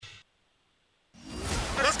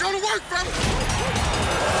work from...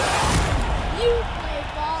 You play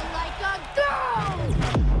ball like a girl!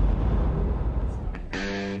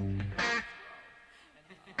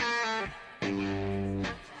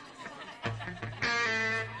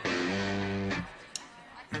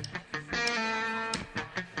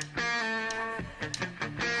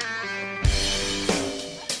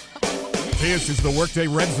 This is the Workday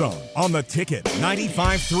Redzone on the Ticket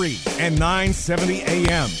 95.3 and 970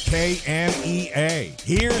 AM KNEA.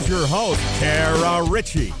 Here's your host, Kara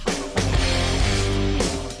Richey. All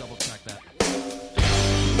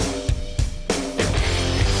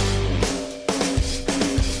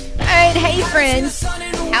right, hey friends,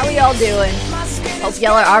 how are y'all doing? Hope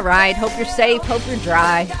y'all are all right. Hope you're safe. Hope you're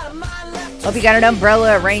dry. Hope you got an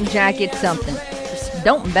umbrella, a rain jacket, something. Just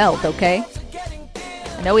don't melt, okay?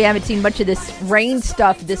 I know we haven't seen much of this rain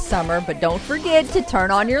stuff this summer, but don't forget to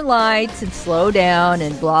turn on your lights and slow down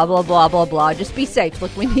and blah, blah, blah, blah, blah. Just be safe.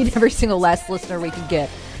 Look, we need every single last listener we can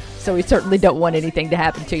get, so we certainly don't want anything to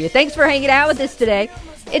happen to you. Thanks for hanging out with us today.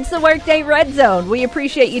 It's the Workday Redzone. We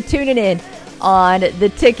appreciate you tuning in on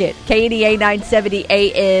the Ticket, KNEA 970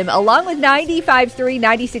 AM, along with 95.3,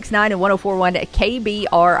 96.9, and 104.1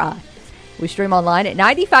 KBRI. We stream online at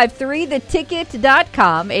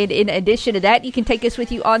 953theticket.com, and in addition to that, you can take us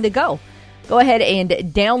with you on the go. Go ahead and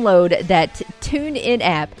download that TuneIn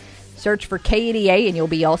app, search for KNEA, and you'll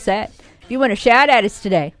be all set. If you want to shout at us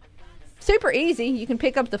today, super easy. You can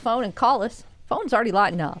pick up the phone and call us. Phone's already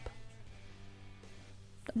lighting up.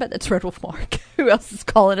 I bet that's Red Wolf Mark. Who else is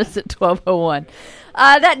calling us at 1201?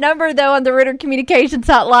 That number, though, on the Ritter Communications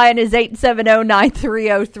hotline is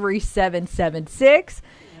 870-930-3776.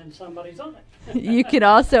 Somebody's on it. You can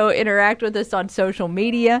also interact with us on social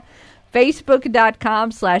media,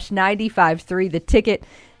 Facebook.com/953theticket,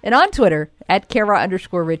 and on Twitter at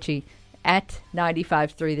Kara_Richey, at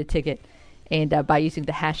 953theticket, and by using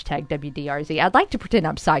the hashtag WDRZ. I'd like to pretend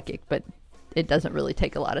I'm psychic, but it doesn't really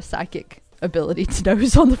take a lot of psychic ability to know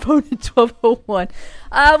who's on the phone at 1201.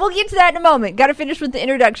 We'll get to that in a moment. Got to finish with the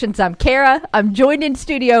introductions. I'm Kara. I'm joined in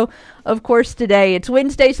studio, of course, today. It's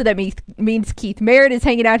Wednesday, so that means Keith Merritt is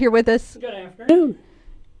hanging out here with us. Good afternoon.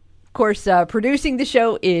 Of course, producing the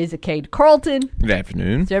show is Cade Carlton. Good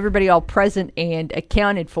afternoon. So everybody all present and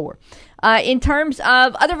accounted for. In terms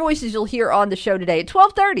of other voices you'll hear on the show today at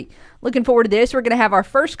 12:30. Looking forward to this. We're going to have our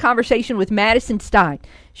first conversation with Maddie Stein.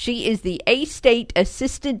 She is the A-State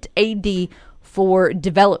Assistant AD for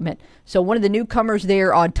Development. So one of the newcomers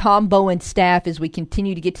there on Tom Bowen's staff as we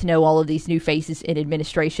continue to get to know all of these new faces in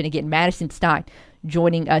administration. Again, Maddie Stein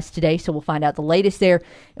joining us today, so we'll find out the latest there.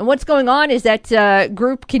 And what's going on is that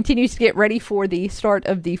group continues to get ready for the start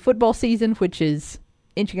of the football season, which is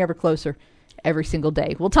inching ever closer every single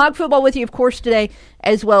day. We'll talk football with you, of course, today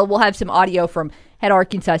as well. We'll have some audio from head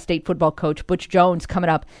Arkansas State football coach Butch Jones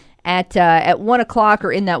coming up at 1 o'clock,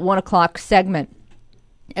 or in that 1 o'clock segment,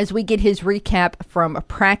 as we get his recap from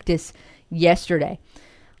practice yesterday.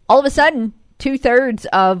 All of a sudden, 2/3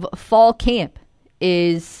 of fall camp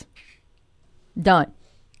is done.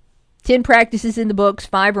 10 practices in the books,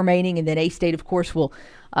 5 remaining, and then A-State, of course, will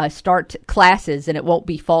start classes, and it won't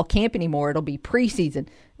be fall camp anymore. It'll be preseason,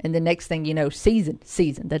 and the next thing you know, season.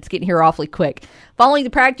 That's getting here awfully quick. Following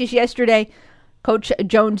the practice yesterday, Coach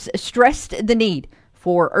Jones stressed the need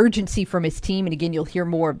for urgency from his team, and again, you'll hear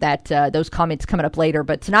more of that those comments coming up later.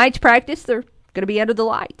 But tonight's practice, they're going to be under the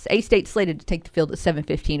lights. A-State slated to take the field at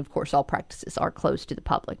 7:15. Of course, all practices are closed to the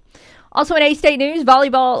public. Also in A-State news,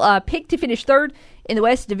 volleyball picked to finish third in the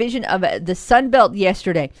West Division of the Sun Belt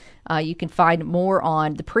yesterday. You can find more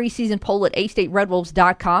on the preseason poll at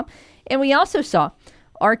astateredwolves.com. And we also saw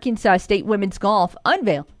Arkansas State women's golf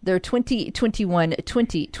unveil their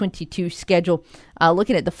 2021-2022 schedule.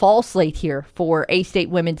 Looking at the fall slate here for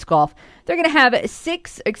A-State women's golf, they're going to have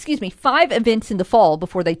 5 events in the fall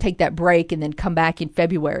before they take that break and then come back in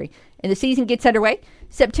February. And the season gets underway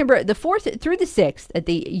September the 4th through the 6th at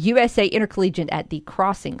the USA Intercollegiate at the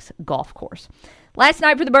Crossings Golf Course. Last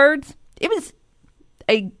night for the Birds, it was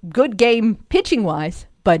a good game pitching-wise,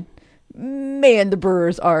 but man, the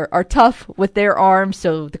Brewers are tough with their arms,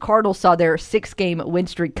 so the Cardinals saw their 6-game win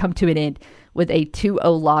streak come to an end with a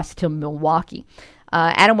 2-0 loss to Milwaukee.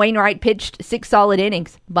 Adam Wainwright pitched 6 solid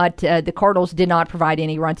innings, but the Cardinals did not provide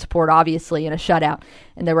any run support, obviously, in a shutout,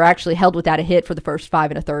 and they were actually held without a hit for the first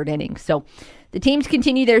 5 1/3 innings. So the teams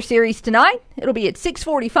continue their series tonight. It'll be at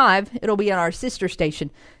 6:45. It'll be on our sister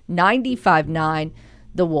station, 95.9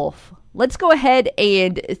 The Wolf. Let's go ahead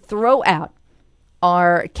and throw out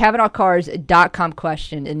our CavenaughCars.com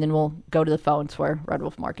question, and then we'll go to the phones where Red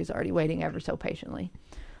Wolf Mark is already waiting ever so patiently.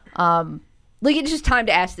 Look, it's just time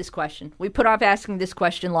to ask this question. We put off asking this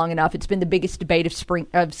question long enough. It's been the biggest debate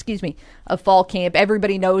of fall camp.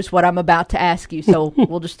 Everybody knows what I'm about to ask you, so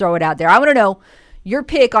we'll just throw it out there. I want to know your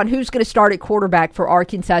pick on who's going to start at quarterback for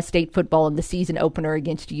Arkansas State football in the season opener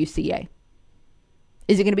against UCA.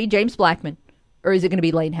 Is it going to be James Blackman, or is it going to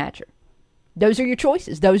be Lane Hatcher? Those are your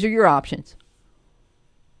choices. Those are your options.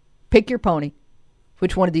 Pick your pony.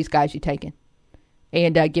 Which one of these guys you taking?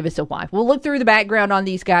 And give us a why. We'll look through the background on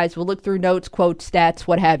these guys. We'll look through notes, quotes, stats,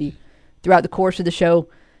 what have you, throughout the course of the show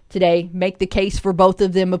today. Make the case for both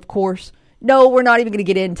of them, of course. No, we're not even going to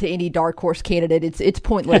get into any dark horse candidate. It's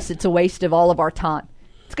pointless. It's a waste of all of our time.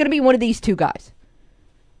 It's going to be one of these two guys.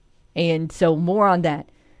 And so more on that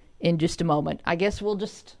in just a moment. I guess we'll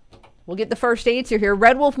get the first answer here.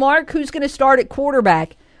 Red Wolf Mark, who's going to start at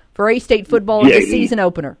quarterback for A-State football in the season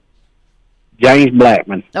opener? James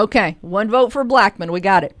Blackman. Okay, one vote for Blackman. We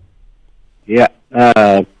got it. Yeah.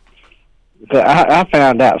 I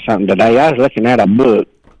found out something today. I was looking at a book.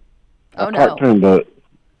 Cartoon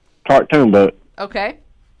book. Okay.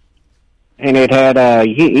 And it had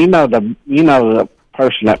you know the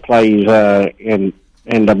person that plays in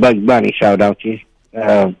the Bugs Bunny show, don't you?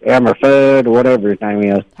 Elmer Fudd or whatever his name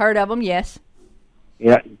is. Heard of him, yes.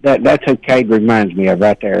 Yeah, that's who Cade reminds me of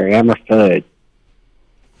right there, Elmer Fudd.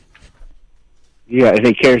 Yeah,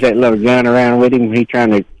 he carries that little gun around with him. He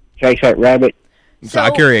trying to chase that rabbit. So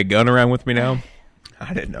I carry a gun around with me now?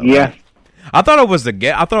 I didn't know. Yeah. That. I thought it was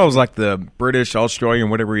like the British, Australian,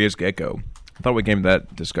 whatever he is, gecko. I thought we came to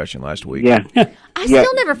that discussion last week. Yeah. I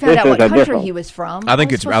still never found out what country he was from. I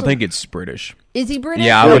think it's British. Is he British?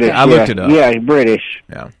 Yeah, I looked it up. Yeah, he's British.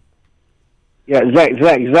 Yeah. Yeah,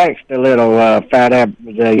 Zach's the little fat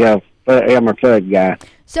Elmer Fudd guy.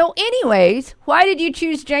 So, anyways, why did you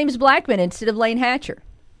choose James Blackman instead of Lane Hatcher?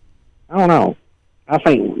 I don't know. I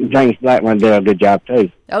think James Blackman did a good job too.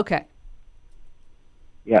 Okay.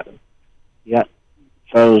 Yeah.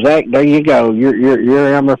 So Zach, there you go.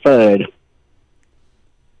 You're Elmer Fudd.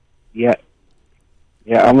 Yeah.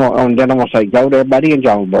 I'm gonna say go to everybody in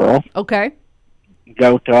Jonesboro. Okay.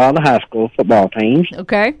 Go to all the high school football teams.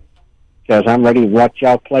 Okay. Because I'm ready to watch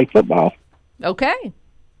y'all play football. Okay.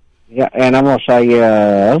 Yeah, and I'm gonna say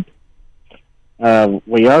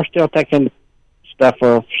we are still taking stuff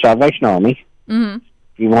for Salvation Army. Mm-hmm.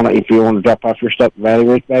 If you want to drop off your stuff at Valley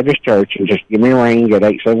Ridge Baptist Church, and just give me a ring at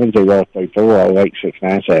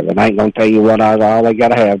 870-340-8697. I ain't gonna tell you what all they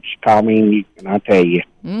gotta have. Just call me and I'll tell you.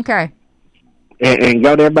 Okay. And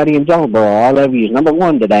go to everybody in Jonesboro. All of you is number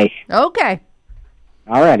one today. Okay.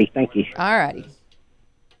 All righty, thank you. All righty.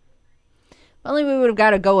 Only we would have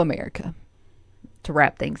got to Go America to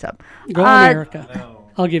wrap things up. Go America.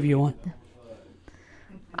 I'll give you one.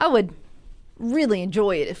 I would really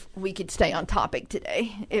enjoy it if we could stay on topic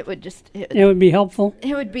today. It would be helpful.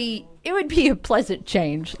 It would be a pleasant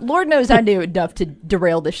change. Lord knows I knew enough to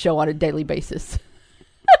derail this show on a daily basis.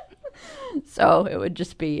 So it would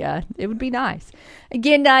just be it would be nice.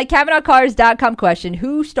 Again, CavenaughCars.com question: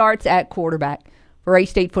 who starts at quarterback for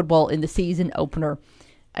A-State football in the season opener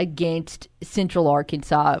against Central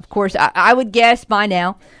Arkansas? Of course, I would guess by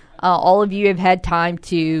now all of you have had time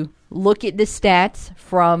to look at the stats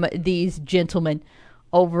from these gentlemen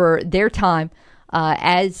over their time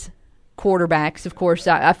as quarterbacks. Of course,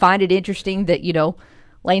 I find it interesting that,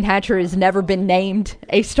 Lane Hatcher has never been named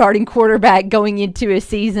a starting quarterback going into a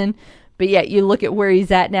season, but yet you look at where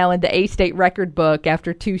he's at now in the A-State record book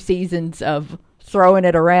after 2 seasons of throwing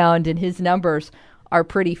it around, and his numbers are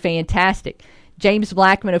pretty fantastic. James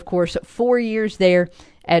Blackman, of course, 4 years there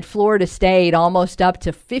at Florida State, almost up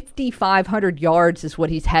to 5,500 yards is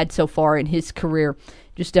what he's had so far in his career.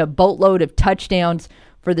 Just a boatload of touchdowns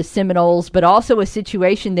for the Seminoles, but also a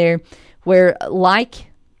situation there where,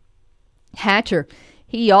 like Hatcher,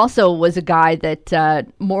 he also was a guy that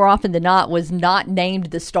more often than not was not named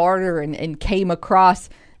the starter and came across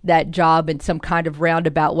that job in some kind of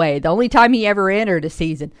roundabout way. The only time he ever entered a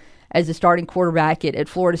season as a starting quarterback at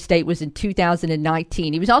Florida State was in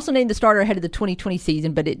 2019. He was also named the starter ahead of the 2020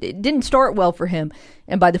 season, but it didn't start well for him.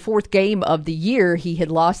 And by the 4th game of the year, he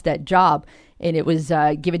had lost that job, and it was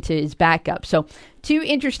given to his backup. So 2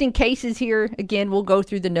 interesting cases here. Again, we'll go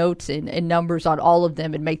through the notes and numbers on all of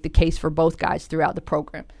them and make the case for both guys throughout the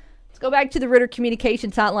program. Let's go back to the Ritter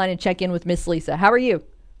Communications hotline and check in with Miss Lisa. How are you?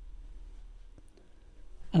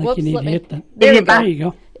 I think you need to hit that. There you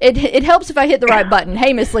go. It helps if I hit the right button.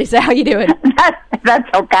 Hey, Miss Lisa, how you doing? That's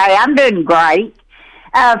okay. I'm doing great.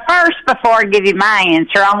 First, before I give you my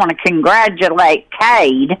answer, I want to congratulate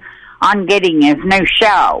Cade on getting his new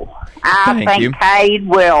show. I think Cade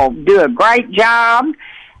will do a great job.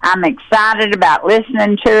 I'm excited about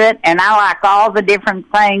listening to it, and I like all the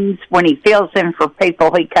different things when he fills in for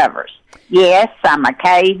people he covers. Yes, I'm a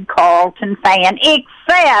Cade Carlton fan,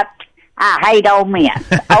 except I hate Ole Miss.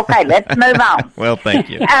 Okay, let's move on. Well, thank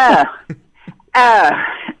you.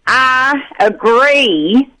 I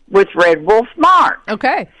agree with Red Wolf Mark.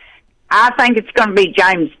 Okay. I think it's going to be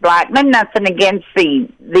James Blackman. Nothing against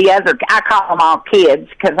the other. I call them all kids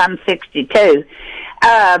because I'm 62.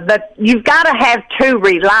 But you've got to have two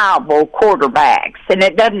reliable quarterbacks, and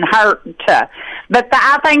it doesn't hurt to. But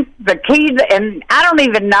I think the key, and I don't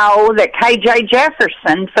even know that KJ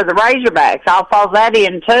Jefferson for the Razorbacks, I'll fall that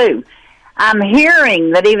in too. I'm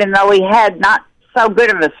hearing that even though he had not so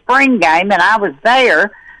good of a spring game, and I was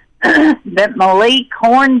there, that Malik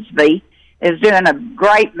Hornsby is doing a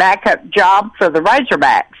great backup job for the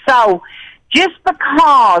Razorbacks. So just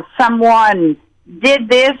because someone did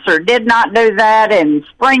this or did not do that in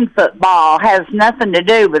spring football has nothing to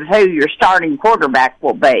do with who your starting quarterback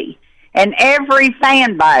will be. And every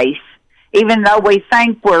fan base, even though we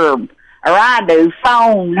think we're, or I do,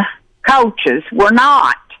 phone coaches, we're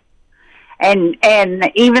not. And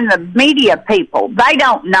even the media people, they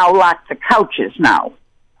don't know like the coaches know.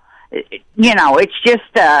 You know, it's just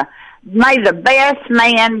may the best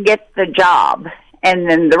man get the job, and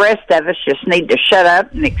then the rest of us just need to shut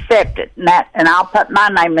up and accept it. And I'll put my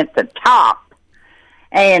name at the top.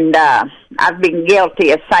 And I've been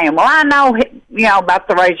guilty of saying, well, I know, you know, about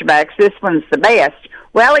the Razorbacks, this one's the best.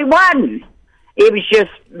 Well, he wasn't. It was just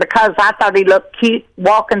because I thought he looked cute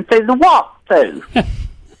walking through the walkthrough.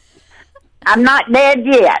 I'm not dead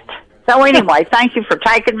yet. So anyway, thank you for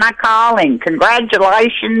taking my call, and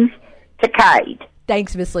congratulations to Cade.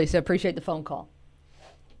 Thanks, Miss Lisa. Appreciate the phone call.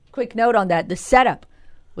 Quick note on that. The setup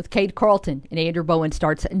with Cade Carlton and Andrew Bowen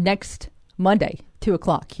starts next Monday, 2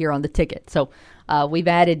 o'clock here on the ticket. So we've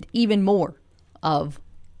added even more of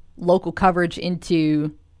local coverage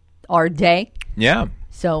into our day. Yeah.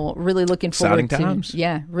 So really looking Exciting forward times.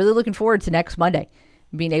 to really looking forward to next Monday,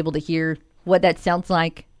 being able to hear what that sounds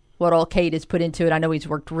like, what all Cade has put into it. I know he's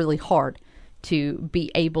worked really hard to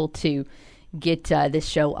be able to get this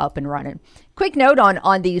show up and running. Quick note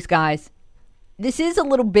on these guys. This is a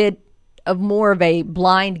little bit of more of a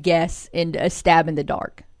blind guess and a stab in the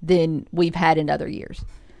dark than we've had in other years.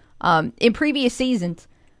 In previous seasons,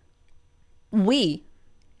 we,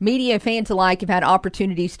 media fans alike, have had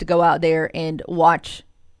opportunities to go out there and watch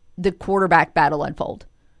the quarterback battle unfold.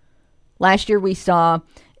 Last year we saw,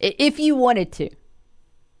 if you wanted to,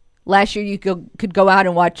 last year you could go out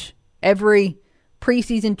and watch every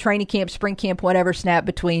preseason, training camp, spring camp, whatever snap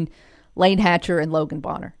between Lane Hatcher and Logan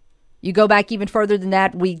Bonner. You go back even further than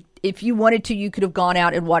that, if you wanted to, you could have gone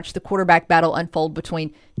out and watched the quarterback battle unfold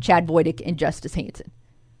between Chad Boydick and Justice Hansen.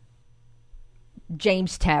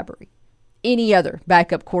 James Tabbery. Any other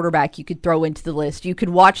backup quarterback you could throw into the list. You could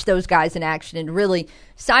watch those guys in action and really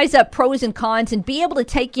size up pros and cons and be able to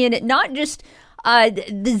take in not just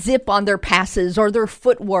the zip on their passes or their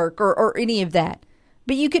footwork or any of that.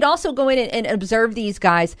 But you could also go in and observe these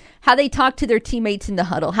guys, how they talk to their teammates in the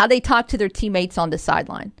huddle, how they talk to their teammates on the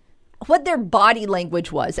sideline, what their body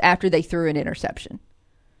language was after they threw an interception.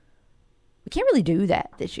 We can't really do that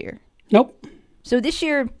this year. Nope. So this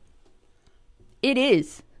year, it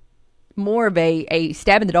is more of a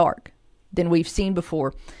stab in the dark than we've seen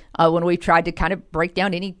before when we've tried to kind of break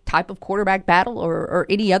down any type of quarterback battle or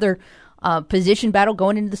any other position battle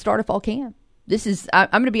going into the start of fall camp. This is, I'm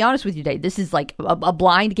going to be honest with you, Dave, this is like a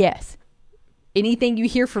blind guess. Anything you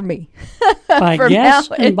hear from me. By from guess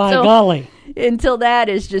now and by golly. Until that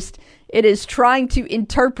is just, it is trying to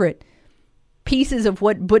interpret pieces of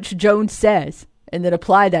what Butch Jones says and then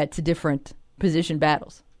apply that to different position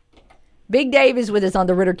battles. Big Dave is with us on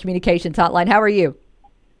the Ritter Communications Hotline. How are you?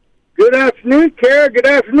 Good afternoon, Kara. Good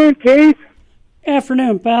afternoon, Keith.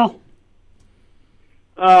 Afternoon, pal.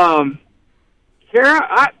 Kara,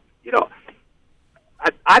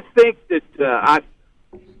 I think that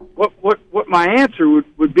what my answer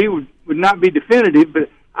would be would not be definitive, but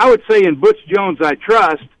I would say in Butch Jones I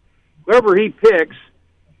trust. Whoever he picks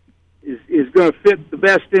is going to fit the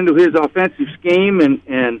best into his offensive scheme,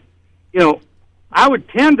 and I would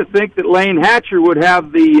tend to think that Lane Hatcher would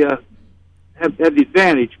have the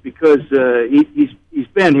advantage because he's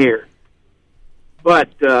been here, but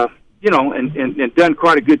and done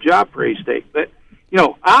quite a good job for A-State. But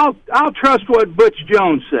I'll trust what Butch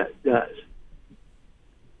Jones does.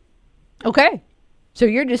 Okay, so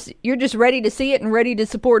you're just ready to see it and ready to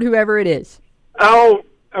support whoever it is. Oh,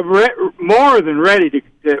 more than ready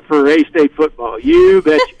for A-State football. You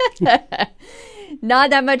betcha.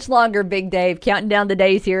 Not that much longer, Big Dave. Counting down the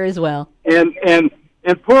days here as well. And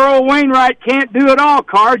And poor old Wainwright can't do it all,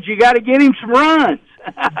 Cards. You got to get him some runs.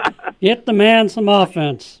 Get the man some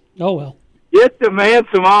offense. Oh, well. Get the man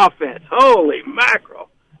some offense. Holy mackerel.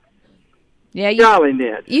 Yeah, Golly,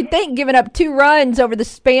 Ned. You'd think giving up 2 runs over the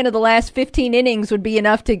span of the last 15 innings would be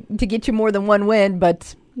enough to get you more than 1 win,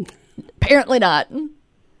 but apparently not.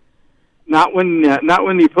 Not when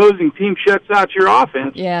the opposing team shuts out your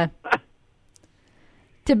offense. Yeah.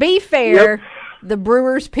 To be fair, the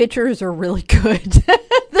Brewers pitchers are really good.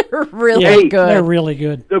 They're really good. They're really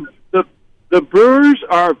good. The Brewers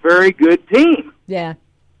are a very good team. Yeah.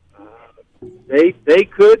 They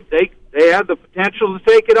have the potential to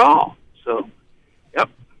take it all. So, yep.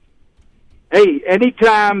 Hey,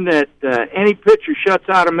 anytime that any pitcher shuts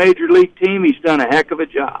out a major league team, he's done a heck of a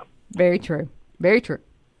job. Very true. Very true.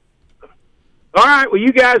 All right. Well,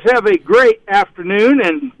 you guys have a great afternoon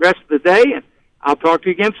and rest of the day, and I'll talk to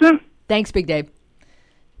you again soon. Thanks, Big Dave.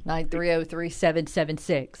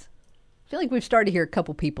 930-3776. I feel like we've started to hear a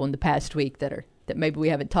couple people in the past week that maybe we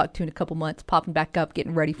haven't talked to in a couple months, popping back up,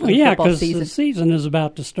 getting ready for the football season. Yeah, because the season is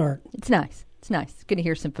about to start. It's nice. It's nice. It's good to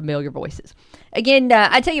hear some familiar voices. Again,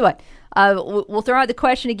 I tell you what, we'll throw out the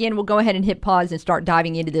question again. We'll go ahead and hit pause and start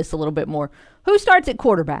diving into this a little bit more. Who starts at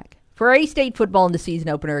quarterback for A-State football in the season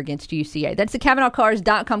opener against UCA? That's the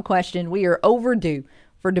CavenaughCars.com question. We are overdue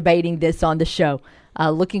for debating this on the show.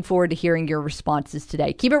 Looking forward to hearing your responses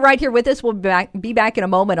today. Keep it right here with us. We'll be back in a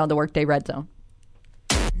moment on the Workday Red Zone.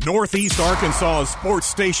 Northeast Arkansas's sports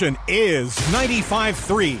station is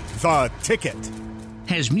 95.3 The Ticket.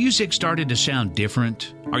 Has music started to sound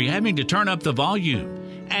different? Are you having to turn up the volume?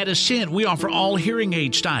 At Ascent, we offer all hearing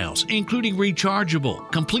aid styles, including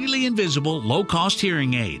rechargeable, completely invisible, low-cost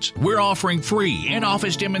hearing aids. We're offering free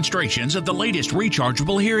in-office demonstrations of the latest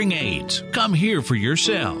rechargeable hearing aids. Come hear for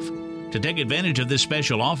yourself. To take advantage of this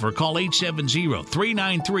special offer, call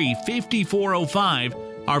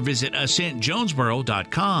 870-393-5405 or visit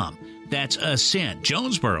AscentJonesboro.com. That's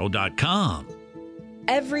AscentJonesboro.com.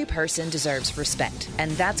 Every person deserves respect, and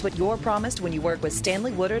that's what you're promised when you work with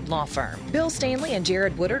Stanley Woodard Law Firm. Bill Stanley and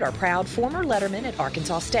Jared Woodard are proud former lettermen at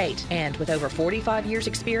Arkansas State, and with over 45 years'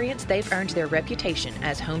 experience, they've earned their reputation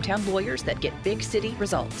as hometown lawyers that get big city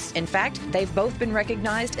results. In fact, they've both been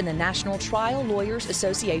recognized in the National Trial Lawyers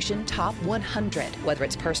Association Top 100, whether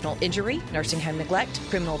it's personal injury, nursing home neglect,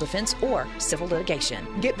 criminal defense, or civil litigation.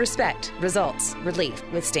 Get respect, results, relief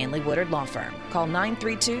with Stanley Woodard Law Firm. Call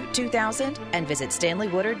 932-2000 and visit StanleyWoodard.com.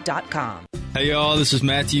 Hey y'all, this is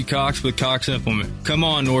Matthew Cox with Cox Implement. Come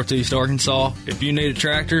on, Northeast Arkansas. If you need a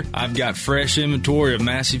tractor, I've got fresh inventory of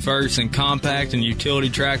Massey Ferguson compact and utility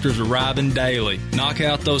tractors arriving daily. Knock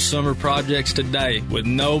out those summer projects today with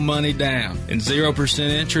no money down and 0%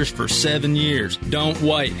 interest for 7 years. Don't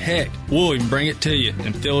wait. Heck, we'll even bring it to you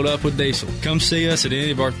and fill it up with diesel. Come see us at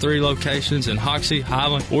any of our 3 locations in Hoxie,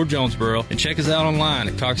 Highland, or Jonesboro, and check us out online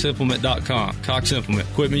at coximplement.com. Cox Implement.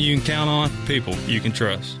 Equipment you can count on, people you can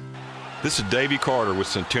trust. This is Davey Carter with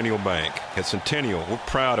Centennial Bank. At Centennial, we're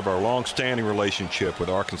proud of our long-standing relationship with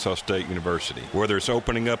Arkansas State University. Whether it's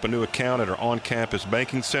opening up a new account at our on-campus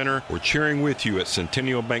banking center, we're cheering with you at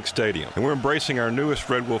Centennial Bank Stadium. And we're embracing our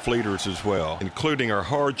newest Red Wolf leaders as well, including our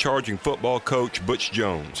hard-charging football coach, Butch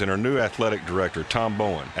Jones, and our new athletic director, Tom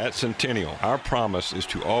Bowen. At Centennial, our promise is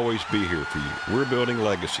to always be here for you. We're building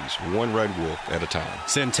legacies, one Red Wolf at a time.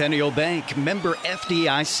 Centennial Bank, member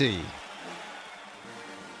FDIC.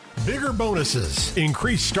 Bigger bonuses,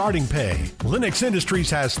 increased starting pay. Lennox Industries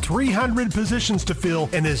has 300 positions to fill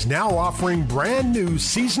and is now offering brand new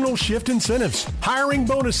seasonal shift incentives. Hiring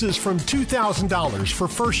bonuses from $2,000 for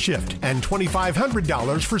first shift and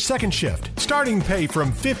 $2,500 for second shift. Starting pay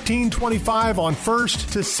from $15.25 on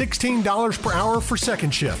first to $16 per hour for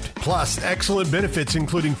second shift. Plus excellent benefits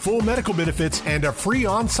including full medical benefits and a free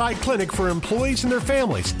on-site clinic for employees and their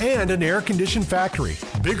families and an air-conditioned factory.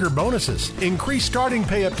 Bigger bonuses, increased starting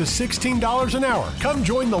pay up to $16 an hour. Come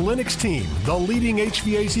join the Lennox team, the leading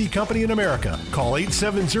HVAC company in America. Call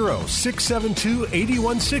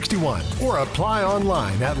 870-672-8161 or apply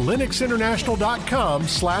online at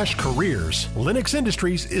linuxinternational.com/careers. Lennox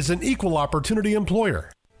Industries is an equal opportunity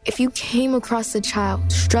employer. If you came across a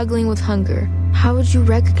child struggling with hunger, how would you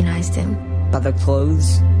recognize them? By their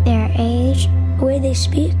clothes, their age, the way they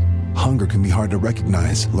speak. Hunger can be hard to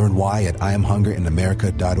recognize. Learn why at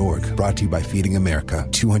IamHungerinAmerica.org. Brought to you by Feeding America,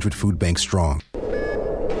 200 food banks strong.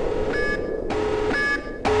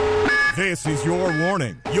 This is your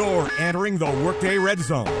warning. You're entering the Workday Red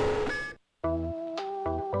Zone.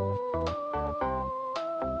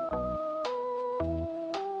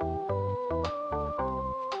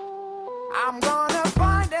 I'm gonna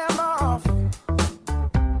find them off.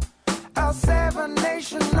 A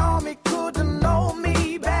 7-nation army couldn't know me.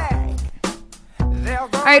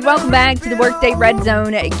 All right, welcome back to the Workday Red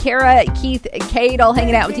Zone. Kara, Keith, Cade all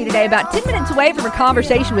hanging out with you today, about 10 minutes away from a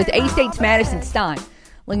conversation with A-State's Maddie Stein.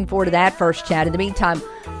 Looking forward to that first chat. In the meantime,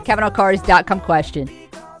 CavanaughCars.com question.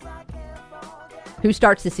 Who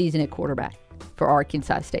starts the season at quarterback for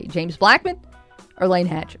Arkansas State? James Blackman or Lane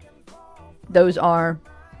Hatcher? Those are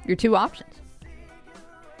your two options.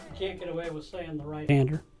 You can't get away with saying the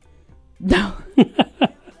right-hander. No.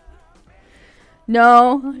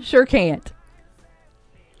 No, sure can't.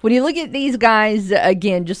 When you look at these guys,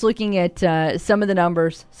 again, just looking at some of the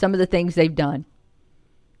numbers, some of the things they've done,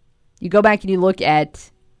 you go back and you look at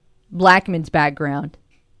Blackman's background,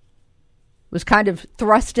 was kind of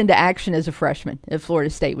thrust into action as a freshman at Florida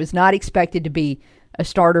State, was not expected to be a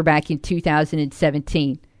starter back in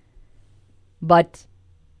 2017. But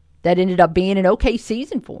that ended up being an okay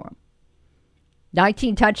season for him.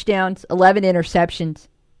 19 touchdowns, 11 interceptions,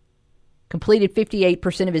 completed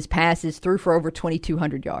 58% of his passes, threw for over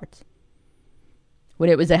 2,200 yards. When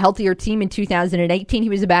it was a healthier team in 2018, he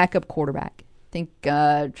was a backup quarterback. I think,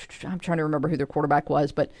 I'm trying to remember who their quarterback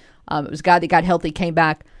was, but it was a guy that got healthy, came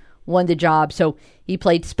back, won the job. So he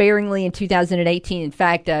played sparingly in 2018. In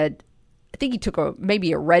fact, I think he took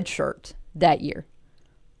maybe a red shirt that year.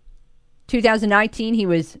 2019, he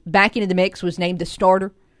was back into the mix, was named the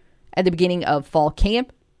starter at the beginning of fall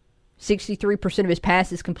camp. 63% of his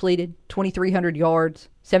passes completed, 2,300 yards,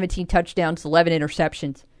 17 touchdowns, 11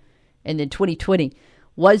 interceptions. And then 2020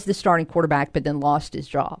 was the starting quarterback, but then lost his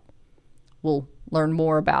job. We'll learn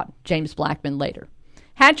more about James Blackman later.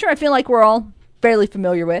 Hatcher, I feel like we're all fairly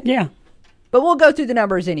familiar with. Yeah. But we'll go through the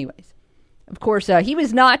numbers anyways. Of course, he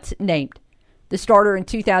was not named the starter in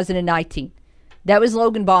 2019. That was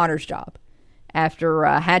Logan Bonner's job after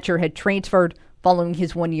Hatcher had transferred following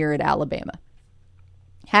his 1 year at Alabama.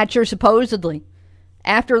 Hatcher supposedly,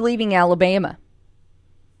 after leaving Alabama,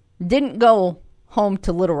 didn't go home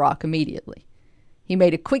to Little Rock immediately. He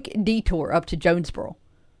made a quick detour up to Jonesboro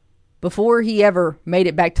before he ever made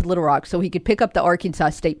it back to Little Rock so he could pick up the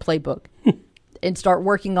Arkansas State playbook and start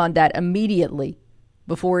working on that immediately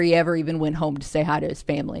before he ever even went home to say hi to his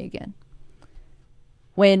family again.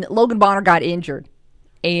 When Logan Bonner got injured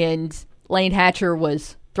and Lane Hatcher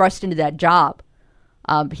was thrust into that job,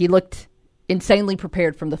 he looked insanely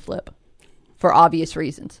prepared from the flip for obvious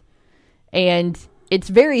reasons. And it's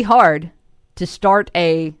very hard to start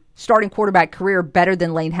a starting quarterback career better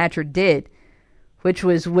than Lane Hatcher did, which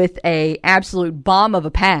was with a absolute bomb of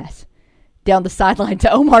a pass down the sideline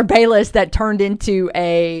to Omar Bayless that turned into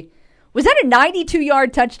was that a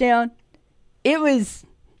 92-yard touchdown? It was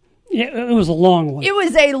a long one. It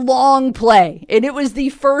was a long play, and it was the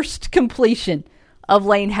first completion of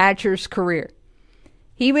Lane Hatcher's career.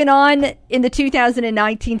 He went on in the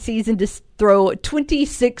 2019 season to throw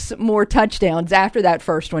 26 more touchdowns after that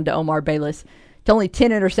first one to Omar Bayless, to only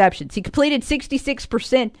 10 interceptions. He completed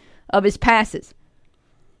 66% of his passes.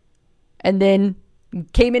 And then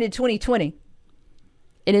came into 2020.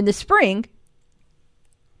 And in the spring,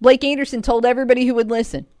 Blake Anderson told everybody who would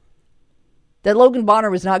listen that Logan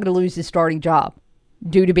Bonner was not going to lose his starting job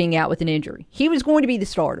due to being out with an injury. He was going to be the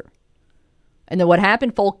starter. And then what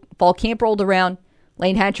happened? Fall camp rolled around.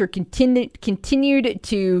 Lane Hatcher continued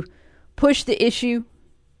to push the issue,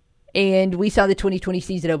 and we saw the 2020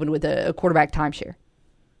 season open with a quarterback timeshare.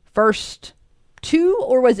 First 2,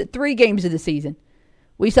 or was it 3 games of the season,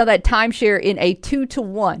 we saw that timeshare in a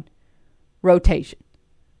 2-to-1 rotation.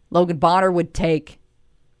 Logan Bonner would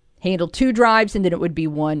handle 2 drives, and then it would be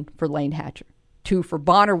 1 for Lane Hatcher. 2 for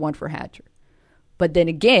Bonner, 1 for Hatcher. But then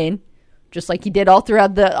again, just like he did all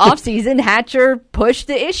throughout the offseason, Hatcher pushed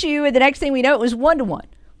the issue, and the next thing we know, it was 1-to-1.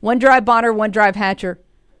 1 drive Bonner, 1 drive Hatcher,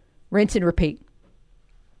 rinse and repeat.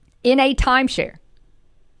 In a timeshare,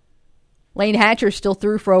 Lane Hatcher still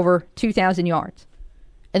threw for over 2,000 yards.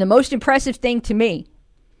 And the most impressive thing to me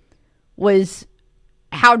was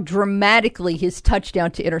how dramatically his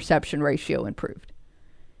touchdown to interception ratio improved.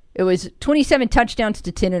 It was 27 touchdowns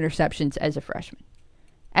to 10 interceptions as a freshman.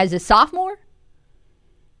 As a sophomore,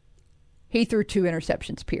 he threw 2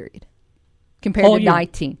 interceptions, period. Compared to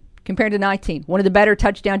 19. One of the better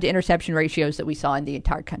touchdown to interception ratios that we saw in the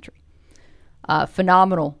entire country.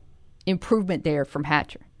 Phenomenal improvement there from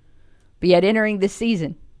Hatcher. But yet entering this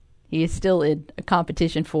season, he is still in a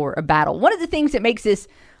competition for a battle. One of the things that makes this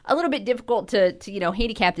a little bit difficult to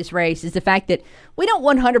handicap this race is the fact that we don't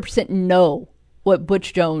 100% know what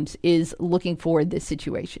Butch Jones is looking for in this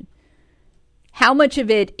situation. How much of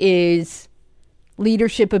it is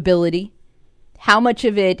leadership ability? How much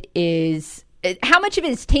of it is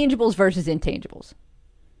tangibles versus intangibles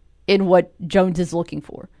in what Jones is looking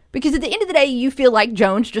for? Because at the end of the day, you feel like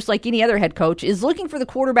Jones, just like any other head coach, is looking for the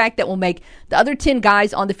quarterback that will make the other 10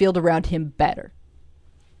 guys on the field around him better.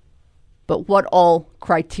 But what all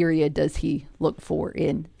criteria does he look for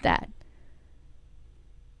in that?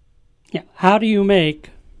 Yeah. How do you make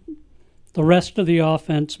the rest of the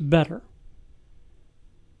offense better?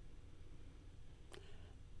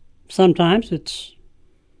 Sometimes it's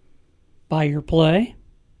by your play.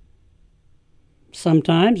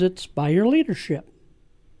 Sometimes it's by your leadership.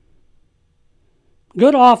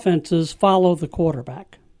 Good offenses follow the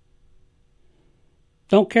quarterback.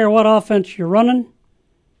 Don't care what offense you're running.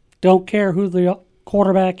 Don't care who the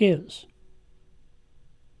quarterback is.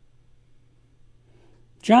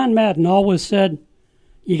 John Madden always said,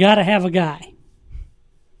 you got to have a guy.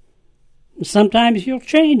 And sometimes you'll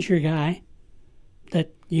change your guy.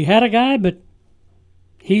 That you had a guy, but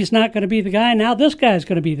he's not going to be the guy. Now this guy's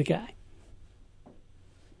going to be the guy.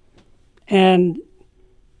 And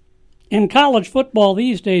in college football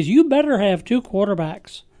these days, you better have 2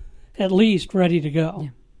 quarterbacks at least ready to go. Yeah.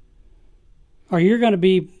 Or you're going to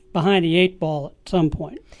be behind the 8 ball at some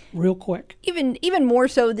point, real quick. Even more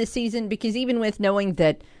so this season, because even with knowing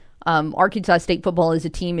that Arkansas State football as a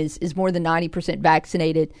team is more than 90%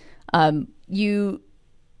 vaccinated, you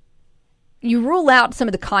rule out some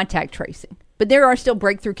of the contact tracing. But there are still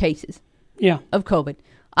breakthrough cases of COVID.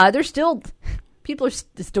 There's still... People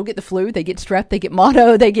still get the flu, they get strep, they get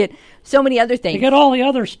mono, they get so many other things. They get all the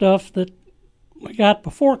other stuff that we got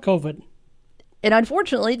before COVID. And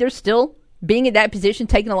unfortunately, they're still being in that position,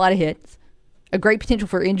 taking a lot of hits. A great potential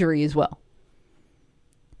for injury as well.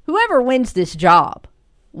 Whoever wins this job,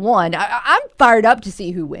 I'm fired up to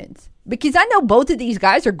see who wins. Because I know both of these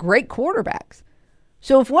guys are great quarterbacks.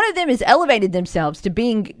 So if one of them has elevated themselves to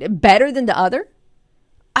being better than the other,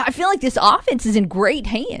 I feel like this offense is in great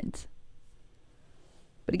hands.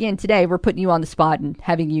 But again, today we're putting you on the spot and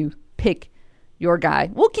having you pick your guy.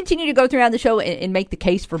 We'll continue to go throughout the show and make the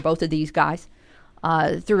case for both of these guys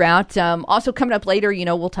throughout. Also coming up later,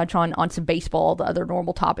 we'll touch on some baseball, the other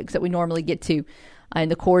normal topics that we normally get to in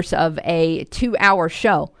the course of a 2-hour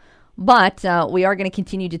show. But we are going to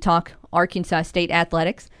continue to talk Arkansas State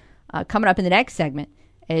athletics coming up in the next segment,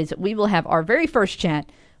 as we will have our very first chat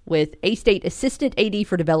with A-State Assistant AD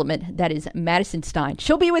for Development. That is Maddie Stein.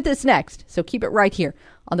 She'll be with us next, so keep it right here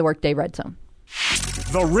on the Workday Red Zone.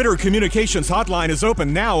 The Ritter Communications Hotline is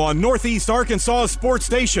open now on Northeast Arkansas Sports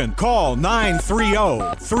Station. Call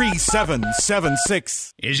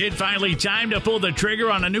 930-3776. Is it finally time to pull the trigger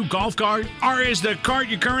on a new golf cart? Or is the cart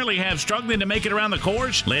you currently have struggling to make it around the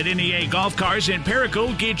course? Let NEA Golf Cars in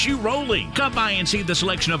Paragould get you rolling. Come by and see the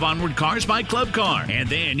selection of Onward cars by Club Car. And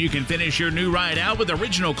then you can finish your new ride out with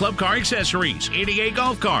original Club Car accessories. NEA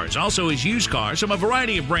Golf Cars also is used cars from a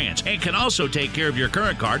variety of brands and can also take care of your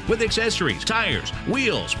current cart with accessories, tires,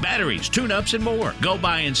 wheels, batteries, tune-ups, and more. Go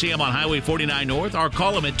by and see them on Highway 49 North or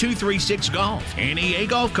call them at 236-GOLF. NEA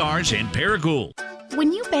Golf Cars in Paragould.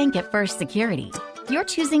 When you bank at First Security, you're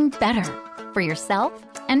choosing better for yourself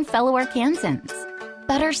and fellow Arkansans.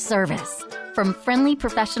 Better service from friendly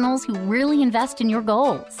professionals who really invest in your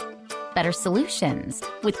goals. Better solutions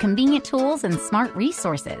with convenient tools and smart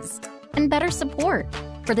resources. And better support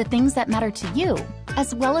for the things that matter to you,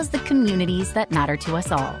 as well as the communities that matter to us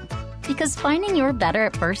all. Because finding your better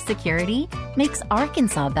at First Security makes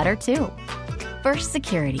Arkansas better too. First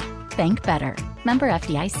Security. Bank better. Member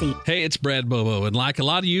FDIC. Hey, it's Brad Bobo, and like a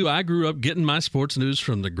lot of you, I grew up getting my sports news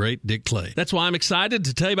from the great Dick Clay. That's why I'm excited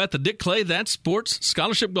to tell you about the Dick Clay That's Sports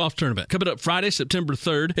Scholarship Golf Tournament. Coming up Friday, September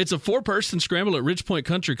 3rd. It's a 4-person scramble at Ridge Point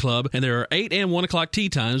Country Club, and there are 8 and 1 o'clock tee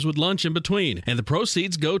times with lunch in between. And the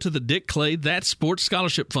proceeds go to the Dick Clay That's Sports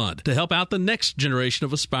Scholarship Fund to help out the next generation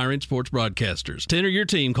of aspiring sports broadcasters. To enter your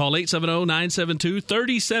team, call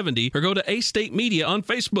 870-972-3070 or go to A-State Media on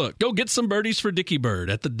Facebook. Go get some birdies for Dickie Bird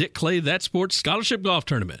at the Dick Clay That's Sports Scholarship Golf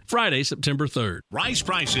Tournament, Friday, September 3rd. Rice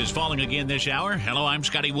prices falling again this hour. Hello, I'm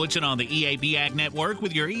Scotty Woodson on the EAB Ag Network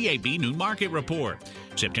with your EAB Noon Market Report.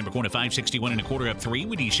 September corn at $5.61 1/4 up 3,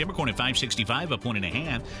 with December corn at $5.65 up 1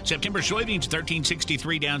 1/2. September soybeans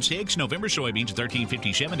 $13.63 down 6. November soybeans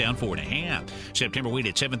 $13.57 down 4 1/2. September wheat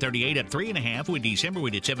at $7.38 up 3 1/2, with December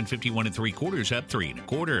wheat at $7.51 3/4 up 3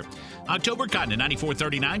 1/4. October cotton at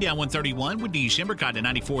 $94.39 down 1.31, with December cotton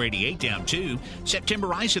at $94.88 down 2. September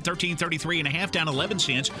rice at $13.33 1/2 down 11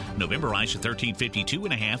 cents. November rice at $13.52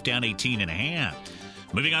 1/2 down 18 1/2.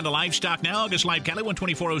 Moving on to livestock now. August live cattle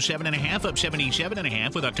 124.07.5 up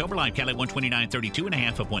 77.5 with October live cattle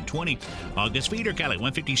 129.32.5 up 120. August feeder cattle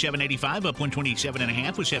 157.85 up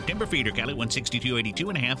 127.5 with September feeder cattle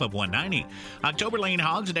 162.82.5 up 190. October lane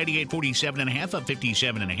hogs at 88.47.5 up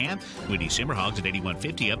 57.5 with December hogs at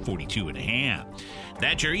 81.50 up 42.5.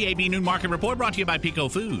 That's your EAB Noon Market Report brought to you by Pico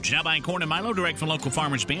Foods. Now buying corn and Milo direct from local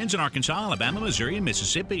farmers' bins in Arkansas, Alabama, Missouri, and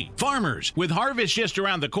Mississippi. Farmers, with harvest just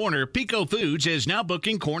around the corner, Pico Foods is now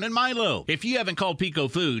booking corn and Milo. If you haven't called Pico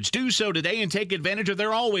Foods, do so today and take advantage of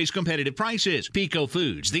their always competitive prices. Pico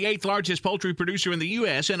Foods, the 8th largest poultry producer in the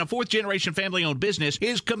U.S. and a 4th-generation family-owned business,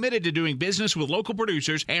 is committed to doing business with local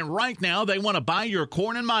producers, and right now they want to buy your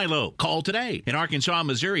corn and Milo. Call today. In Arkansas and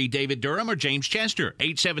Missouri, David Durham or James Chester,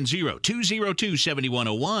 870-202-7101.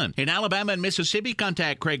 In Alabama and Mississippi,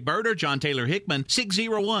 contact Craig Bird or John Taylor Hickman,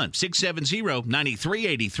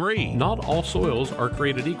 601-670-9383. Not all soils are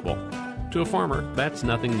created equal. To a farmer, that's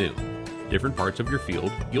nothing new. Different parts of your field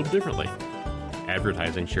yield differently.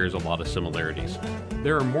 Advertising shares a lot of similarities.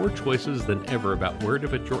 There are more choices than ever about where to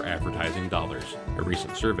put your advertising dollars. A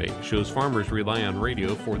recent survey shows farmers rely on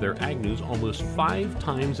radio for their ag news almost 5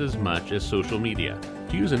 times as much as social media.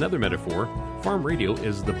 To use another metaphor, farm radio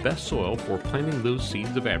is the best soil for planting those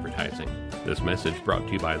seeds of advertising. This message brought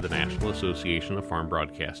to you by the National Association of Farm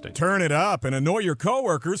Broadcasting. Turn it up and annoy your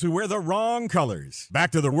coworkers who wear the wrong colors.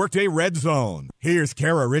 Back to the Workday Red Zone. Here's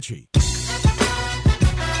Kara Richey.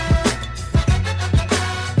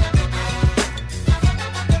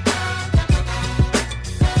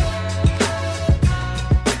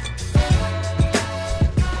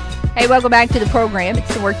 Hey, welcome back to the program.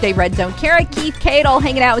 It's the Workday Red Zone. Kara, Keith, Cade, all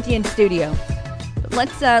hanging out with you in studio.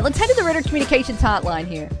 Let's head to the Ritter Communications hotline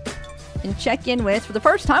here and check in with, for the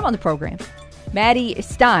first time on the program, Maddie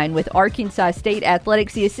Stein with Arkansas State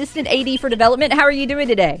Athletics, the Assistant AD for Development. How are you doing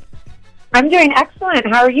today? I'm doing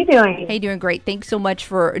excellent. How are you doing? Hey, doing great. Thanks so much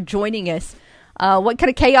for joining us. What kind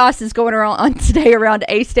of chaos is going on today around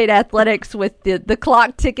A-State Athletics with the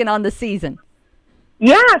clock ticking on the season?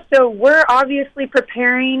 Yeah, so we're obviously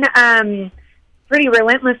preparing pretty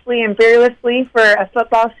relentlessly and fearlessly for a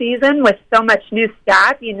football season with so much new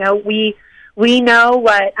staff. You know, we know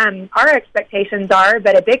what our expectations are,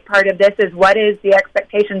 but a big part of this is what is the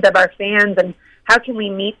expectations of our fans and how can we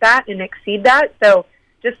meet that and exceed that. So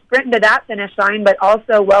just sprinting to that finish line, but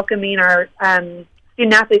also welcoming our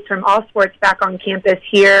student athletes from all sports back on campus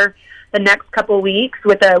here the next couple weeks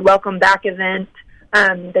with a welcome back event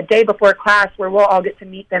the day before class where we'll all get to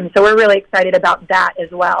meet them. So we're really excited about that as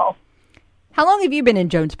well. How long have you been in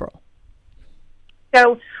Jonesboro?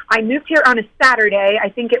 So I moved here on a Saturday. I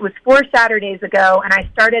think it was 4 Saturdays ago, and I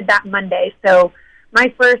started that Monday. So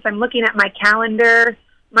I'm looking at my calendar.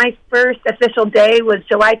 My first official day was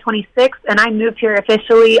July 26th, and I moved here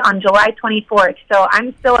officially on July 24th. So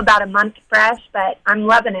I'm still about a month fresh, but I'm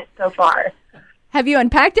loving it so far. Have you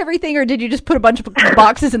unpacked everything, or did you just put a bunch of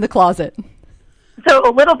boxes in the closet? So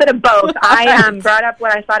a little bit of both. I brought up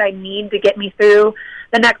what I thought I need to get me through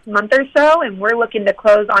the next month or so, and we're looking to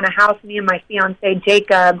close on a house. Me and my fiancé,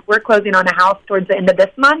 Jacob, we're closing on a house towards the end of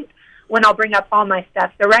this month when I'll bring up all my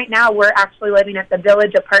stuff. So right now we're actually living at the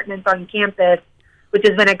Village Apartments on campus, which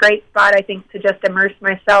has been a great spot, I think, to just immerse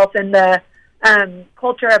myself in the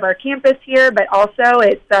culture of our campus here, but also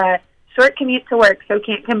it's a short commute to work, so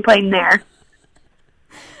can't complain there.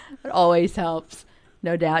 It always helps.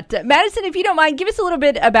 No doubt. Madison, if you don't mind, give us a little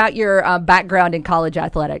bit about your background in college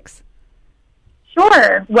athletics.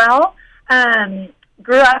 Sure. Well,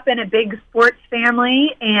 grew up in a big sports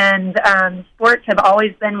family, and sports have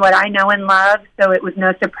always been what I know and love, so it was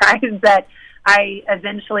no surprise that I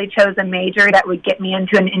eventually chose a major that would get me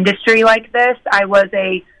into an industry like this. I was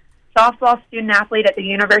a softball student athlete at the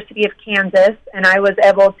University of Kansas, and I was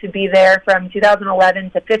able to be there from 2011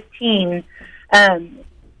 to 15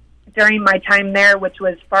 during my time there, which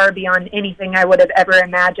was far beyond anything I would have ever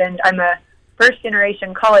imagined. I'm a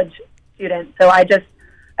first-generation college student, so I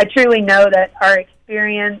truly know that our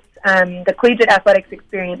experience, the collegiate athletics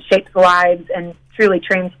experience, shapes lives and truly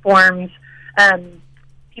transforms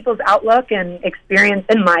people's outlook and experience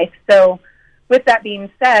in life. So with that being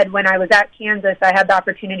said, when I was at Kansas, I had the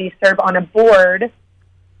opportunity to serve on a board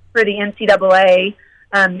for the NCAA.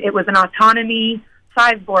 It was an autonomy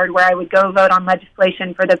 5 board where I would go vote on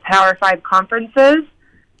legislation for the Power 5 conferences.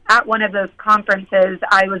 At one of those conferences,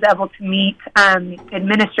 I was able to meet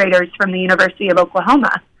administrators from the University of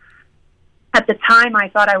Oklahoma. At the time, I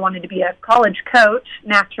thought I wanted to be a college coach,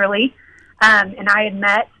 naturally, and I had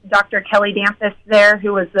met Dr. Kelly Dampus there,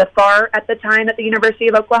 who was the FAR at the time at the University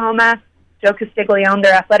of Oklahoma, Joe Castiglione,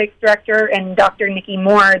 their athletics director, and Dr. Nikki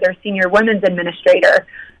Moore, their senior women's administrator.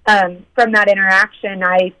 From that interaction,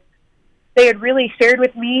 they had really shared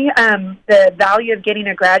with me the value of getting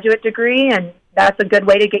a graduate degree, and that's a good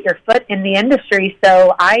way to get your foot in the industry.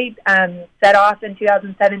 So I set off in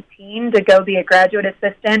 2017 to go be a graduate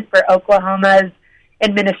assistant for Oklahoma's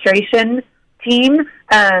administration team,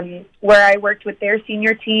 where I worked with their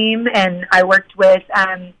senior team, and I worked with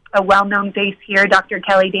a well-known face here, Dr.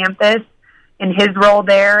 Kelly Dampus, in his role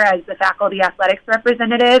there as the faculty athletics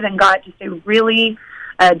representative, and got just a really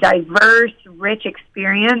diverse, rich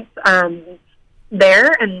experience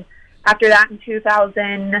there. And after that, in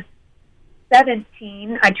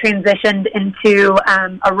 2017, I transitioned into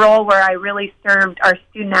a role where I really served our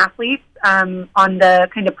student athletes on the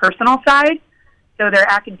kind of personal side, so their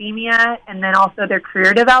academia and then also their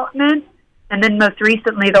career development. And then most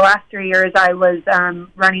recently, the last 3 years, I was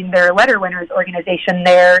running their letter winners organization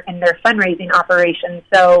there in their fundraising operation.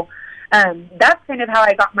 So that's kind of how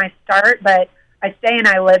I got my start, but I stay and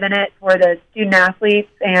I live in it for the student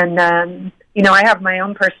athletes. And, I have my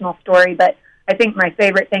own personal story, but I think my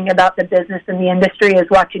favorite thing about the business and the industry is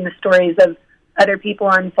watching the stories of other people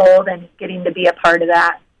unfold and getting to be a part of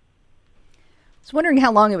that. I was wondering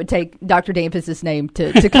how long it would take Dr. Dampus' name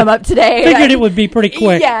to come up today. Figured it would be pretty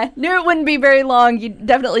quick. Yeah, knew it wouldn't be very long. You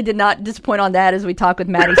definitely did not disappoint on that as we talk with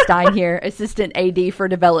Maddie Stein here, Assistant AD for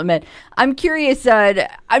Development. I'm curious,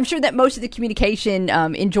 I'm sure that most of the communication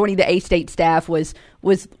in joining the A-State staff was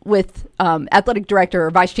with Athletic Director or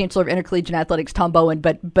Vice Chancellor of Intercollegiate Athletics, Tom Bowen,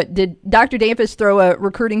 but did Dr. Dampus throw a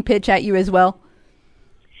recruiting pitch at you as well?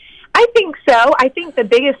 I think so. I think the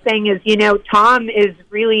biggest thing is, Tom is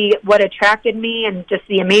really what attracted me, and just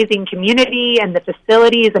the amazing community and the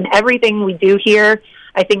facilities and everything we do here,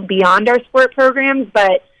 I think beyond our sport programs.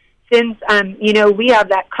 But since, we have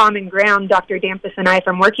that common ground, Dr. Dampus and I,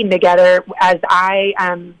 from working together, as I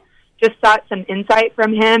just sought some insight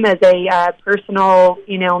from him as a personal,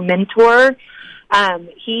 mentor,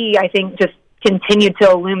 he, I think, just continued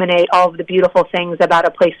to illuminate all of the beautiful things about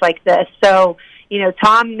a place like this. So,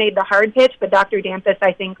 Tom made the hard pitch, but Dr. Dampus,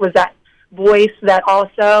 I think, was that voice that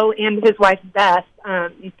also, and his wife, Beth,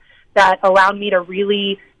 that allowed me to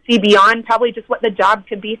really see beyond probably just what the job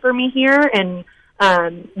could be for me here, and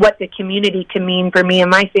what the community can mean for me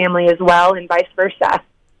and my family as well, and vice versa.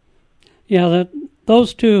 Yeah,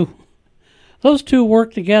 those two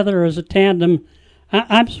work together as a tandem.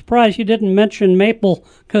 I'm surprised you didn't mention Maple,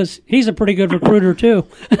 because he's a pretty good recruiter too.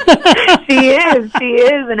 She is,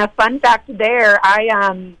 and a fun fact there,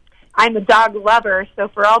 I'm a dog lover, so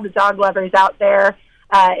for all the dog lovers out there,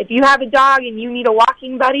 if you have a dog and you need a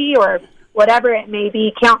walking buddy or whatever it may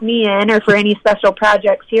be, count me in, or for any special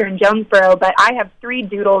projects here in Jonesboro. But I have 3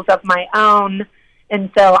 doodles of my own, and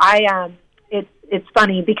so it's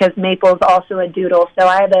funny because Maple's also a doodle, so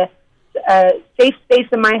I have a safe space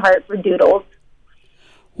in my heart for doodles.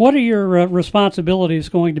 What are your responsibilities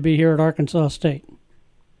going to be here at Arkansas State?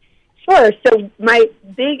 Sure. So my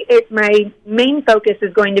main focus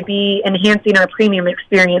is going to be enhancing our premium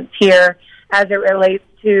experience here as it relates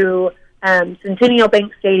to Centennial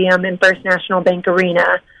Bank Stadium and First National Bank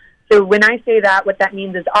Arena. So when I say that, what that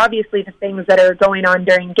means is obviously the things that are going on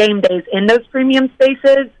during game days in those premium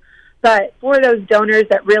spaces, but for those donors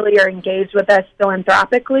that really are engaged with us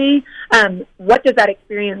philanthropically, what does that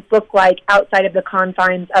experience look like outside of the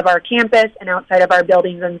confines of our campus and outside of our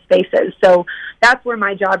buildings and spaces? So that's where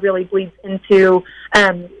my job really bleeds into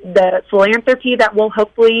the philanthropy that we'll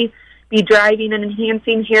hopefully be driving and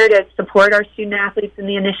enhancing here to support our student athletes in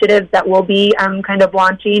the initiatives that we'll be kind of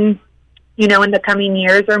launching, in the coming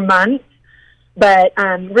years or months. But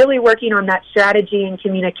really working on that strategy and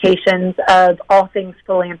communications of all things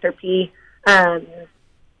philanthropy to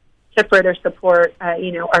further support,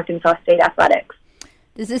 Arkansas State athletics.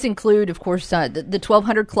 Does this include, of course, the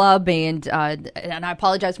 1200 Club, and I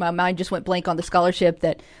apologize, my mind just went blank on the scholarship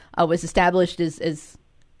that was established as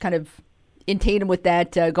kind of in tandem with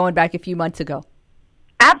that going back a few months ago?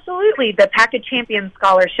 Absolutely, the Pack of Champions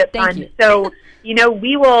Scholarship Fund. You. So,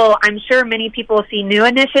 we will, I'm sure many people see new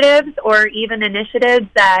initiatives or even initiatives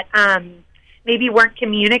that maybe weren't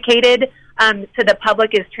communicated to the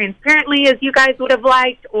public as transparently as you guys would have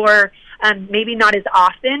liked, or maybe not as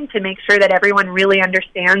often, to make sure that everyone really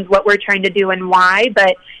understands what we're trying to do and why.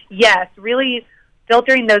 But yes, really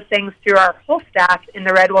filtering those things through our whole staff in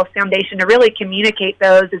the Red Wolf Foundation to really communicate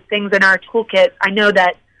those as things in our toolkit. I know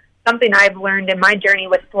that something I've learned in my journey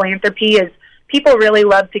with philanthropy is people really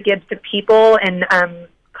love to give to people and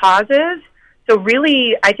causes. So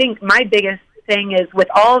really, I think my biggest thing is with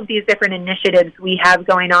all of these different initiatives we have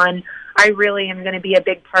going on, I really am going to be a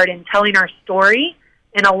big part in telling our story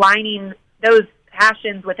and aligning those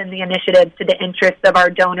passions within the initiative to the interests of our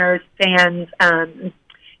donors, fans,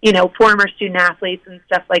 former student athletes and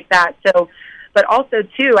stuff like that. So, but also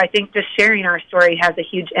too, I think just sharing our story has a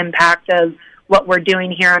huge impact of what we're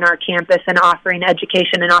doing here on our campus and offering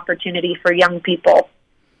education and opportunity for young people.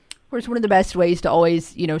 Of course, one of the best ways to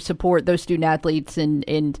always, support those student athletes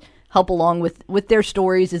and help along with their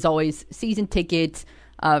stories is always season tickets,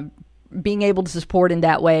 being able to support in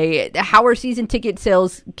that way. How are season ticket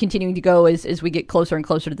sales continuing to go as we get closer and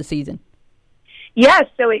closer to the season? Yes,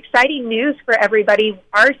 so exciting news for everybody.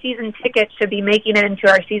 Our season tickets should be making it into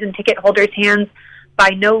our season ticket holders' hands by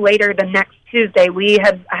no later than next Tuesday. We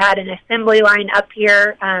have had an assembly line up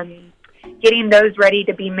here getting those ready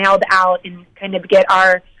to be mailed out and kind of get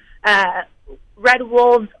our Red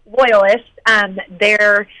Wolves loyalists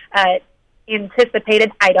their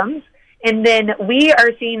anticipated items. And then we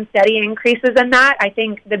are seeing steady increases in that. I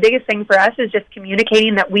think the biggest thing for us is just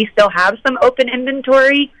communicating that we still have some open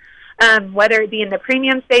inventory, whether it be in the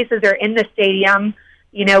premium spaces or in the stadium.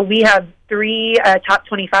 We have 3 top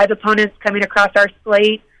 25 opponents coming across our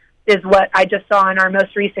slate, is what I just saw in our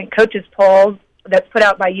most recent coaches poll that's put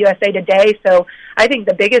out by USA Today. So I think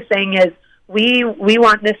the biggest thing is we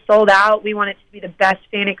want this sold out. We want it to be the best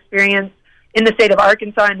fan experience in the state of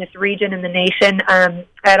Arkansas, in this region, in the nation,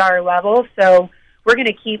 at our level. So we're going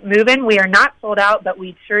to keep moving. We are not sold out, but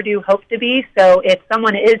we sure do hope to be. So if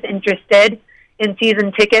someone is interested in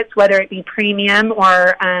season tickets, whether it be premium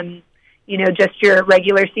or, just your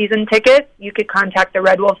regular season tickets, you could contact the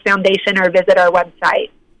Red Wolves Foundation or visit our website.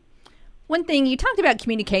 One thing, you talked about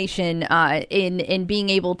communication in being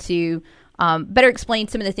able to better explain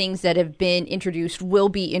some of the things that have been introduced, will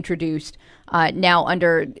be introduced now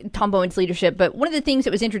under Tom Bowen's leadership. But one of the things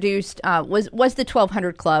that was introduced was the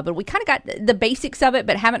 1200 Club. And we kind of got the basics of it,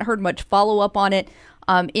 but haven't heard much follow-up on it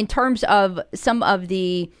in terms of some of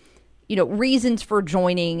the reasons for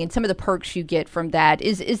joining and some of the perks you get from that.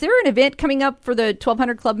 Is there an event coming up for the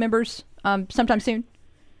 1200 Club members sometime soon?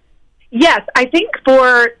 Yes, I think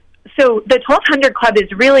so the 1200 Club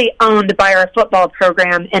is really owned by our football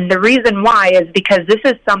program, and the reason why is because this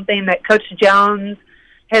is something that Coach Jones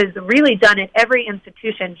has really done at every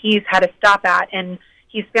institution he's had a stop at, and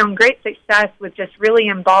he's found great success with just really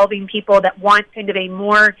involving people that want kind of a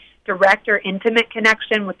more direct or intimate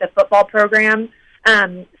connection with the football program.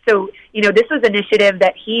 This was an initiative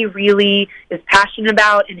that he really is passionate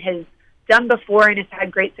about and has done before and has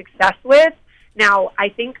had great success with. Now, I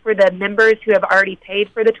think for the members who have already paid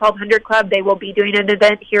for the 1200 Club, they will be doing an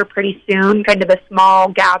event here pretty soon, kind of a small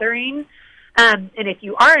gathering. And if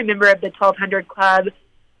you are a member of the 1200 Club,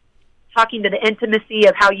 talking to the intimacy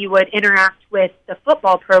of how you would interact with the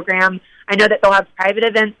football program, I know that they'll have private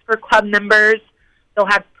events for club members. They'll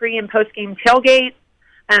have pre- and post-game tailgates.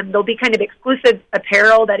 There'll be kind of exclusive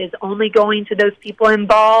apparel that is only going to those people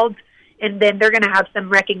involved. And then they're going to have some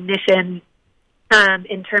recognition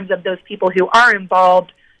in terms of those people who are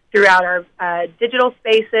involved throughout our digital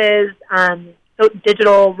spaces,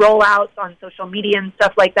 digital rollouts on social media and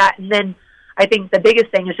stuff like that. And then I think the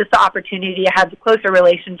biggest thing is just the opportunity to have closer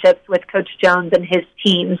relationships with Coach Jones and his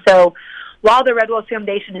team. So while the Red Wolves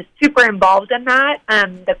Foundation is super involved in that,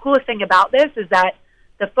 the coolest thing about this is that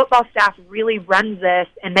the football staff really runs this,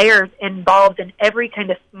 and they are involved in every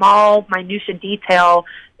kind of small, minutia detail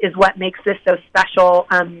is what makes this so special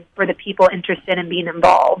for the people interested in being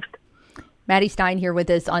involved. Maddie Stein here with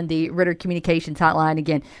us on the Ritter Communications Hotline.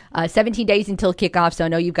 Again, 17 days until kickoff, so I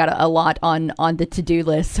know you've got a lot on the to-do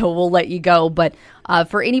list, so we'll let you go. But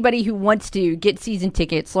for anybody who wants to get season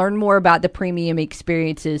tickets, learn more about the premium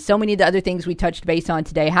experiences, so many of the other things we touched base on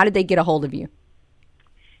today, how did they get a hold of you?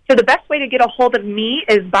 So the best way to get a hold of me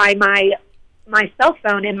is by my cell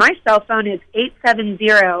phone, and my cell phone is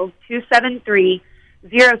 870-273-0676.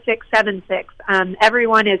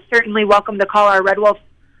 Everyone is certainly welcome to call our Red Wolf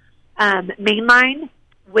main line,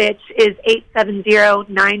 which is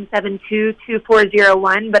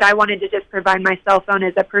 870-972-2401. But I wanted to just provide my cell phone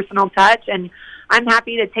as a personal touch, and I'm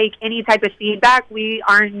happy to take any type of feedback. We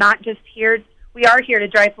are not just here. We are here to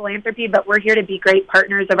drive philanthropy, but we're here to be great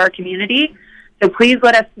partners of our community. So please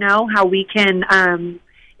let us know how we can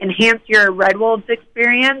enhance your Red Wolves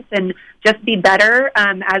experience and just be better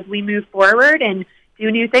as we move forward and do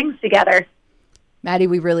new things together. Maddie,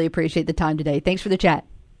 we really appreciate the time today. Thanks for the chat.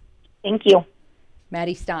 Thank you.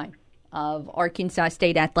 Maddie Stein of Arkansas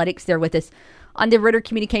State Athletics there with us on the Ritter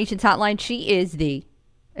Communications Hotline. She is the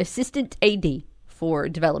Assistant AD for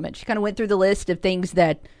Development. She kind of went through the list of things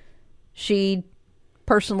that she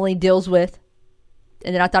personally deals with.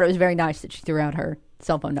 And then I thought it was very nice that she threw out her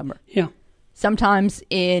cell phone number. Yeah. Sometimes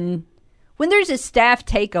when there's a staff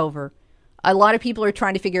takeover a lot of people are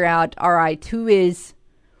trying to figure out, all right, who's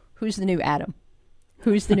the new Adam?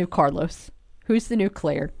 Who's the new Carlos? Who's the new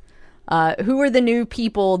Claire? Who are the new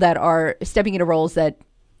people that are stepping into roles that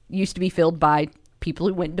used to be filled by people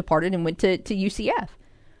who departed and went to UCF?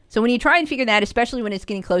 So when you try and figure that, especially when it's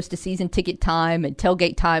getting close to season ticket time and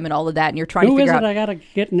tailgate time and all of that, and you're trying to figure out... Who is it I got to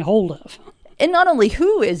get in hold of? And not only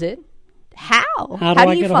who is it, how? How do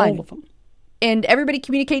I get a hold of them? And everybody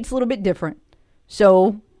communicates a little bit different.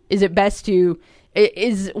 So is it best to...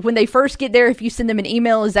 when they first get there, if you send them an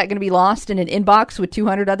email, is that going to be lost in an inbox with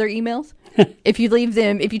 200 other emails? If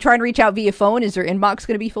you try and reach out via phone, is their inbox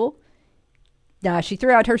going to be full? She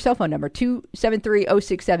threw out her cell phone number,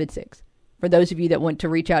 273-0676, for those of you that want to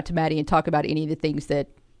reach out to Maddie and talk about any of the things that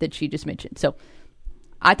she just mentioned. So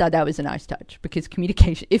I thought that was a nice touch, because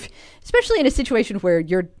communication, especially in a situation where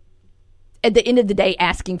you're at the end of the day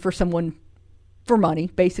asking for someone for money,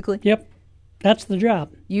 basically. Yep. That's the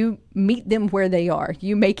job. You meet them where they are.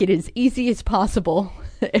 You make it as easy as possible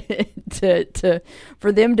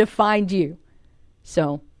for them to find you.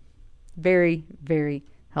 So, very, very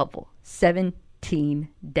helpful. 17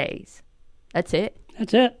 days. That's it.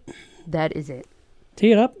 That's it. That is it.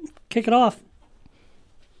 Tee it up. Kick it off.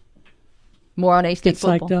 More on A-State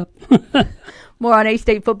football. Get psyched up. More on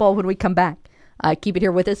A-State football when we come back. Keep it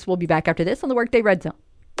here with us. We'll be back after this on the Workday Red Zone.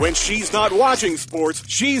 When she's not watching sports,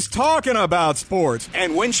 she's talking about sports.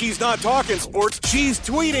 And when she's not talking sports, she's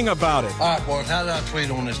tweeting about it. All right, boys, how do I tweet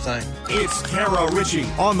on this thing? It's Kara Richey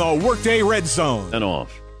on the Workday Red Zone. And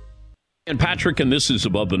off. And Patrick, and this is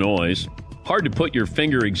Above the Noise. Hard to put your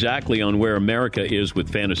finger exactly on where America is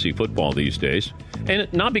with fantasy football these days.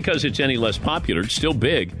 And not because it's any less popular, it's still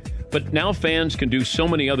big. But now fans can do so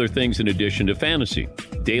many other things in addition to fantasy.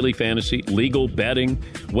 Daily fantasy, legal betting,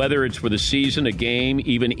 whether it's for the season, a game,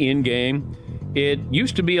 even in-game. It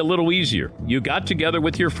used to be a little easier. You got together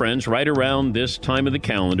with your friends right around this time of the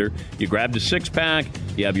calendar. You grabbed a six-pack,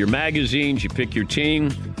 you have your magazines, you pick your team.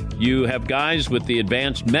 You have guys with the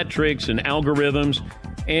advanced metrics and algorithms,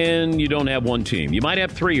 and you don't have one team. You might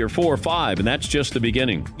have 3 or 4 or 5, and that's just the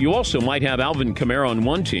beginning. You also might have Alvin Kamara on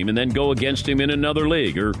one team and then go against him in another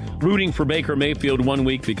league, or rooting for Baker Mayfield one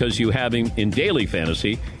week because you have him in daily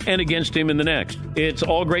fantasy and against him in the next. It's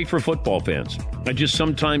all great for football fans. I just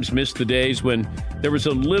sometimes miss the days when there was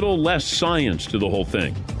a little less science to the whole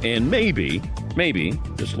thing, and maybe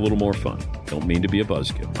just a little more fun. Don't mean to be a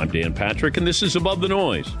buzzkill. I'm Dan Patrick, and this is Above the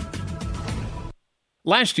Noise.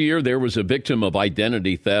 Last year, there was a victim of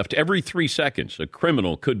identity theft. Every 3 seconds, a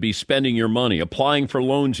criminal could be spending your money, applying for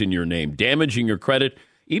loans in your name, damaging your credit,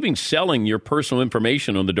 even selling your personal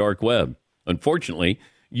information on the dark web. Unfortunately,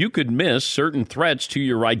 you could miss certain threats to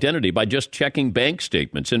your identity by just checking bank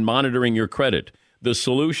statements and monitoring your credit. The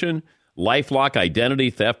solution? LifeLock Identity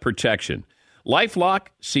Theft Protection. LifeLock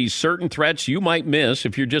sees certain threats you might miss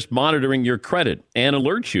if you're just monitoring your credit and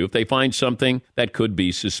alerts you if they find something that could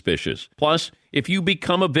be suspicious. Plus, if you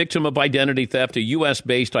become a victim of identity theft, a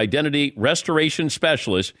U.S.-based identity restoration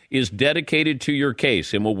specialist is dedicated to your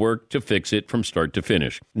case and will work to fix it from start to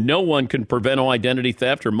finish. No one can prevent all identity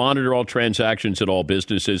theft or monitor all transactions at all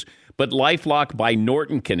businesses, but LifeLock by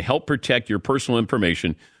Norton can help protect your personal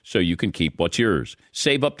information so you can keep what's yours.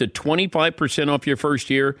 Save up to 25% off your first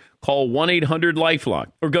year. Call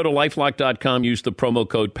 1-800-LifeLock or go to LifeLock.com. Use the promo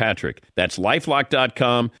code Patrick. That's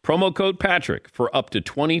LifeLock.com, promo code Patrick for up to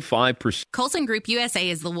 25%. Coulson Group USA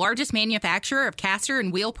is the largest manufacturer of caster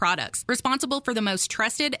and wheel products, responsible for the most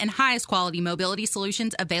trusted and highest quality mobility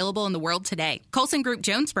solutions available in the world today. Coulson Group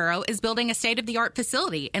Jonesboro is building a state-of-the-art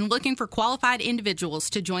facility and looking for qualified individuals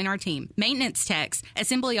to join our team. Maintenance techs,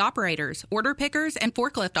 assembly operators, order pickers, and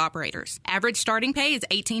forklift operators. Average starting pay is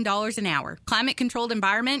 $18 an hour. Climate-controlled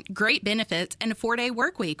environment, great benefits, and a 4-day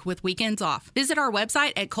work week with weekends off. Visit our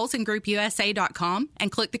website at CoulsonGroupUSA.com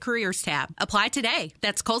and click the Careers tab. Apply today.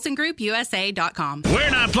 That's CoulsonGroupUSA.com. We're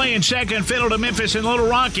not playing second fiddle to Memphis and Little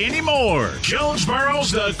Rock anymore.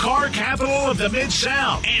 Jonesboro's the car capital of the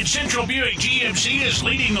Mid-South, and Central Buick GMC is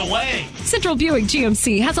leading the way. Central Buick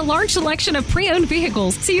GMC has a large selection of pre-owned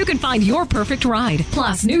vehicles so you can find your perfect ride.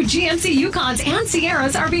 Plus, new GMC Yukons and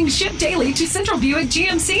Sierras are being shipped daily to Central Buick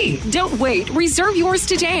GMC. Don't wait. Reserve yours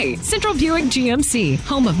today. Central Buick GMC,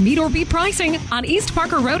 home of meet or beat pricing on East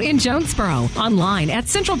Parker Road in Jonesboro. Online at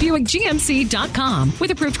centralbuickgmc.com.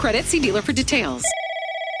 With approved credit, see dealer for details.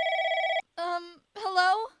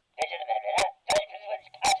 Hello?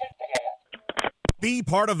 Be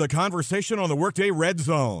part of the conversation on the Workday Red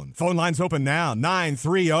Zone. Phone lines open now,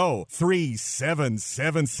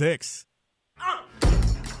 930-3776.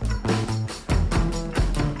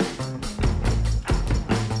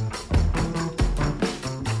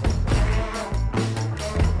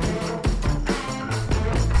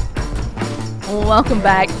 Welcome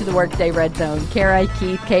back to the Workday Red Zone. Kara,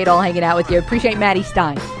 Keith, Cade all hanging out with you. Appreciate Maddie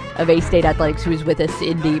Stein of A-State Athletics, who was with us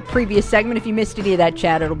in the previous segment. If you missed any of that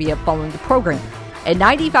chat, it'll be up following the program at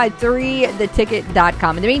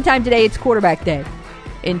 953theticket.com. In the meantime, today it's quarterback day.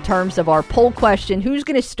 In terms of our poll question, who's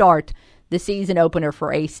going to start the season opener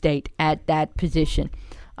for A-State at that position?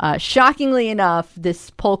 Shockingly enough, this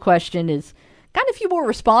poll question has got a few more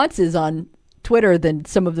responses on Twitter than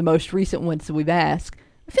some of the most recent ones that we've asked.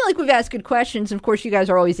 I feel like we've asked good questions. And of course, you guys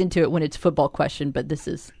are always into it when it's a football question, but this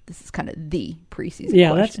is kind of the preseason question.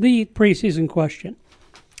 Yeah, that's the preseason question.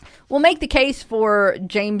 We'll make the case for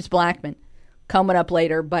James Blackman coming up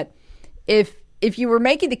later, but if you were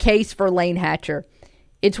making the case for Lane Hatcher,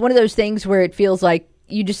 it's one of those things where it feels like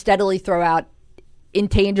you just steadily throw out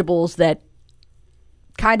intangibles that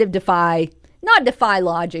kind of not defy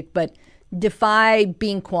logic, but defy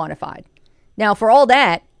being quantified. Now, for all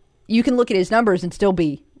that, you can look at his numbers and still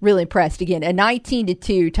be really impressed. Again, a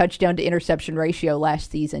 19-2 touchdown to interception ratio last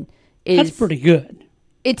season that's pretty good.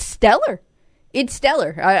 It's stellar. It's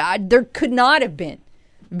stellar. There could not have been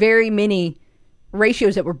very many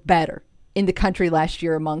ratios that were better in the country last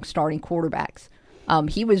year among starting quarterbacks.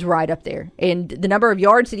 He was right up there. And the number of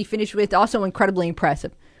yards that he finished with, also incredibly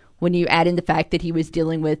impressive when you add in the fact that he was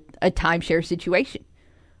dealing with a timeshare situation.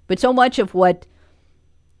 But so much of what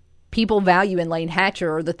people value in Lane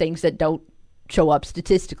Hatcher are the things that don't show up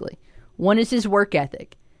statistically. One is his work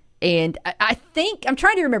ethic. And I think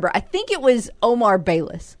it was Omar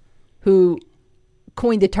Bayless who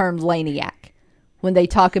coined the term Laniac when they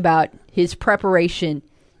talk about his preparation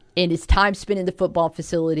and his time spent in the football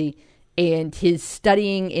facility and his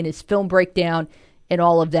studying and his film breakdown and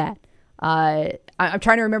all of that. I'm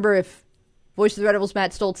trying to remember if Voice of the Red Devils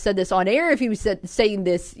Matt Stoltz said this on air, if he was saying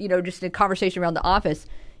this, just in a conversation around the office,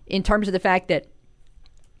 in terms of the fact that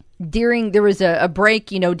there was a break,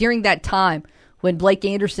 during that time when Blake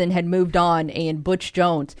Anderson had moved on and Butch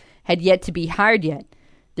Jones had yet to be hired yet.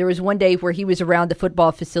 There was one day where he was around the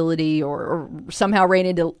football facility or somehow ran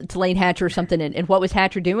into Lane Hatcher or something. And what was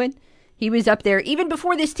Hatcher doing? He was up there, even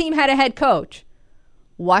before this team had a head coach,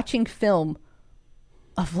 watching film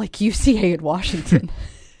of UCA in Washington.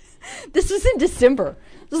 This was in December.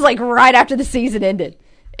 This was right after the season ended.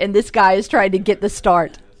 And this guy is trying to get the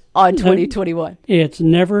start on 2021. It's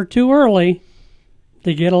never too early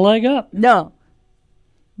to get a leg up. No.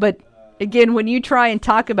 But again, when you try and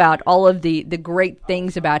talk about all of the great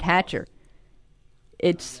things about Hatcher,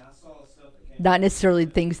 it's not necessarily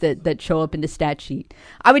things that show up in the stat sheet.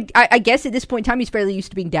 I guess at this point in time, he's fairly used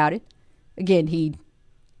to being doubted. Again, he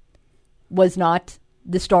was not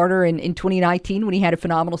the starter in 2019 when he had a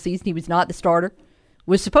phenomenal season. He was not the starter.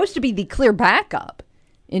 Was supposed to be the clear backup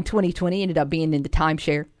in 2020, ended up being in the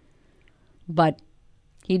timeshare. But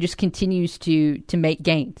he just continues to make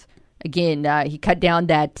gains. Again, he cut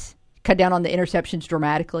down on the interceptions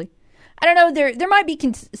dramatically. I don't know, there might be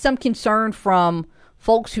some concern from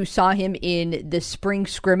folks who saw him in the spring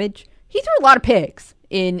scrimmage. He threw a lot of picks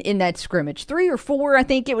in that scrimmage. 3 or 4, I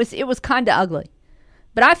think it was kind of ugly.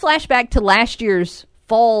 But I flash back to last year's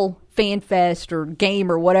fall fan fest or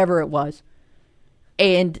game or whatever it was.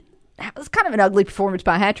 And it was kind of an ugly performance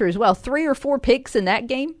by Hatcher as well. 3 or 4 picks in that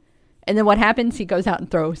game. And then what happens? He goes out and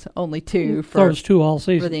throws only 2 throws 2 all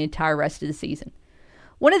season for the entire rest of the season.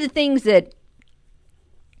 One of the things that,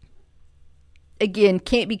 again,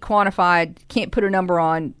 can't be quantified, can't put a number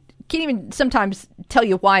on, can't even sometimes tell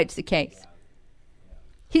you why it's the case.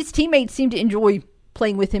 His teammates seem to enjoy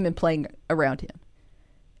playing with him and playing around him.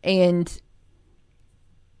 And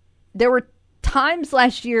there were times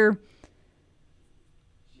last year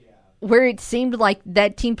where it seemed like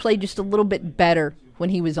that team played just a little bit better when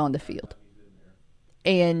he was on the field.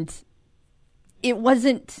 And it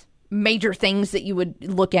wasn't major things that you would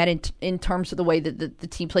look at in terms of the way that the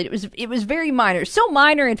team played. It was very minor. So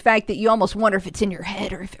minor, in fact, that you almost wonder if it's in your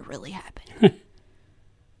head or if it really happened.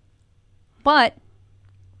 But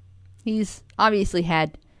he's obviously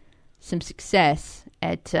had some success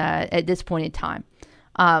at this point in time.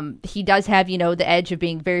 He does have, the edge of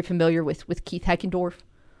being very familiar with Keith Heckendorf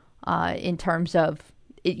in terms of,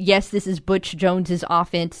 yes, this is Butch Jones's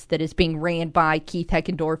offense that is being ran by Keith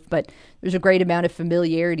Heckendorf, but there's a great amount of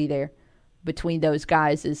familiarity there between those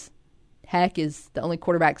guys. As Heck is the only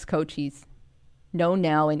quarterbacks coach he's known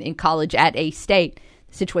now in college at A-State.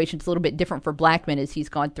 The situation's a little bit different for Blackman as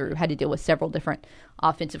he's had to deal with several different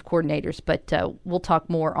offensive coordinators, but we'll talk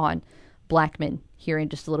more on Blackman here in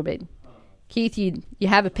just a little bit. Keith, you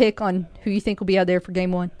have a pick on who you think will be out there for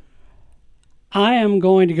game 1? I am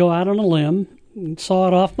going to go out on a limb and saw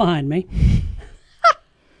it off behind me.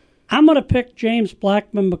 I'm going to pick James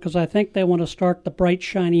Blackman because I think they want to start the bright,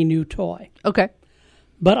 shiny new toy. Okay.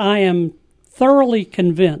 But I am thoroughly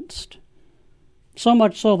convinced, so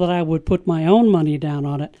much so that I would put my own money down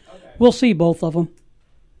on it. We'll see both of them.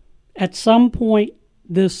 At some point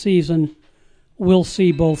this season, we'll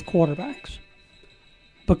see both quarterbacks.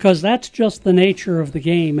 Because that's just the nature of the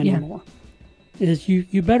game anymore. Is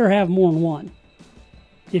you better have more than one.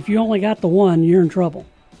 If you only got the one, you're in trouble.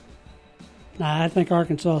 Now, I think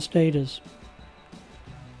Arkansas State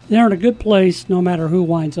they're in a good place no matter who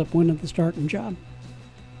winds up winning the starting job.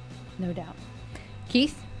 No doubt.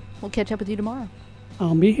 Keith, we'll catch up with you tomorrow.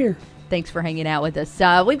 I'll be here. Thanks for hanging out with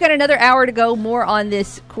us. We've got another hour to go, more on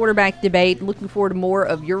this quarterback debate. Looking forward to more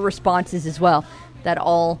of your responses as well. That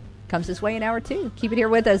all comes this way in hour 2. Keep it here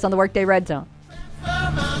with us on the Workday Red Zone.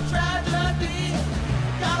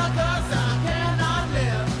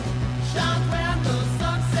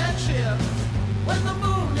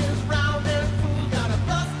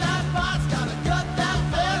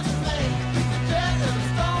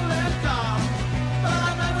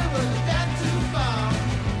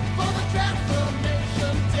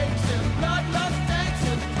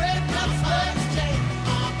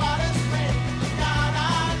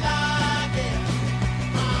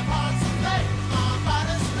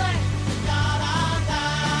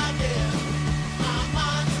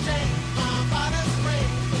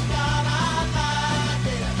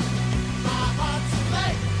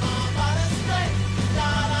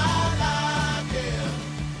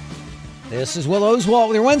 This is Will Oswald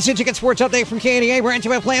with your Wednesday Ticket Sports Update from KNEA, brought to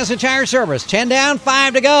you by Plaza Tire Service. 10 down,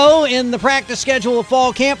 5 to go in the practice schedule of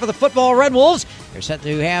fall camp for the football Red Wolves. They're set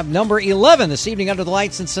to have number 11 this evening under the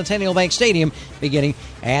lights in Centennial Bank Stadium, beginning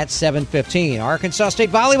at 7:15. Arkansas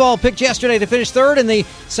State volleyball picked yesterday to finish third in the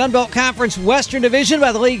Sun Belt Conference Western Division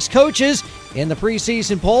by the league's coaches. In the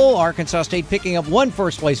preseason poll, Arkansas State picking up one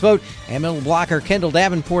first-place vote, and middle blocker Kendall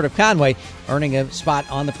Davenport of Conway earning a spot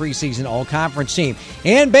on the preseason all-conference team.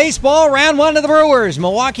 In baseball, round 1 of the Brewers.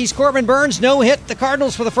 Milwaukee's Corbin Burns no-hit the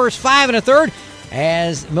Cardinals for the first 5 1/3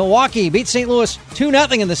 as Milwaukee beat St. Louis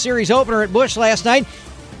 2-0 in the series opener at Busch last night.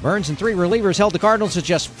 Burns and 3 relievers held the Cardinals to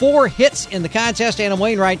just 4 hits in the contest. Adam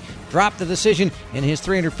Wainwright dropped the decision in his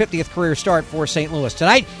 350th career start for St. Louis.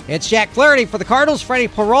 Tonight, it's Jack Flaherty for the Cardinals, Freddie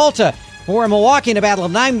Peralta for Milwaukee in a battle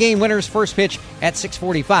of 9-game winners. First pitch at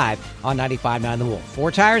 6:45 on 95.9 The Wolf.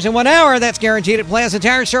 4 tires in 1 hour. That's guaranteed at Plaza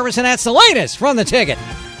Tire Service, and that's the latest from the Ticket.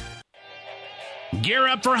 Gear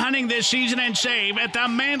up for hunting this season and save at the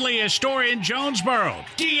manliest store in Jonesboro,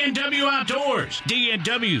 D&W Outdoors.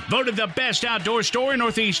 D&W, voted the best outdoor store in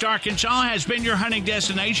Northeast Arkansas, has been your hunting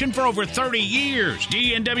destination for over 30 years.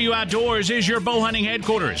 D&W Outdoors is your bow hunting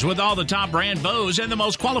headquarters with all the top brand bows and the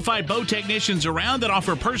most qualified bow technicians around that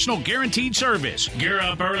offer personal guaranteed service. Gear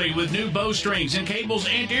up early with new bow strings and cables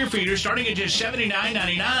and deer feeders starting at just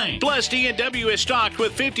 $79.99. Plus, D&W is stocked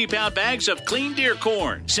with 50-pound bags of clean deer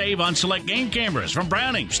corn. Save on select game cameras from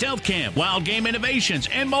Browning, Stealth Cam, Wild Game Innovations,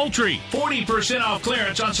 and Moultrie. 40% off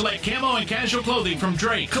clearance on select camo and casual clothing from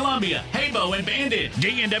Drake, Columbia, Habo, and Bandit.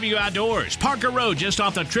 D&W Outdoors, Parker Road, just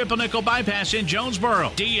off the Triple Nickel Bypass in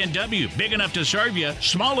Jonesboro. D&W, big enough to serve you,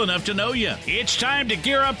 small enough to know you. It's time to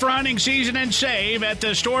gear up for hunting season and save at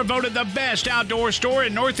the store voted the best outdoor store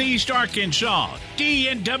in Northeast Arkansas.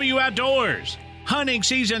 D&W Outdoors. Hunting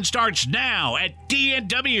season starts now at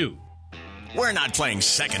D&W. We're not playing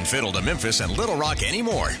second fiddle to Memphis and Little Rock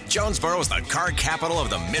anymore. Jonesboro is the car capital of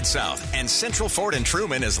the Mid-South, and Central Ford in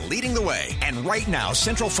Truman is leading the way. And right now,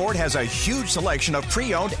 Central Ford has a huge selection of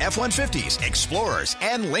pre-owned F-150s, Explorers,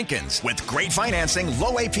 and Lincolns with great financing,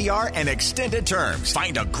 low APR, and extended terms.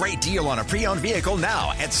 Find a great deal on a pre-owned vehicle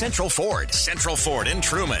now at Central Ford. Central Ford in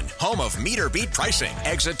Truman, home of meter beat pricing.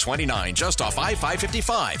 Exit 29, just off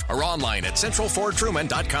I-555, or online at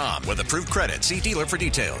centralfordtruman.com with approved credit. See dealer for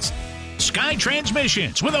details. Sky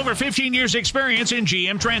Transmissions, with over 15 years experience in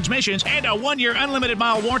GM transmissions and a 1-year unlimited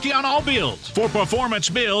mile warranty on all builds. For performance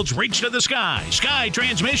builds, reach to the sky. Sky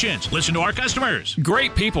Transmissions. Listen to our customers.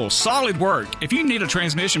 Great people, solid work. If you need a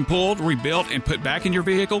transmission pulled, rebuilt, and put back in your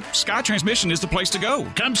vehicle, Sky Transmission is the place to go.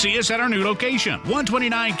 Come see us at our new location,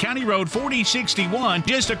 129 County Road 4061,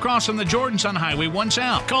 just across from the Jordans on Highway 1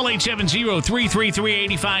 South. Call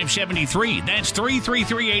 870-333-8573. That's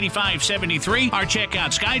 333-8573. Or check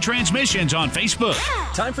out Sky Transmissions on Facebook.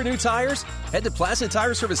 Time for new tires? Head to Plaza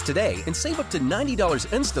Tire Service today and save up to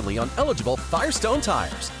 $90 instantly on eligible Firestone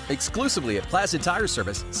tires. Exclusively at Plaza Tire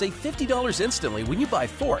Service, save $50 instantly when you buy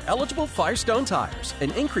 4 eligible Firestone tires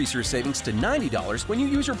and increase your savings to $90 when you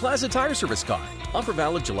use your Plaza Tire Service card. Offer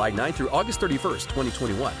valid July 9 through August 31st,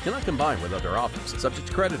 2021. Cannot combine with other offers. Subject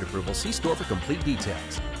to credit approval. See store for complete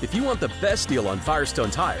details. If you want the best deal on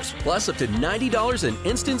Firestone tires, plus up to $90 in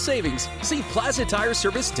instant savings, see Plaza Tire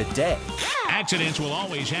Service today. Accidents will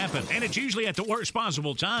always happen, and it's usually at the worst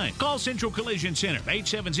possible time. Call Central Collision Center,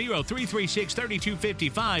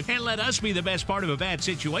 870-336-3255, and let us be the best part of a bad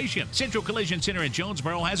situation. Central Collision Center in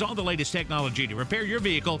Jonesboro has all the latest technology to repair your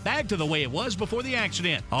vehicle back to the way it was before the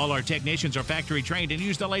accident. All our technicians are factory trained and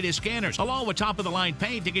use the latest scanners, along with top-of-the-line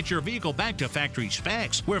paint to get your vehicle back to factory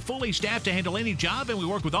specs. We're fully staffed to handle any job, and we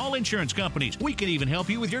work with all insurance companies. We can even help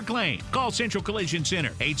you with your claim. Call Central Collision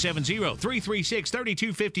Center,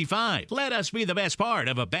 870-336-3255. Let us be the best part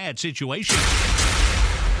of a bad situation.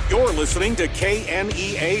 You're listening to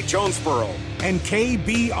KNEA Jonesboro and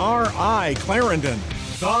KBRI Clarendon.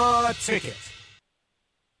 The Ticket.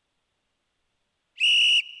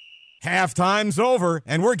 Halftime's over,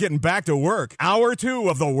 and we're getting back to work. Hour 2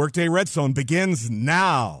 of the Workday Redzone begins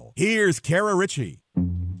now. Here's Kara Richey.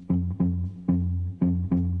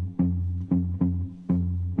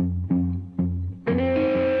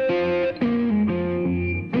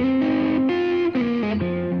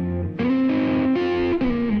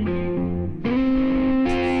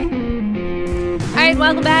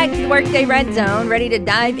 Welcome back to the Workday Red Zone. Ready to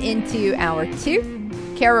dive into Hour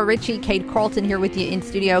 2. Kara Richey, Cade Carlton here with you in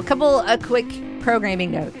studio. A couple of quick programming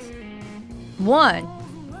notes. One,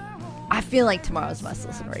 I feel like tomorrow's Must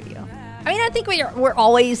Listen Radio. I mean, I think we're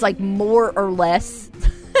always like more or less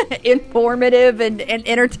informative and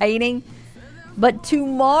entertaining. But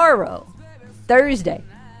tomorrow, Thursday,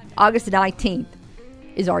 August 19th,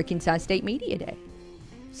 is Arkansas State Media Day.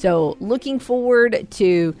 So looking forward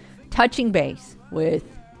to touching base with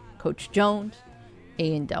Coach Jones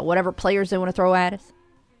and whatever players they want to throw at us,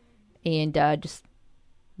 and just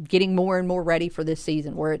getting more and more ready for this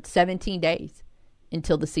season. We're at 17 days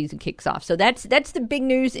until the season kicks off. So that's the big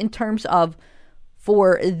news in terms of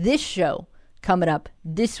for this show coming up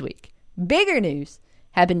this week. Bigger news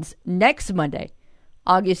happens next Monday,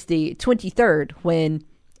 August the 23rd, when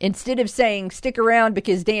instead of saying stick around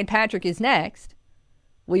because Dan Patrick is next,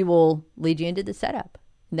 we will lead you into the setup.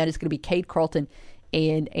 And that is going to be Cade Carlton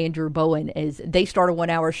and Andrew Bowen as they start a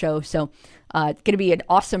 1-hour show. So it's going to be an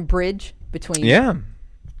awesome bridge between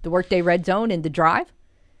the Workday Red Zone and the Drive.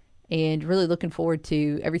 And really looking forward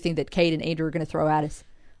to everything that Cade and Andrew are going to throw at us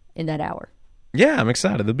in that hour. Yeah, I'm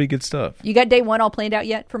excited. That'll be good stuff. You got day one all planned out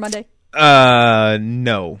yet for Monday?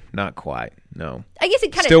 No, not quite. No. I guess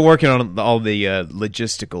it kind of... Still working on all the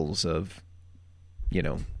logisticals of,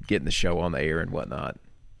 getting the show on the air and whatnot.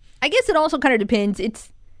 I guess it also kind of depends. It's...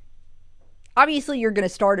 Obviously, you're going to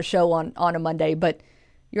start a show on a Monday, but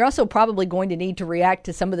you're also probably going to need to react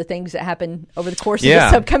to some of the things that happen over the course of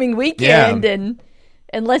this upcoming weekend. Yeah. And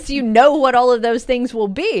unless you know what all of those things will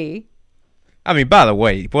be. I mean, by the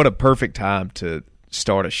way, what a perfect time to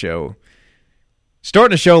start a show.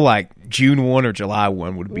 Starting a show like June 1 or July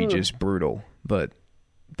 1 would be just brutal. But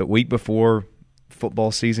the week before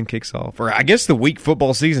football season kicks off, or I guess the week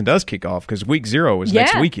football season does kick off because week 0 is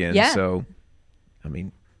next weekend. Yeah. So, I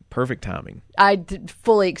mean... perfect timing. I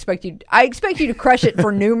fully expect you. I expect you to crush it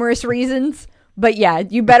for numerous reasons. But yeah,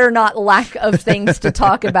 you better not lack of things to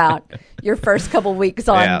talk about your first couple weeks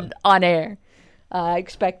on air.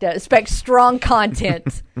 Expect strong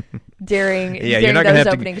content during those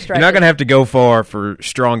opening stretches. You're not going to have to go far for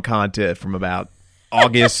strong content from about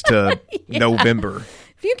August to November.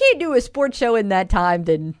 If you can't do a sports show in that time,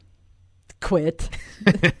 then quit.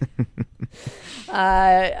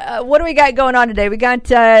 What do we got going on today? We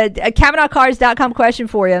got a CavenaughCars.com question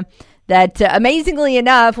for you that, amazingly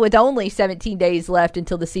enough, with only 17 days left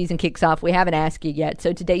until the season kicks off, we haven't asked you yet.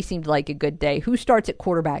 So today seemed like a good day. Who starts at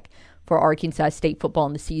quarterback for Arkansas State football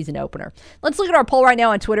in the season opener? Let's look at our poll right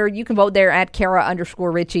now on Twitter. You can vote there at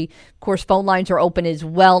Kara_Richey. Of course, phone lines are open as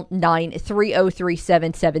well,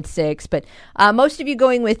 9303776. But most of you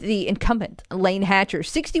going with the incumbent, Lane Hatcher,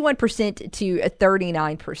 61% to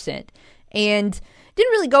 39%. And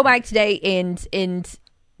didn't really go back today and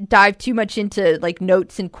dive too much into like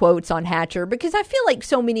notes and quotes on Hatcher because I feel like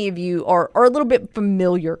so many of you are a little bit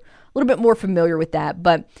more familiar with that.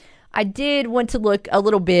 But I did want to look a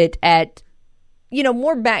little bit at,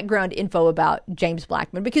 more background info about James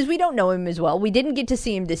Blackman because we don't know him as well. We didn't get to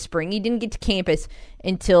see him this spring. He didn't get to campus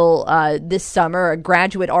until this summer, a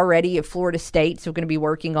graduate already of Florida State. So going to be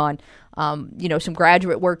working on some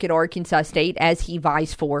graduate work at Arkansas State as he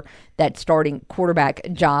vies for that starting quarterback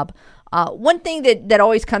job. One thing that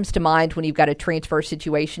always comes to mind when you've got a transfer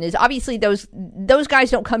situation is obviously those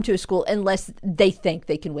guys don't come to a school unless they think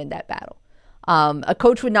they can win that battle. A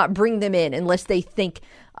coach would not bring them in unless they think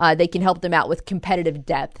they can help them out with competitive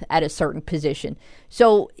depth at a certain position.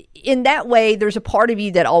 So in that way, there's a part of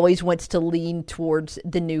you that always wants to lean towards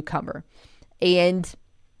the newcomer. And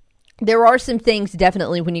there are some things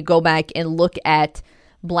definitely when you go back and look at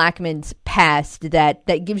Blackman's past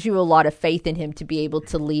that gives you a lot of faith in him to be able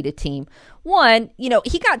to lead a team. One,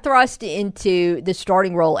 he got thrust into the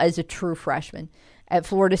starting role as a true freshman at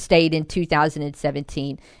Florida State in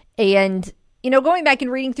 2017. And, going back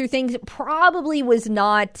and reading through things, probably was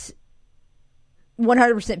not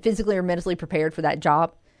 100% physically or mentally prepared for that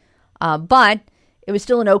job. But it was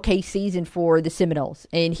still an okay season for the Seminoles.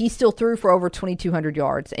 And he still threw for over 2,200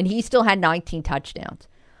 yards. And he still had 19 touchdowns.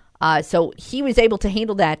 So he was able to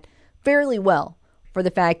handle that fairly well for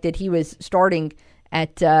the fact that he was starting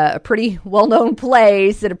at a pretty well-known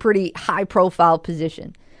place at a pretty high-profile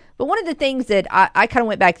position. But one of the things that I kind of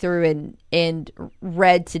went back through and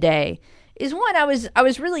read today is one, I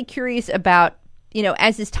was really curious about,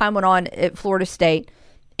 as his time went on at Florida State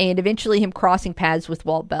and eventually him crossing paths with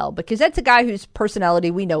Walt Bell, because that's a guy whose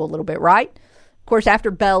personality we know a little bit, right? Of course, after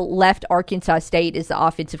Bell left Arkansas State as the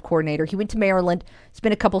offensive coordinator, he went to Maryland,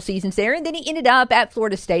 spent a couple seasons there, and then he ended up at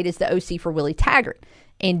Florida State as the OC for Willie Taggart.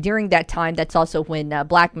 And during that time, that's also when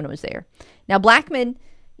Blackman was there. Now, Blackman,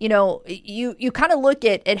 you kind of look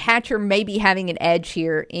at Hatcher maybe having an edge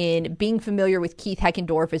here in being familiar with Keith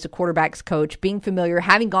Heckendorf as a quarterback's coach, being familiar,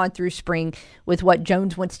 having gone through spring with what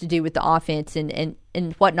Jones wants to do with the offense and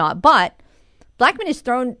whatnot. But Blackman has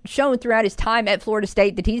shown throughout his time at Florida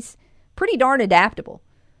State that he's pretty darn adaptable.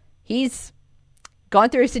 He's gone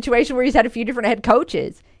through a situation where he's had a few different head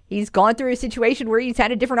coaches. He's gone through a situation where he's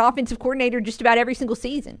had a different offensive coordinator just about every single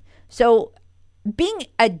season. So being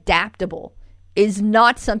adaptable is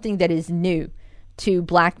not something that is new to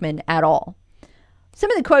Blackman at all.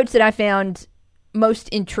 Some of the quotes that I found most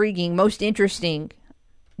intriguing, most interesting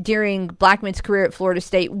during Blackman's career at Florida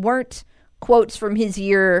State weren't quotes from his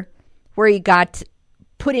year where he got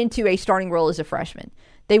put into a starting role as a freshman.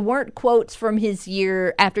 They weren't quotes from his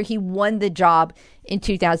year after he won the job in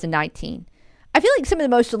 2019. I feel like some of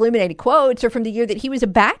the most illuminating quotes are from the year that he was a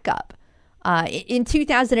backup. In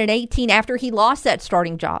 2018, after he lost that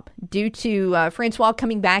starting job due to Francois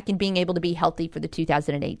coming back and being able to be healthy for the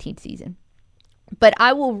 2018 season. But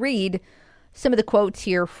I will read some of the quotes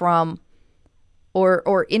here from,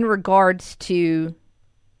 or in regards to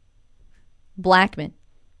Blackman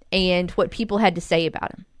and what people had to say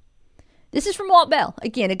about him. This is from Walt Bell.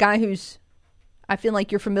 Again, a guy who's, I feel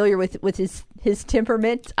like you're familiar with his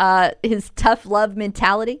temperament, his tough love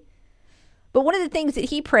mentality. But one of the things that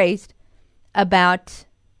he praised about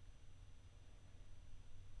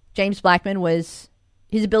James Blackman was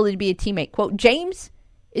his ability to be a teammate. Quote, James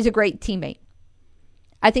is a great teammate.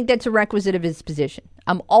 I think that's a requisite of his position.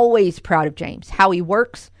 I'm always proud of James, how he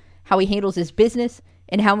works, how he handles his business,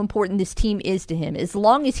 and how important this team is to him. As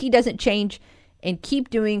long as he doesn't change and keep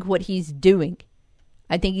doing what he's doing,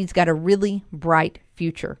 I think he's got a really bright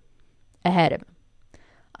future ahead of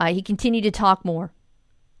him. He continued to talk more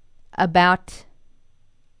about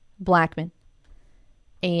Blackman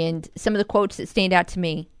and some of the quotes that stand out to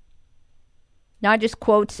me. Not just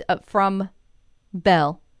quotes from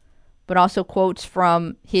Bell, but also quotes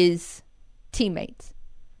from his teammates.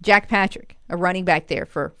 Jack Patrick, a running back there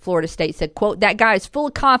for Florida State, said, quote, that guy is full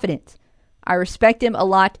of confidence. I respect him a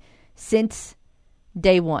lot since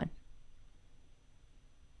day one.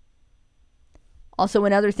 Also,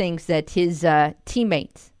 in other things that his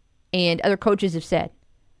teammates and other coaches have said,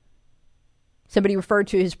 somebody referred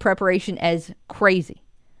to his preparation as crazy.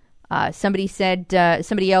 Somebody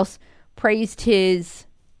else praised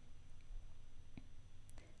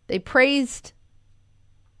they praised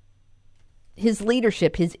his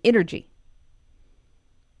leadership, his energy.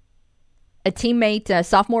 A teammate,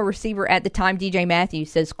 sophomore receiver at the time, DJ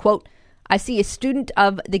Matthews, says, quote, I see a student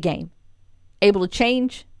of the game, able to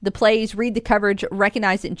change the plays, read the coverage,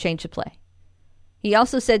 recognize it, and change the play. He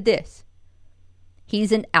also said this,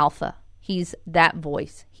 he's an alpha. He's that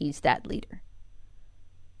voice. He's that leader.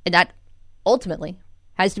 And that ultimately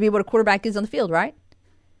has to be what a quarterback is on the field, right?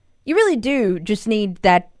 You really do just need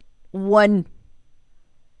that one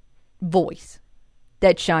voice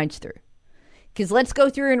that shines through. Because let's go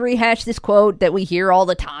through and rehash this quote that we hear all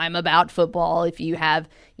the time about football. If you have,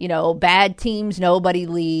 bad teams, nobody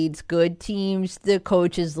leads. Good teams, the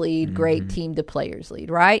coaches lead. Great team, the players lead,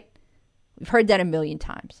 right? We've heard that a million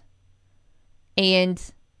times. And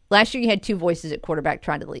last year you had two voices at quarterback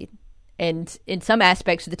trying to lead. And in some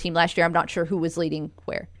aspects of the team last year, I'm not sure who was leading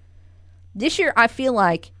where. This year, I feel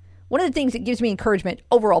like one of the things that gives me encouragement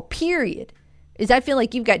overall, period, is I feel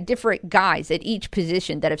like you've got different guys at each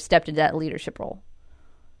position that have stepped into that leadership role.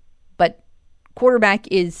 But quarterback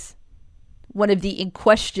is one of the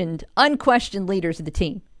unquestioned leaders of the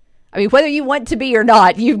team. I mean, whether you want to be or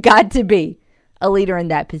not, you've got to be a leader in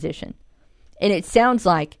that position. And it sounds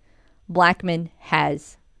like Blackman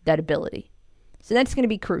has that ability. So that's going to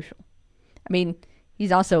be crucial. I mean,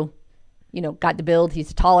 he's also, got the build.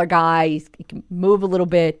 He's a taller guy. He can move a little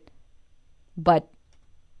bit. But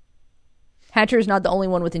Hatcher is not the only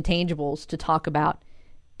one with intangibles to talk about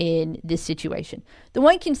in this situation. The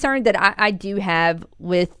one concern that I do have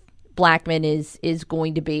with Blackman is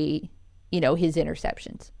going to be, his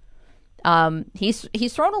interceptions.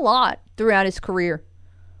 He's thrown a lot throughout his career.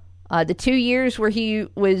 The 2 years where he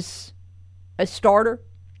was a starter,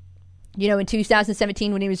 in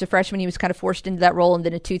 2017 when he was a freshman, he was kind of forced into that role. And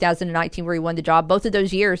then in 2019 where he won the job, both of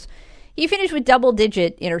those years, he finished with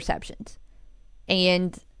double-digit interceptions.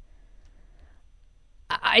 And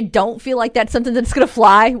I don't feel like that's something that's going to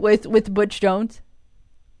fly with Butch Jones.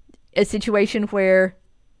 A situation where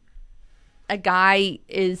a guy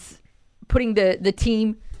is putting the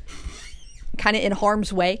team kind of in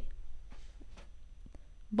harm's way.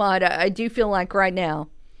 But I do feel like right now,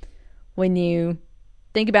 when you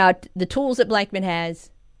think about the tools that Blackman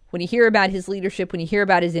has, when you hear about his leadership, when you hear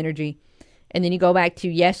about his energy, and then you go back to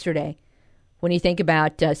yesterday, when you think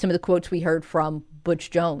about some of the quotes we heard from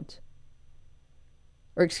Butch Jones,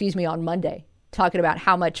 on Monday, talking about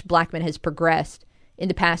how much Blackman has progressed in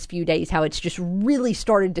the past few days, how it's just really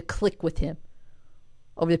started to click with him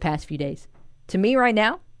over the past few days. To me right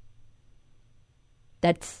now,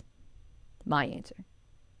 that's my answer.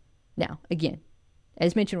 Now, again,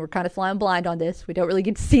 as mentioned, we're kind of flying blind on this. We don't really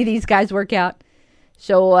get to see these guys work out.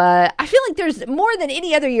 So I feel like there's more than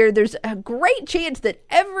any other year, there's a great chance that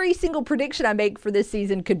every single prediction I make for this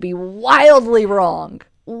season could be wildly wrong.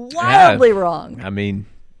 Wrong. I mean,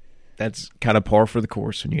 that's kind of par for the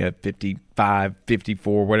course when you have 55,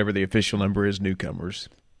 54, whatever the official number is, newcomers.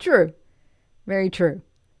 True. Very true.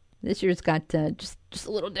 This year's got just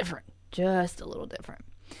a little different. Just a little different.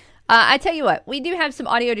 I tell you what, we do have some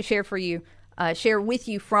audio to share for you, share with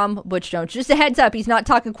you from Butch Jones. Just a heads up, he's not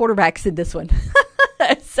talking quarterbacks in this one.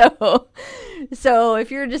 So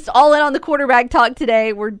if you're just all in on the quarterback talk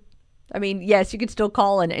today, yes, you can still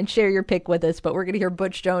call and share your pick with us, but we're going to hear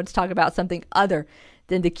Butch Jones talk about something other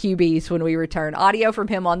than the QBs when we return. Audio from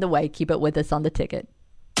him on the way. Keep it with us on The Ticket.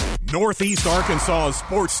 Northeast Arkansas's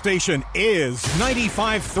sports station is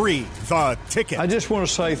 95.3 The Ticket. I just want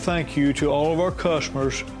to say thank you to all of our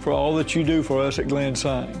customers for all that you do for us at Glen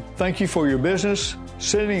Sain. Thank you for your business,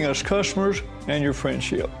 sending us customers, and your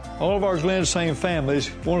friendship. All of our Glen Sain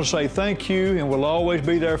families want to say thank you and will always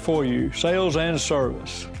be there for you, sales and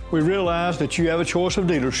service. We realize that you have a choice of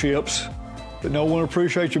dealerships, but no one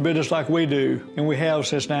appreciates your business like we do, and we have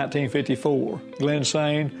since 1954. Glen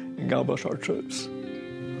Sain, and God bless our troops.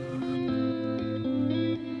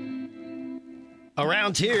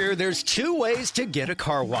 Around here, there's two ways to get a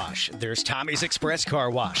car wash. There's Tommy's Express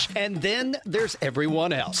Car Wash, and then there's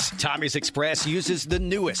everyone else. Tommy's Express uses the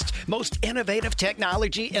newest, most innovative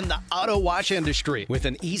technology in the auto wash industry with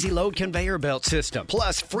an easy load conveyor belt system,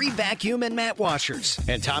 plus free vacuum and mat washers.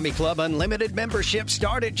 And Tommy Club Unlimited membership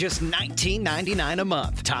start at just $19.99 a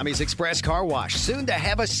month. Tommy's Express Car Wash, soon to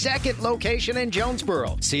have a second location in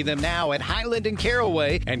Jonesboro. See them now at Highland and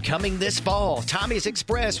Caraway, and coming this fall, Tommy's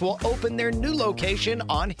Express will open their new location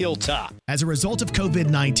on Hilltop. As a result of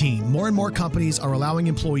COVID-19, more and more companies are allowing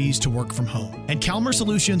employees to work from home. And Calmer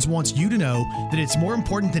Solutions wants you to know that it's more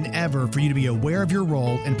important than ever for you to be aware of your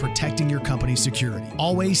role in protecting your company's security.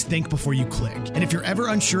 Always think before you click. And if you're ever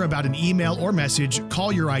unsure about an email or message,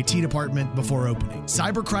 call your IT department before opening.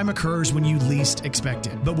 Cybercrime occurs when you least expect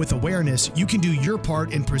it. But with awareness, you can do your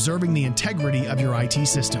part in preserving the integrity of your IT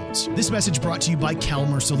systems. This message brought to you by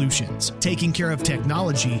Calmer Solutions, taking care of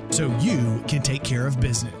technology so you can take care of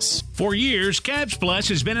business. For years, Cabs Plus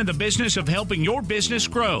has been in the business of helping your business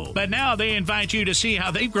grow, but now they invite you to see how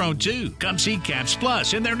they've grown too. Come see Cabs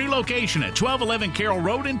Plus in their new location at 1211 Carroll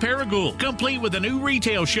Road in Paragould, complete with a new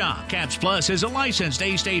retail shop. Cabs Plus is a licensed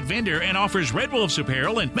A-State vendor and offers Red Wolves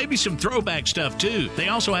apparel and maybe some throwback stuff too. They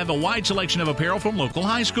also have a wide selection of apparel from local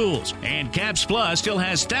high schools. And Cabs Plus still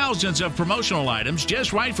has thousands of promotional items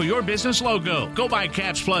just right for your business logo. Go buy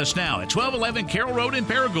Cabs Plus now at 1211 Carroll Road in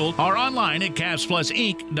Paragould or online at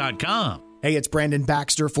CabsPlusInc.com. Hey, it's Brandon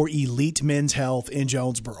Baxter for Elite Men's Health in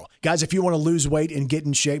Jonesboro. Guys, if you want to lose weight and get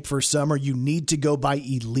in shape for summer, you need to go by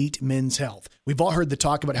Elite Men's Health. We've all heard the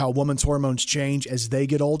talk about how a woman's hormones change as they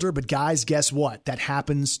get older, but guys, guess what? That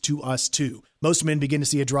happens to us too. Most men begin to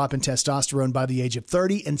see a drop in testosterone by the age of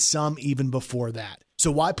 30, and some even before that. So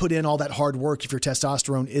why put in all that hard work if your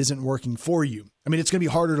testosterone isn't working for you? I mean, it's going to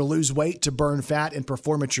be harder to lose weight, to burn fat, and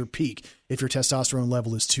perform at your peak if your testosterone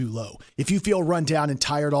level is too low. If you feel run down and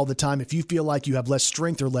tired all the time, if you feel like you have less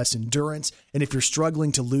strength or less endurance, and if you're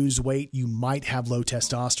struggling to lose weight, you might have low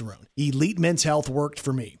testosterone. Elite Men's Health worked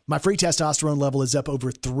for me. My free testosterone level is up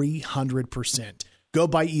over 300%. Go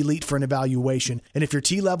by Elite for an evaluation, and if your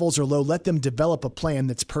T levels are low, let them develop a plan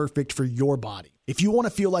that's perfect for your body. If you want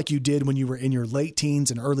to feel like you did when you were in your late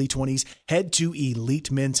teens and early 20s, head to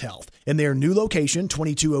Elite Men's Health. In their new location,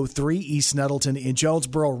 2203 East Nuttleton in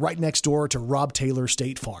Jonesboro, right next door to Rob Taylor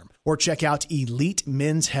State Farm. Or check out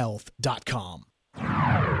EliteMen'sHealth.com.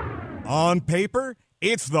 On paper,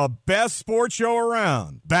 it's the best sports show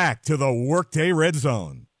around. Back to the Workday Red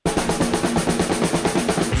Zone.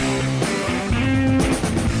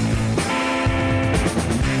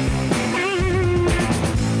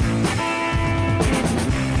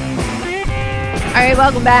 All right,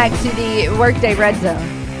 welcome back to the Workday Red Zone.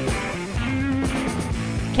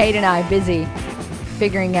 Cade and I busy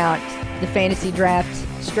figuring out the fantasy draft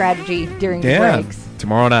strategy during the breaks.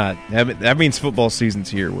 Tomorrow night. That means football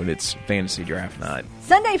season's here when it's fantasy draft night.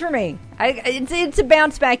 Sunday for me. It's a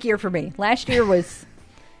bounce back year for me. Last year was,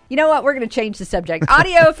 you know what? We're going to change the subject.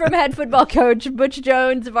 Audio from head football coach Butch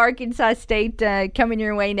Jones of Arkansas State coming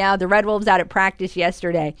your way now. The Red Wolves out at practice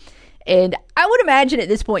yesterday. And I would imagine at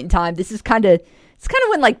this point in time, this is kind of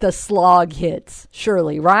when like the slog hits,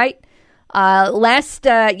 surely, right?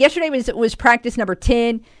 Yesterday was practice number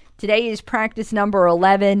 10. Today is practice number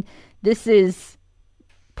 11. This is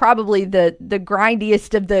probably the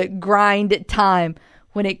grindiest of the grind time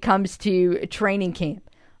when it comes to training camp.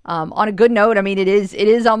 On a good note, I mean, it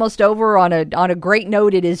is almost over. On a great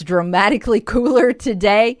note, it is dramatically cooler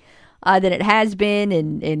today than it has been,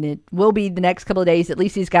 and it will be the next couple of days. At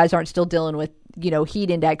least these guys aren't still dealing with, heat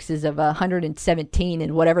indexes of 117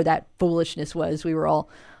 and whatever that foolishness was we were all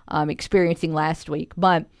experiencing last week.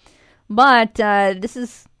 But this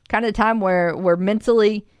is kind of the time where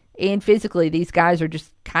mentally and physically these guys are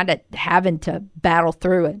just kind of having to battle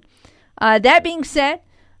through it. That being said,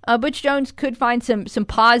 Butch Jones could find some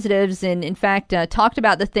positives, and in fact talked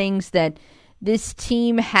about the things that this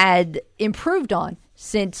team had improved on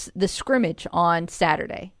since the scrimmage on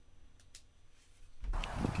Saturday.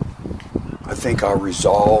 I think our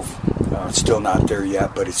resolve, still not there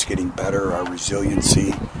yet, but it's getting better. Our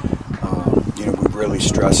resiliency, we've really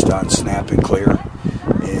stressed on snap and clear.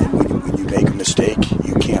 And when you make a mistake,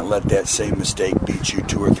 you can't let that same mistake beat you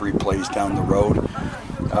 2 or 3 plays down the road.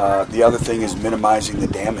 The other thing is minimizing the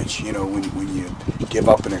damage. When you give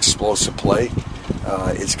up an explosive play,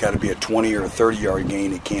 it's got to be a 20 or a 30-yard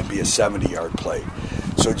gain. It can't be a 70-yard play.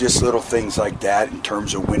 So just little things like that in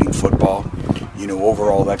terms of winning football,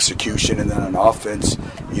 overall execution. And then on offense,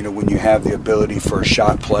 when you have the ability for a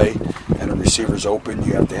shot play and a receiver's open,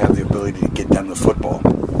 you have to have the ability to get them the football.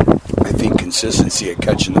 I think consistency at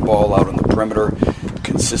catching the ball out on the perimeter,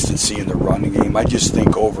 consistency in the running game. I just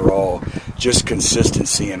think overall, just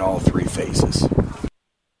consistency in all 3 phases.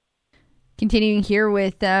 Continuing here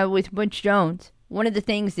with Butch Jones, one of the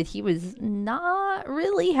things that he was not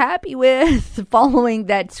really happy with following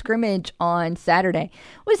that scrimmage on Saturday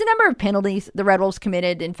was the number of penalties the Red Wolves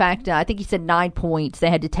committed. In fact, I think he said 9 points they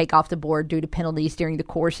had to take off the board due to penalties during the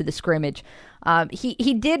course of the scrimmage.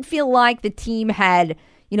 He did feel like the team had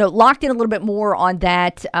locked in a little bit more on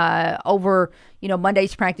that over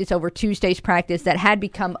Monday's practice, over Tuesday's practice. That had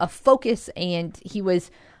become a focus, and he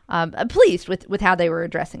was pleased with how they were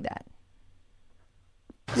addressing that.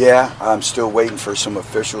 Yeah, I'm still waiting for some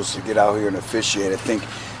officials to get out here and officiate. I think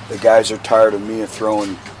the guys are tired of me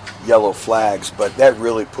throwing yellow flags, but that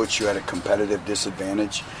really puts you at a competitive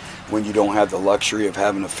disadvantage when you don't have the luxury of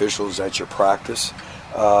having officials at your practice.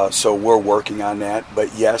 So we're working on that.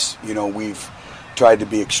 But yes, we've tried to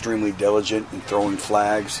be extremely diligent in throwing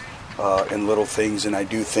flags and little things, and I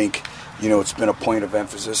do think, it's been a point of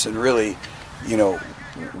emphasis. And really,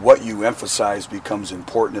 what you emphasize becomes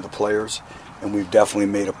important to the players. And we've definitely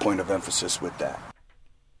made a point of emphasis with that.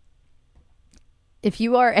 If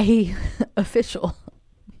you are a official,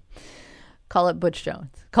 call up Butch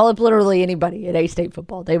Jones. Call up literally anybody at A-State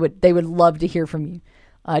football. They would love to hear from you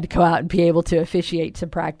to go out and be able to officiate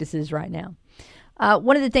some practices right now.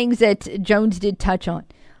 One of the things that Jones did touch on,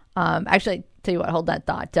 actually, tell you what, hold that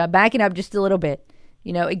thought. Backing up just a little bit,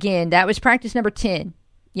 again, that was practice number 10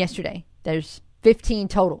 yesterday. There's 15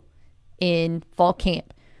 total in fall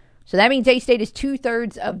camp. So that means A-State is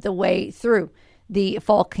 2/3 of the way through the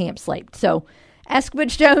fall camp slate. So ask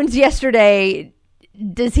Butch Jones yesterday,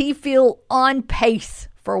 does he feel on pace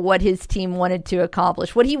for what his team wanted to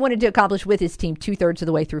accomplish, what he wanted to accomplish with his team 2/3 of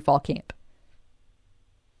the way through fall camp?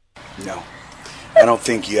 No. I don't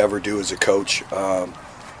think you ever do as a coach.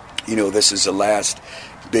 This is the last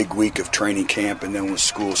big week of training camp, and then with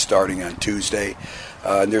school starting on Tuesday,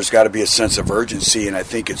 there's got to be a sense of urgency, and I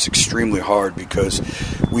think it's extremely hard because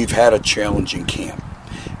we've had a challenging camp.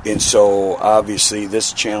 And so obviously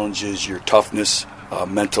this challenges your toughness,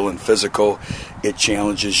 mental and physical. It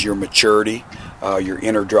challenges your maturity, your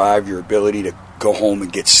inner drive, your ability to go home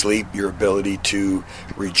and get sleep, your ability to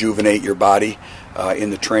rejuvenate your body in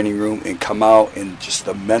the training room and come out, and just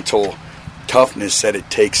the mental toughness that it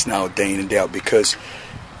takes now day in and day out, because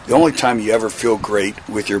the only time you ever feel great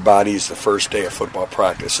with your body is the first day of football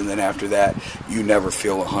practice, and then after that you never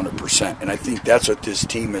feel 100%. And I think that's what this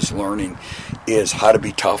team is learning, is how to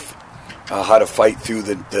be tough, how to fight through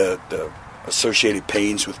the associated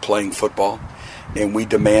pains with playing football. And we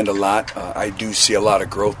demand a lot. I do see a lot of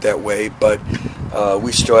growth that way, but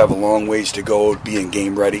we still have a long ways to go being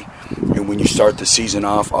game ready. And when you start the season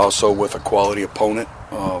off also with a quality opponent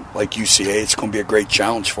like UCA, it's going to be a great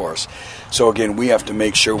challenge for us. So again, we have to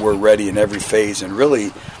make sure we're ready in every phase. And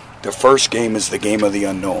really, the first game is the game of the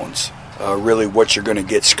unknowns. Really what you're going to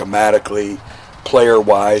get schematically,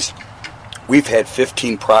 player-wise. We've had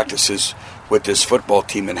 15 practices with this football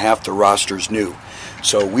team, and half the roster's new.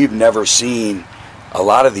 So we've never seen a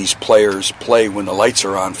lot of these players play when the lights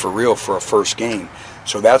are on for real for a first game.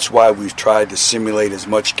 So that's why we've tried to simulate as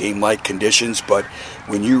much game-like conditions. But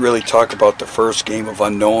when you really talk about the first game of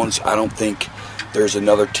unknowns, I don't think there's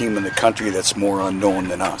another team in the country that's more unknown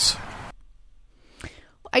than us.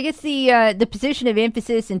 I guess the position of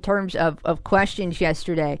emphasis in terms of questions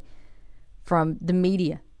yesterday from the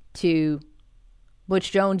media to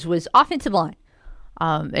Butch Jones was offensive line.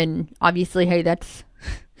 And obviously, hey, that's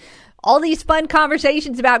all these fun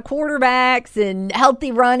conversations about quarterbacks and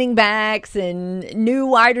healthy running backs and new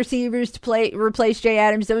wide receivers to replace Jay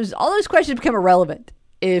Adams. All those questions become irrelevant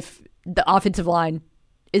if the offensive line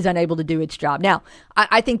is unable to do its job. Now,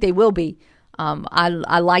 I think they will be.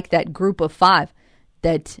 I like that group of five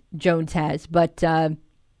that Jones has. But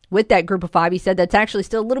with that group of five, he said that's actually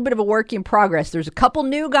still a little bit of a work in progress. There's a couple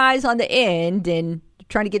new guys on the end and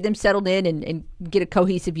trying to get them settled in and get a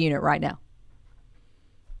cohesive unit right now.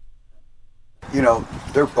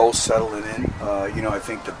 They're both settling in. I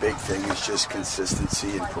think the big thing is just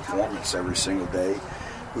consistency and performance every single day.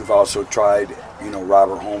 We've also tried,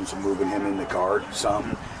 Robert Holmes and moving him in the guard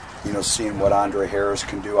some, seeing what Andre Harris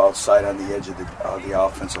can do outside on the edge of the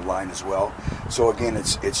offensive line as well. So again,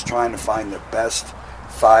 it's trying to find the best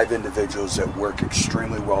five individuals that work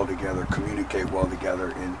extremely well together, communicate well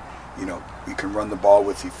together, and you can run the ball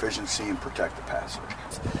with efficiency and protect the passer.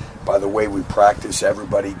 By the way we practice,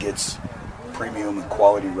 everybody gets premium and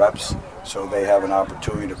quality reps, so they have an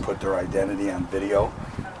opportunity to put their identity on video.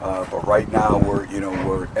 But right now,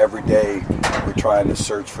 we're every day we're trying to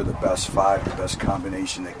search for the best five, the best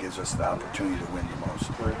combination that gives us the opportunity to win the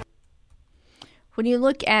most. When you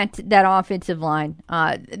look at that offensive line,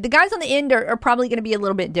 the guys on the end are probably going to be a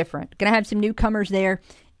little bit different. Going to have some newcomers there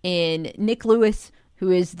in Nick Lewis,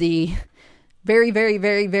 who is the very, very,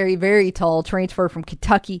 very, very, very tall transfer from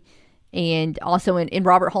Kentucky, and also in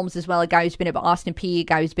Robert Holmes as well, a guy who's been at Austin Peay, a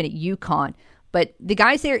guy who's been at UConn. But the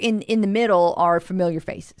guys there in the middle are familiar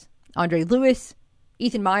faces. Andre Lewis,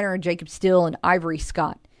 Ethan Miner, and Jacob Still, and Ivory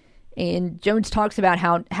Scott. And Jones talks about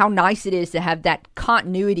how nice it is to have that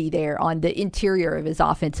continuity there on the interior of his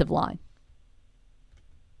offensive line.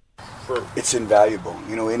 It's invaluable.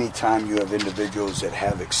 Anytime you have individuals that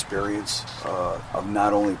have experience of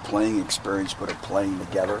not only playing experience but of playing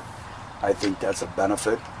together, I think that's a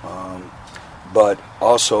benefit. But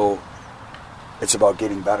also, it's about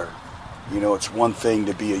getting better. It's one thing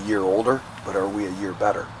to be a year older, but are we a year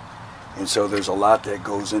better? And so there's a lot that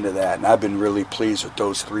goes into that. And I've been really pleased with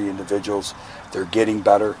those three individuals. They're getting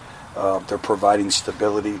better. They're providing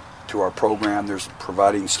stability to our program. They're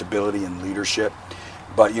providing stability and leadership.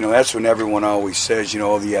 But, that's when everyone always says, you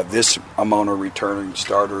have this amount of returning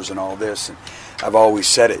starters and all this. And I've always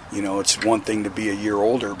said it, it's one thing to be a year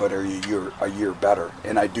older, but are you a year better?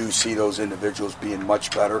 And I do see those individuals being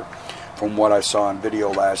much better from what I saw on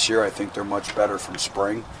video last year. I think they're much better from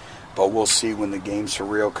spring. But we'll see when the game's for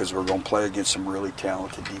real, because we're going to play against some really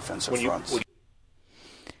talented defensive fronts.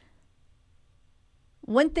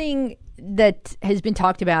 One thing that has been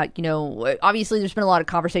talked about, obviously there's been a lot of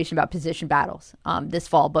conversation about position battles this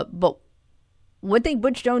fall, but one thing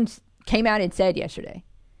Butch Jones came out and said yesterday,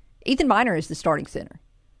 Ethan Miner is the starting center.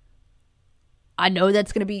 I know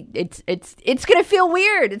that's going to be, it's going to feel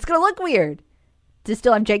weird. It's going to look weird to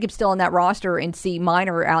still have Jacob Still on that roster and see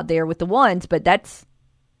Miner out there with the ones, but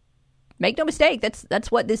make no mistake,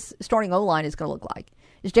 that's what this starting O-line is going to look like.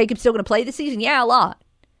 Is Jacob still going to play this season? Yeah, a lot.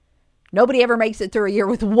 Nobody ever makes it through a year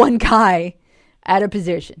with one guy at a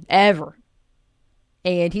position, ever.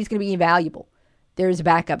 And he's going to be invaluable. There's a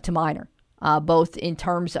backup to Minor, both in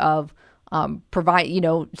terms of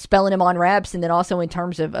spelling him on reps, and then also in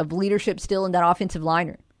terms of leadership still in that offensive line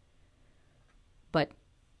room. But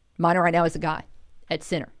Minor right now is the guy at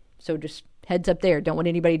center. So just heads up there. Don't want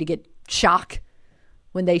anybody to get shocked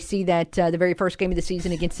when they see that the very first game of the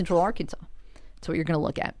season against Central Arkansas. That's what you're going to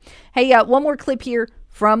look at. Hey, one more clip here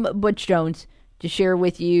from Butch Jones to share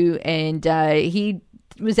with you. And he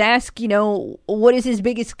was asked, what is his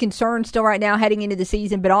biggest concern still right now heading into the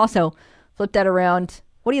season, but also flip that around.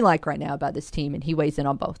 What do you like right now about this team? And he weighs in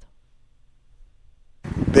on both.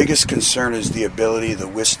 Biggest concern is the ability to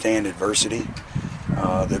withstand adversity,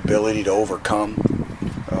 the ability to overcome.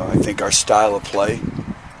 I think our style of play,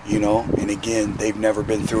 and again, they've never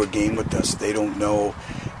been through a game with us. They don't know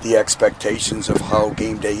the expectations of how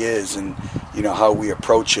game day is and, how we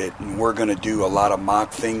approach it. And we're going to do a lot of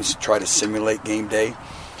mock things to try to simulate game day.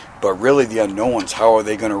 But really the unknowns, how are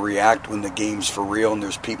they going to react when the game's for real and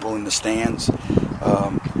there's people in the stands?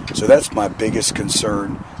 So that's my biggest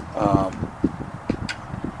concern.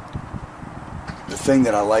 The thing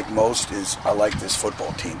that I like most is I like this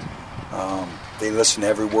football team. They listen to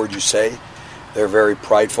every word you say. They're very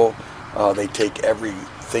prideful. They take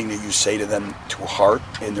everything that you say to them to heart,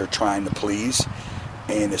 and they're trying to please.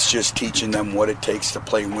 And it's just teaching them what it takes to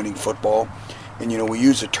play winning football. And, we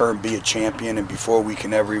use the term be a champion, and before we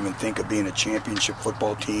can ever even think of being a championship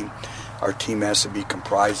football team, our team has to be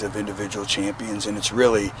comprised of individual champions. And it's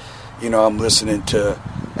really, I'm listening to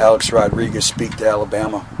Alex Rodriguez speak to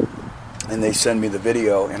Alabama, and they send me the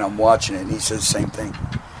video, and I'm watching it, and he says the same thing,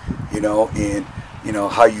 and,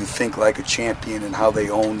 how you think like a champion and how they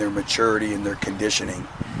own their maturity and their conditioning.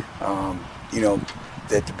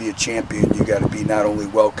 That to be a champion, you got to be not only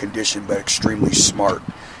well-conditioned, but extremely smart.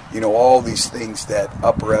 All these things that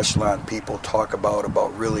upper echelon people talk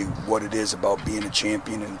about really what it is about being a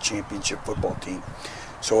champion and a championship football team.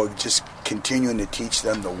 So just continuing to teach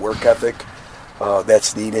them the work ethic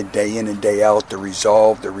that's needed day in and day out, the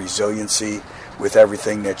resolve, the resiliency with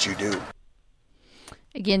everything that you do.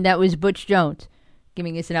 Again, that was Butch Jones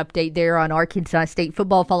giving us an update there on Arkansas State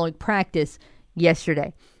football following practice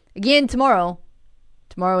yesterday. Again, tomorrow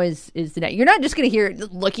is the day. You're not just going to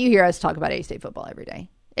you hear us talk about A-State football every day.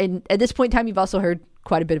 And at this point in time, you've also heard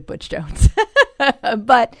quite a bit of Butch Jones.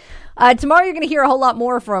 But tomorrow you're going to hear a whole lot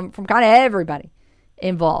more from kind of everybody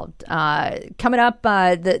involved. Coming up,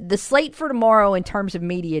 the slate for tomorrow in terms of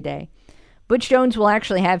media day, Butch Jones will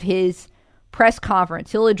actually have his press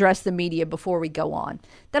conference. He'll address the media before we go on.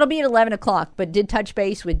 That'll be at 11 o'clock, but did touch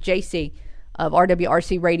base with JC of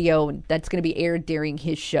RWRC Radio, and that's going to be aired during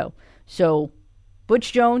his show. So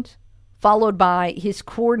Butch Jones, followed by his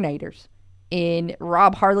coordinators in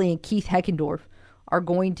Rob Harley and Keith Heckendorf, are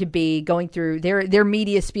going to be going through their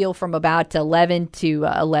media spiel from about 11 to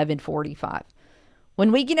 11:45.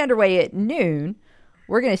 When we get underway at noon,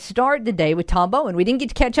 we're going to start the day with Tom Bowen. We didn't get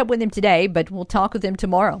to catch up with him today, but we'll talk with him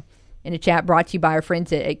tomorrow in a chat brought to you by our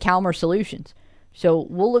friends at Calmer Solutions. So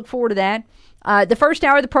we'll look forward to that. The first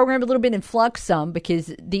hour of the program, a little bit in flux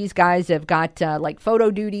because these guys have got photo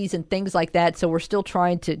duties and things like that, so we're still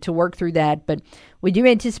trying to work through that. But we do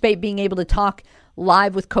anticipate being able to talk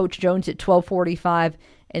live with Coach Jones at 12:45,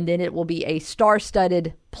 and then it will be a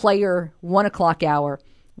star-studded player 1 o'clock hour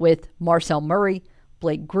with Marcel Murray,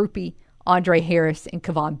 Blake Grupe, Andre Harris, and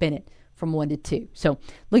Kevon Bennett from 1 to 2. So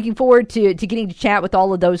looking forward to getting to chat with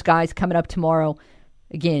all of those guys coming up tomorrow.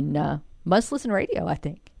 Again, must-listen radio, I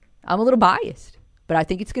think. I'm a little biased, but I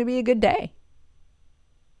think it's going to be a good day.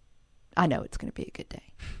 I know it's going to be a good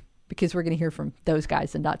day because we're going to hear from those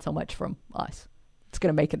guys and not so much from us. It's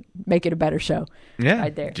going to make it a better show. Yeah,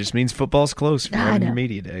 right there. Just means football's close for having your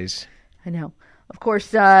media days. I know. Of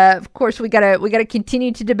course, we gotta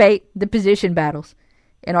continue to debate the position battles.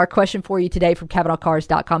 And our question for you today from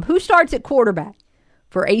CavenaughCars.com: who starts at quarterback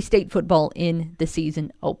for A-State football in the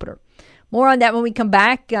season opener? More on that when we come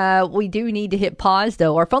back. We do need to hit pause,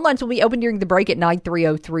 though. Our phone lines will be open during the break at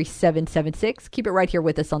 930-3776. Keep it right here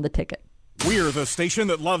with us on The Ticket. We're the station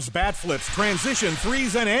that loves bat flips, transition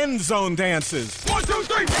threes, and end zone dances. 1, 2,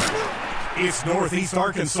 3. It's Northeast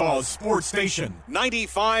Arkansas's sports station,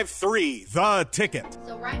 95.3 The Ticket.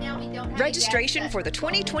 So Registration for the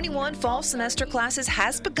 2021 fall semester classes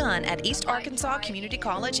has begun at East Arkansas Community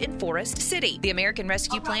College in Forest City. The American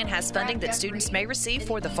Rescue Plan has funding that students may receive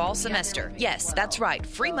for the fall semester. Yes, that's right,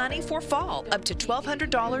 free money for fall, up to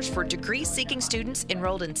 $1,200 for degree-seeking students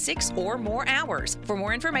enrolled in 6 or more hours. For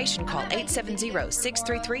more information, call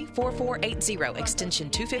 870-633-4480,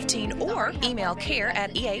 extension 215, or email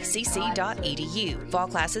care@eacc.edu. Fall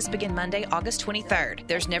classes begin Monday, August 23rd.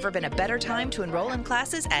 There's never been a better time to enroll in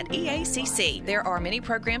classes at EACC. There are many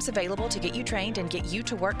programs available to get you trained and get you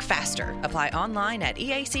to work faster. Apply online at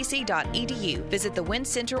eacc.edu. Visit the Wynn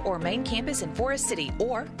Center or main campus in Forest City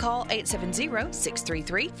or call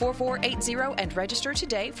 870-633-4480 and register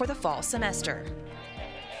today for the fall semester.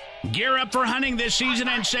 Gear up for hunting this season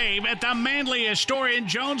and save at the manliest store in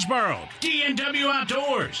Jonesboro, D&W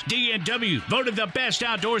Outdoors. D&W, voted the best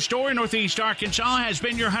outdoor store in Northeast Arkansas, has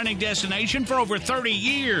been your hunting destination for over 30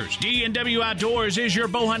 years. D&W Outdoors is your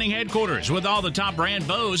bow hunting headquarters with all the top brand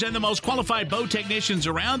bows and the most qualified bow technicians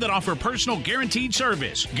around that offer personal guaranteed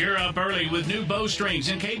service. Gear up early with new bow strings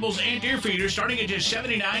and cables and deer feeders starting at just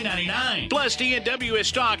 $79.99. Plus, D&W is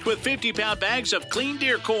stocked with 50-pound bags of clean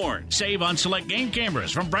deer corn. Save on select game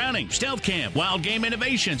cameras from Browning, Stealth Cam, Wild Game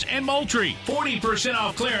Innovations, and Moultrie. 40%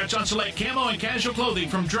 off clearance on select camo and casual clothing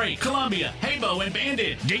from Drake, Columbia, Habo, and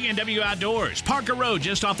Bandit. D&W Outdoors, Parker Road,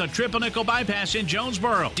 just off the Triple Nickel Bypass in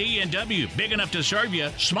Jonesboro. D&W, big enough to serve you,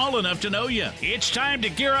 small enough to know you. It's time to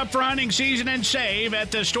gear up for hunting season and save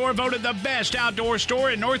at the store voted the best outdoor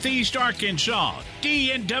store in Northeast Arkansas.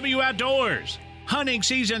 D&W Outdoors. Hunting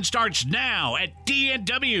season starts now at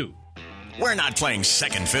D&W. We're not playing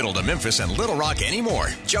second fiddle to Memphis and Little Rock anymore.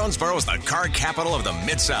 Jonesboro is the car capital of the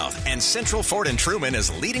Mid-South, and Central Ford in Truman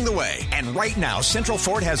is leading the way. And right now, Central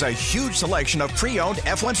Ford has a huge selection of pre-owned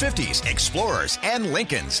F-150s, Explorers, and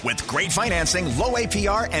Lincolns with great financing, low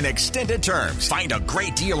APR, and extended terms. Find a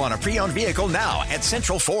great deal on a pre-owned vehicle now at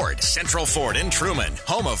Central Ford. Central Ford in Truman,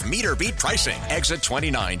 home of meter beat pricing. Exit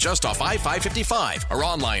 29 just off I-555 or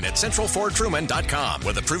online at centralfordtruman.com.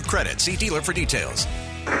 With approved credit, see dealer for details.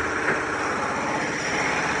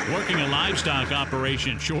 Working a livestock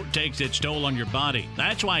operation sure takes its toll on your body.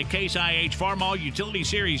 That's why Case IH Farmall Utility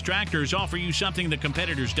Series tractors offer you something the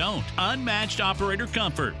competitors don't. Unmatched operator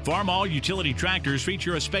comfort. Farmall utility tractors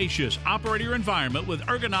feature a spacious operator environment with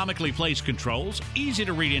ergonomically placed controls,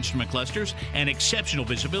 easy-to-read instrument clusters, and exceptional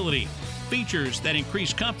visibility. Features that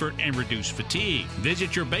increase comfort and reduce fatigue.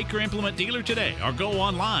 Visit your Baker Implement dealer today or go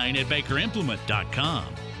online at bakerimplement.com.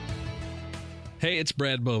 Hey, it's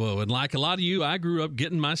Brad Bobo, and like a lot of you, I grew up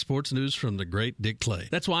getting my sports news from the great Dick Clay.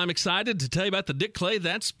 That's why I'm excited to tell you about the Dick Clay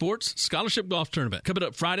That's Sports Scholarship Golf Tournament. Coming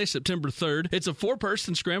up Friday, September 3rd. It's a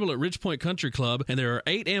 4-person scramble at Ridge Point Country Club, and there are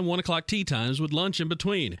 8 and 1 o'clock tee times with lunch in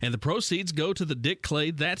between. And the proceeds go to the Dick Clay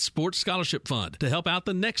That's Sports Scholarship Fund to help out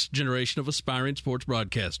the next generation of aspiring sports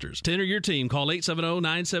broadcasters. To enter your team, call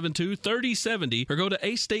 870-972-3070 or go to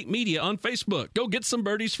Ace State Media on Facebook. Go get some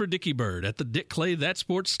birdies for Dickie Bird at the Dick Clay That's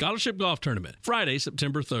Sports Scholarship Golf Tournament. Friday,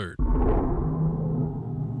 September 3rd.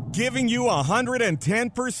 Giving you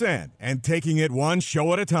 110% and taking it one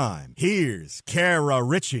show at a time. Here's Kara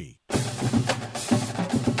Richey.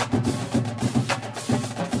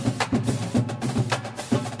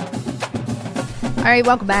 All right,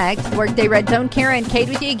 welcome back to Workday Redzone. Kara and Cade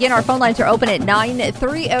with you. Again, our phone lines are open at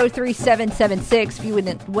 930-3776 if you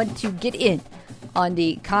would want to get in on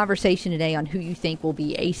the conversation today on who you think will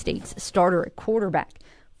be A-State's starter at quarterback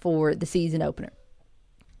for the season opener.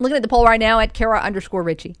 Looking at the poll right now at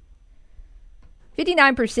Kara_Richey.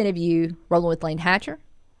 59% of you rolling with Lane Hatcher.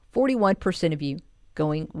 41% of you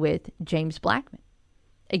going with James Blackman.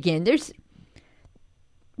 Again,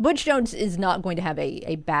 Butch Jones is not going to have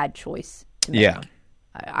a bad choice to make. Yeah.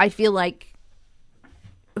 I feel like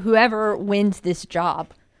whoever wins this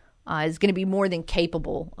job is going to be more than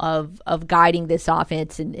capable of guiding this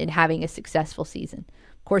offense and having a successful season.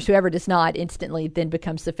 Of course, whoever does not instantly then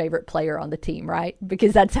becomes the favorite player on the team, right?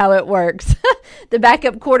 Because that's how it works. The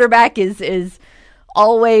backup quarterback is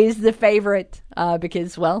always the favorite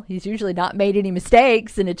because, well, he's usually not made any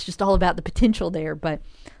mistakes, and it's just all about the potential there. But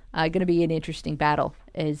going to be an interesting battle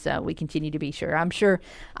as we continue to be sure. I'm sure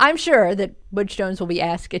that Butch Jones will be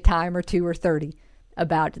asked a time or 2 or 30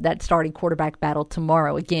 about that starting quarterback battle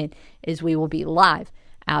tomorrow, again, as we will be live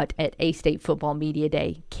out at A-State Football Media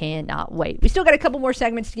Day. Cannot wait. We still got a couple more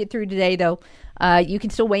segments to get through today, though. You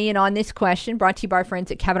can still weigh in on this question, brought to you by our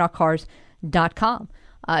friends at CavanaughCars.com.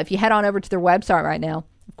 If you head on over to their website right now,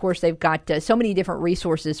 of course, they've got so many different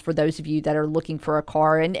resources for those of you that are looking for a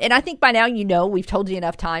car. And I think by now you know, we've told you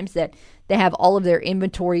enough times that they have all of their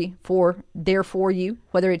inventory for you,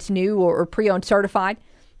 whether it's new or pre-owned certified.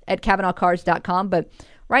 at KavanaughCars.com. But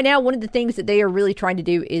right now, one of the things that they are really trying to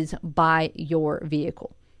do is buy your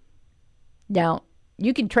vehicle. Now,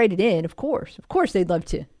 you can trade it in, of course. Of course, they'd love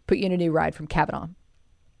to put you in a new ride from Kavanaugh.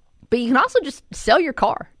 But you can also just sell your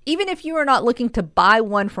car. Even if you are not looking to buy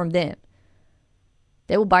one from them,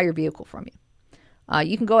 they will buy your vehicle from you.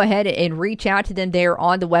 You can go ahead and reach out to them there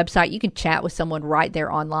on the website. You can chat with someone right there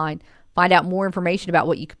online. Find out more information about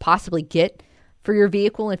what you could possibly get for your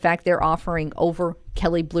vehicle. In fact, they're offering over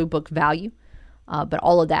Kelley Blue Book value. But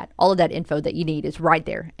all of that info that you need is right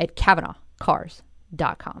there at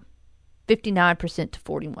KavanaughCars.com. 59% to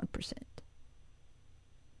 41%.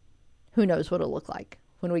 Who knows what it'll look like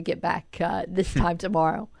when we get back this time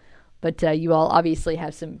tomorrow. But you all obviously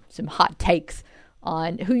have some hot takes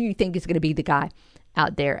on who you think is going to be the guy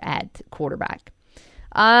out there at quarterback.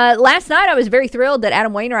 Last night, I was very thrilled that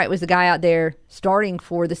Adam Wainwright was the guy out there starting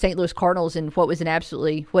for the St. Louis Cardinals in what is an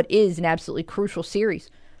absolutely crucial series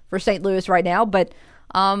for St. Louis right now. But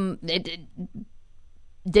it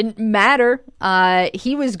didn't matter.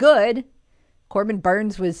 He was good. Corbin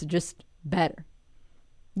Burns was just better.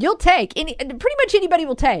 You'll take pretty much anybody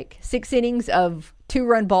will take 6 innings of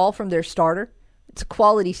 2-run ball from their starter. It's a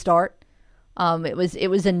quality start. It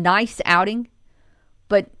was a nice outing,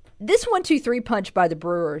 but this 1-2-3 punch by the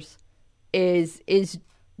Brewers is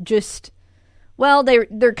just, well,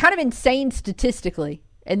 they're kind of insane statistically,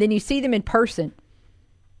 and then you see them in person,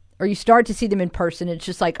 or you start to see them in person. It's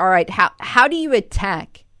just like, all right, how do you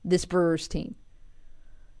attack this Brewers team?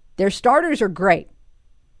 Their starters are great.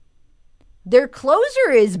 Their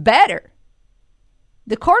closer is better.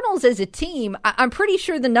 The Cardinals as a team, I'm pretty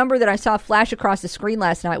sure the number that I saw flash across the screen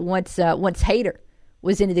last night once Hader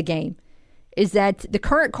was into the game is that the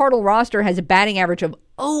current Cardinal roster has a batting average of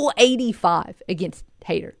 0.85 against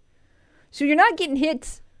Hader. So you're not getting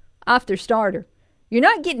hits off their starter. You're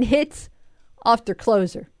not getting hits off their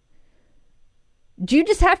closer. Do you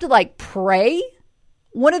just have to pray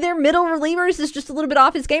one of their middle relievers is just a little bit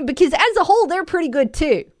off his game? Because as a whole, they're pretty good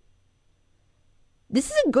too. This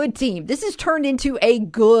is a good team. This has turned into a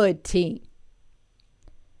good team.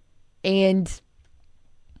 And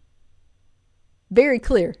very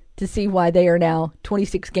clear to see why they are now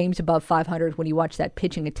 26 games above 500 when you watch that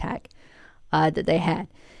pitching attack that they had.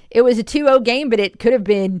 It was a 2-0 game, but it could have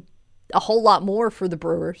been a whole lot more for the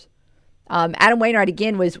Brewers. Adam Wainwright,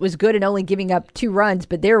 again, was good in only giving up 2 runs,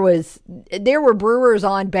 but there were Brewers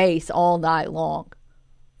on base all night long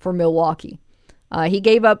for Milwaukee. He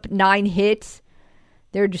gave up 9 hits.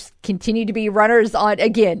 There just continued to be runners on,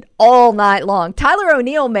 again, all night long. Tyler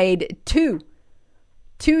O'Neill made two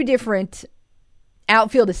different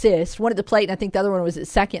outfield assists, one at the plate, and I think the other one was at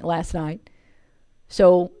second last night.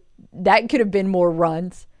 So that could have been more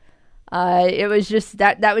runs. It was just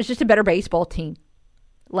that was just a better baseball team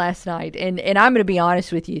last night. And I'm going to be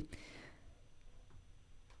honest with you.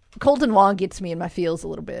 Colton Wong gets me in my feels a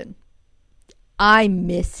little bit. I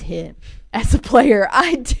miss him as a player.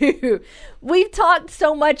 I do. We've talked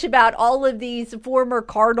so much about all of these former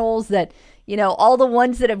Cardinals that, all the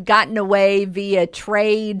ones that have gotten away via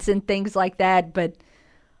trades and things like that. But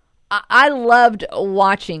I loved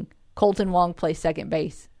watching Colton Wong play second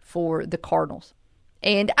base for the Cardinals.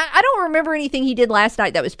 And I don't remember anything he did last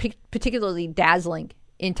night that was particularly dazzling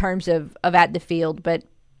in terms of at the field. But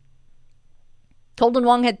Colton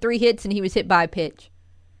Wong had 3 hits and he was hit by a pitch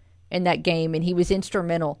in that game, and he was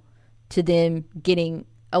instrumental to them getting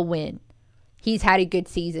a win. He's had a good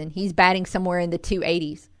season. He's batting somewhere in the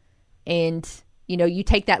 280s. And, you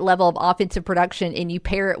take that level of offensive production and you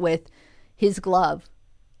pair it with his glove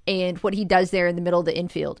and what he does there in the middle of the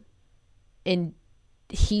infield. And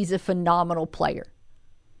he's a phenomenal player.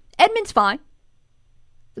 Edman's fine.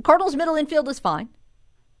 The Cardinals' middle infield is fine.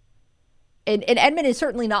 And Edman is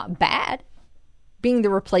certainly not bad being the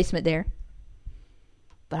replacement there.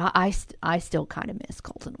 But I still kind of miss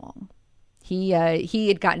Colton Wong. He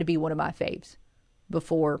had gotten to be one of my faves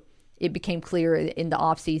before it became clear in the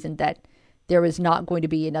offseason that there was not going to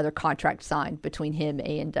be another contract signed between him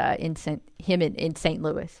and in St.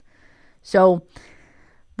 Louis. So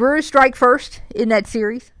Brewers strike first in that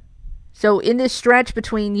series. So in this stretch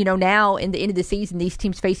between now and the end of the season, these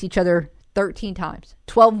teams face each other 13 times,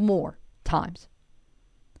 12 more times.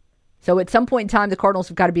 So at some point in time, the Cardinals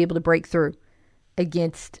have got to be able to break through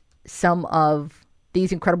against some of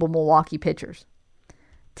these incredible Milwaukee pitchers.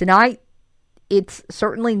 Tonight, it's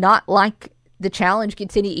certainly not like the challenge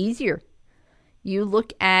gets any easier. You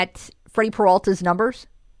look at Freddie Peralta's numbers,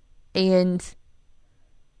 and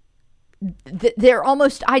they're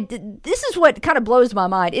almost... this is what kind of blows my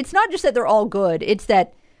mind. It's not just that they're all good. It's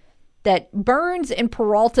that Burns and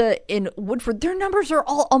Peralta and Woodford, their numbers are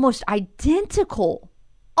all almost identical.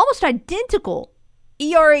 almost identical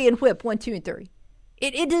ERA and whip, 1, 2, and 3.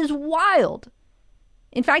 It is wild.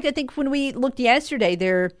 In fact, I think when we looked yesterday,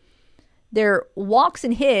 their walks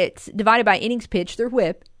and hits divided by innings pitched, their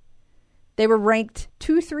whip, they were ranked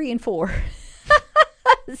 2, 3, and 4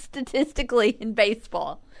 statistically in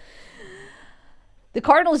baseball. The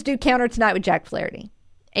Cardinals do counter tonight with Jack Flaherty.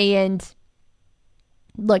 And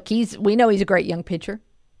look, we know he's a great young pitcher.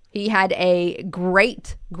 He had a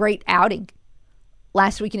great outing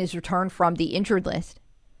last week in his return from the injured list.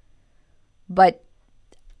 But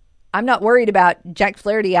I'm not worried about Jack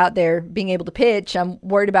Flaherty out there being able to pitch. I'm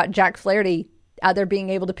worried about Jack Flaherty out there being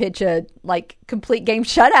able to pitch a complete game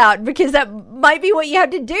shutout, because that might be what you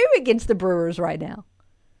have to do against the Brewers right now.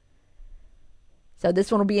 So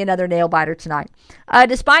this one will be another nail biter tonight.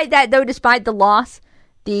 Despite that, though, despite the loss,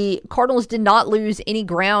 the Cardinals did not lose any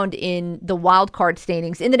ground in the wild card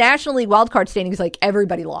standings. In the National League wild card standings,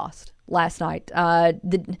 everybody lost last night.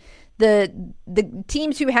 The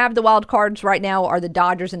teams who have the wild cards right now are the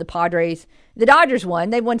Dodgers and the Padres. The Dodgers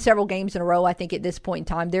won. They've won several games in a row, I think, at this point in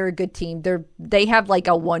time. They're a good team. They have a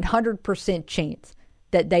 100% chance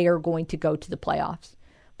that they are going to go to the playoffs.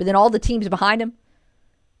 But then all the teams behind them,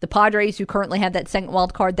 the Padres, who currently have that second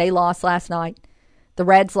wild card, they lost last night. The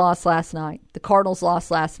Reds lost last night. The Cardinals lost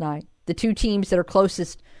last night. The two teams that are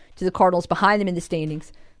closest to the Cardinals behind them in the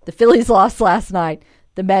standings, the Phillies lost last night.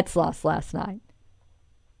 The Mets lost last night.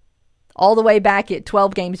 All the way back at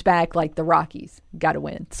 12 games back, the Rockies got to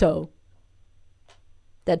win. So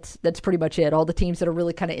that's pretty much it. All the teams that are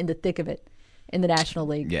really kind of in the thick of it in the National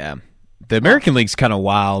League. Yeah. The American League's kind of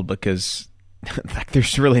wild because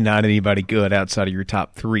there's really not anybody good outside of your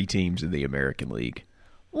top 3 teams in the American League.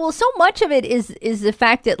 Well, so much of it is the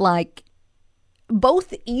fact that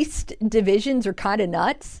both East divisions are kind of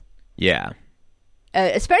nuts. Yeah.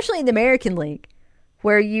 Especially in the American League,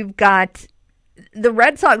 where you've got the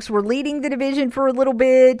Red Sox were leading the division for a little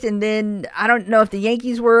bit, and then I don't know if the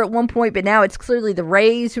Yankees were at one point, but now it's clearly the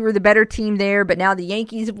Rays who are the better team there, but now the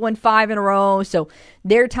Yankees have won 5 in a row, so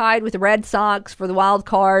they're tied with the Red Sox for the wild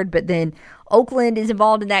card, but then Oakland is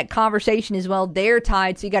involved in that conversation as well. They're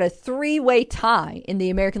tied, so you got a 3-way tie in the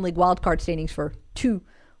American League wild card standings for 2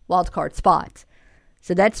 wild card spots.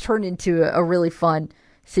 So that's turned into a really fun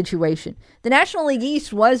situation. The National League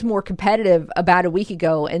East was more competitive about a week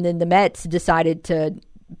ago, and then the Mets decided to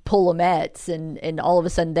pull a Mets, and all of a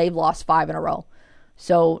sudden they've lost 5 in a row.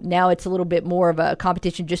 So now it's a little bit more of a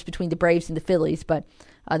competition just between the Braves and the Phillies, but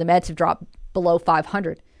the Mets have dropped below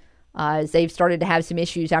 500 as they've started to have some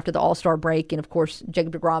issues after the All-Star break, and of course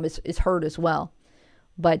Jacob deGrom is hurt as well.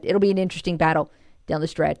 But it'll be an interesting battle down the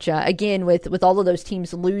stretch. Again, with all of those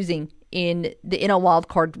teams losing in the NL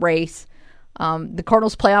wildcard race, the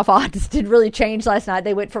Cardinals' playoff odds didn't really change last night.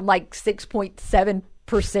 They went from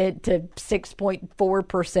 6.7% to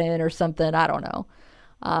 6.4% or something. I don't know.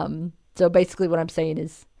 So basically what I'm saying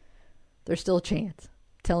is there's still a chance.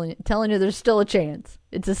 Telling you there's still a chance.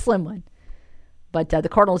 It's a slim one. But the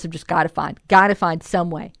Cardinals have just got to find some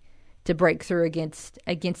way to break through against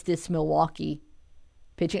this Milwaukee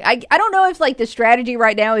pitching. I don't know if the strategy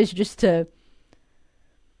right now is just to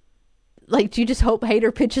do you just hope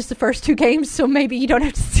Hader pitches the first 2 games so maybe you don't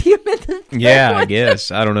have to see him in the third Yeah, one? I guess.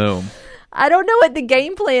 I don't know. I don't know what the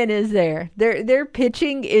game plan is there. Their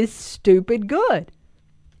pitching is stupid good.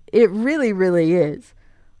 It really, really is.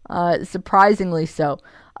 Surprisingly so.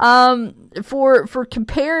 For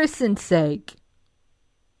comparison's sake,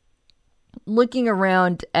 looking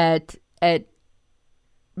around at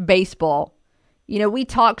baseball, we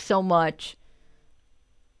talk so much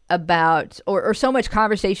about, or so much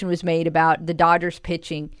conversation was made about the Dodgers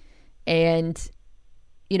pitching and,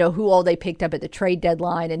 who all they picked up at the trade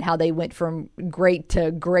deadline and how they went from great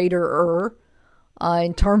to greater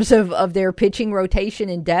in terms of their pitching rotation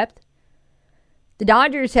and depth. The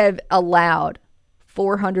Dodgers have allowed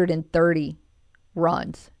 430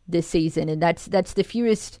 runs this season, and that's the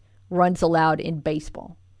fewest runs allowed in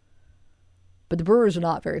baseball. But the Brewers are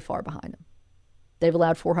not very far behind them. They've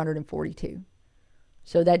allowed 442.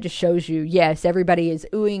 So that just shows you, yes, everybody is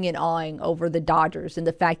oohing and awing over the Dodgers and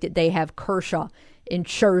the fact that they have Kershaw and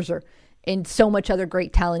Scherzer and so much other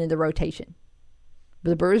great talent in the rotation. But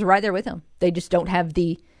the Brewers are right there with them. They just don't have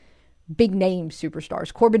the big-name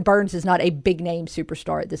superstars. Corbin Burns is not a big-name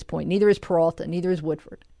superstar at this point. Neither is Peralta. Neither is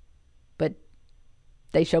Woodford. But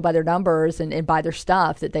they show by their numbers and by their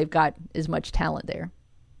stuff that they've got as much talent there.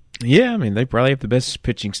 Yeah, they probably have the best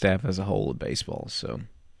pitching staff as a whole in baseball, so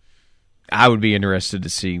I would be interested to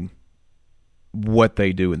see what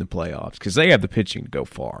they do in the playoffs because they have the pitching to go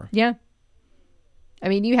far. Yeah.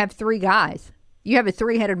 You have 3 guys. You have a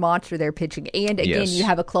 3-headed monster there pitching. And, again, You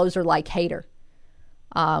have a closer like Hader.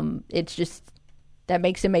 It's just that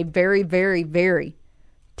makes him a very, very, very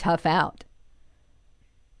tough out.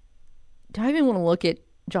 Do I even want to look at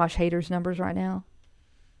Josh Hader's numbers right now?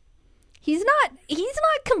 He's not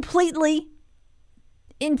completely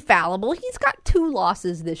infallible. He's got 2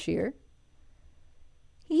 losses this year.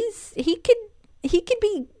 He could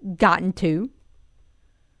be gotten to.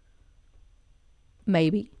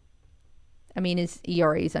 Maybe. I mean, his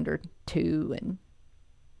ERA is under 2, and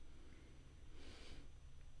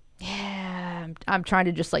yeah, I'm trying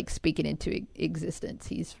to just like speak it into existence.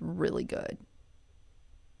 He's really good.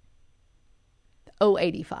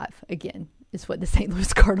 0.85 again is what the St.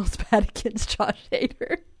 Louis Cardinals bat against Josh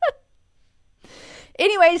Hader.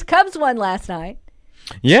 Anyways, Cubs won last night.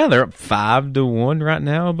 Yeah, they're up 5-1 right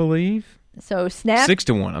now, I believe. So Snap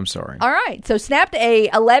 6-1. I'm sorry. All right, so snapped a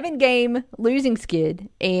 11-game losing skid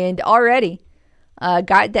and already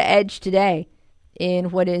got the edge today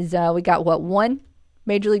in what is we got one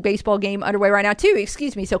Major League Baseball game underway right now. 2,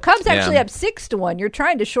 excuse me. So Cubs actually up 6-1. You're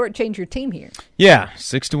trying to shortchange your team here. Yeah,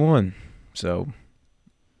 6-1. So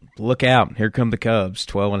look out! Here come the Cubs,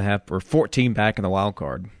 12.5 or 14 back in the wild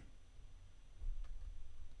card.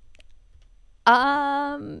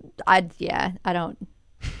 I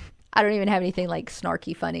don't even have anything like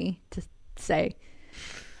snarky funny to say.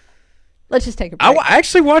 Let's just take a break. I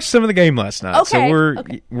actually watched some of the game last night, okay,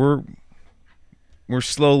 so we're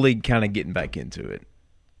slowly kind of getting back into it.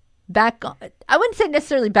 Back on, I wouldn't say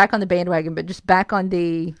necessarily back on the bandwagon, but just back on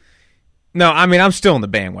the. No, I mean I'm still on the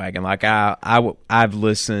bandwagon. Like I've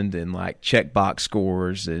listened and like checked box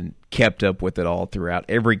scores and kept up with it all throughout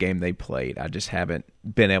every game they played. I just haven't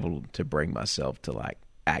been able to bring myself to like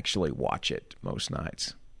actually watch it most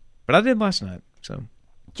nights. But I did last night, so.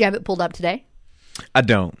 Did you have it pulled up today? I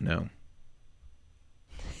don't, no.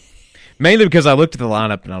 Mainly because I looked at the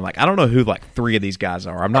lineup and I'm like, I don't know who like 3 of these guys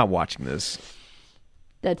are. I'm not watching this.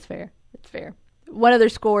 That's fair. That's fair. One other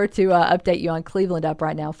score to update you on: Cleveland up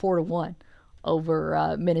right now, 4-1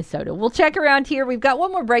 over Minnesota. We'll check around here. We've got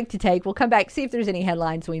one more break to take. We'll come back, see if there's any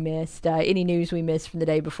headlines we missed, any news we missed from the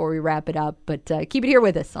day before we wrap it up. But keep it here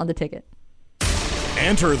with us on The Ticket.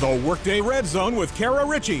 Enter the Workday Red Zone with Kara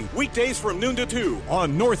Richey, weekdays from noon to 2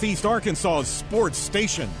 on Northeast Arkansas's sports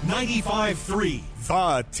station, 95.3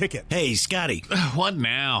 The Ticket. Hey, Scotty. What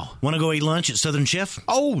now? Want to go eat lunch at Southern Chef?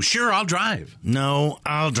 Oh, sure, I'll drive. No,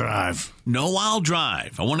 I'll drive. No, I'll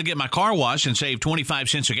drive. I want to get my car washed and save 25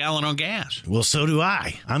 cents a gallon on gas. Well, so do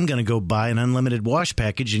I. I'm going to go buy an unlimited wash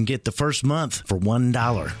package and get the first month for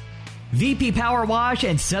 $1. VP Power Wash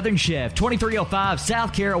and Southern Chef, 2305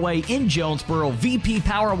 South Caraway in Jonesboro. VP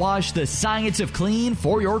Power Wash, the science of clean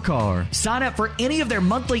for your car. Sign up for any of their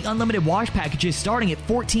monthly unlimited wash packages starting at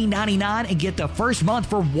 $14.99 and get the first month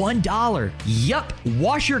for $1. Yup,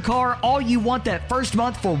 wash your car all you want that first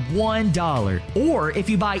month for $1. Or if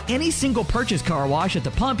you buy any single purchase car wash at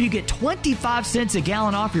the pump, you get 25 cents a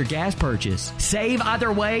gallon off your gas purchase. Save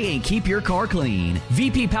either way and keep your car clean.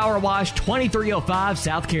 VP Power Wash, 2305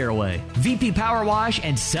 South Caraway. VP Power Wash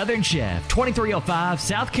and Southern Chef, 2305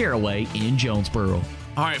 South Caraway in Jonesboro.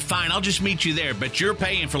 All right, fine. I'll just meet you there, but you're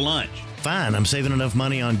paying for lunch. Fine. I'm saving enough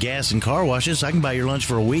money on gas and car washes. I can buy your lunch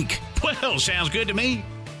for a week. Well, sounds good to me.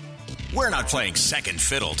 We're not playing second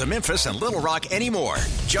fiddle to Memphis and Little Rock anymore.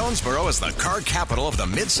 Jonesboro is the car capital of the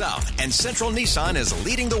Mid-South, and Central Nissan is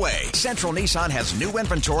leading the way. Central Nissan has new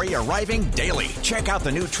inventory arriving daily. Check out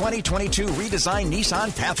the new 2022 redesigned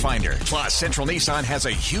Nissan Pathfinder. Plus, Central Nissan has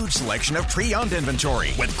a huge selection of pre-owned inventory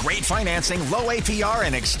with great financing, low APR,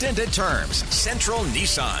 and extended terms. Central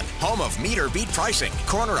Nissan, home of meter beat pricing,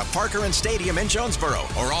 corner of Parker and Stadium in Jonesboro,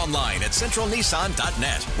 or online at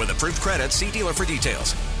centralnissan.net. With approved credit, see dealer for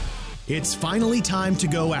details. It's finally time to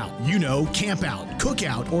go out. You know, camp out, cook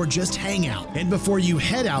out, or just hang out. And before you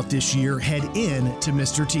head out this year, head in to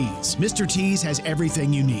Mr. T's. Mr. T's has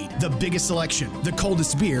everything you need. The biggest selection, the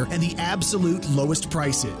coldest beer, and the absolute lowest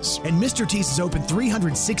prices. And Mr. T's is open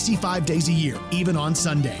 365 days a year, even on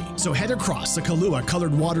Sunday. So head across the Kahlua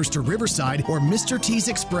Colored Waters to Riverside or Mr. T's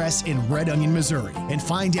Express in Red Onion, Missouri, and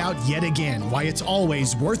find out yet again why it's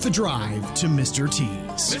always worth the drive to Mr.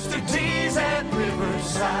 T's. Mr. T's at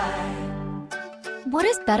Riverside. What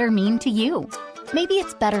does better mean to you? Maybe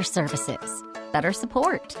it's better services, better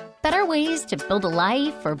support, better ways to build a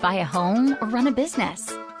life or buy a home or run a business.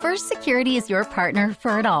 First Security is your partner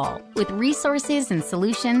for it all, with resources and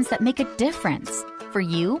solutions that make a difference for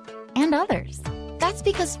you and others. That's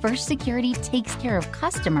because First Security takes care of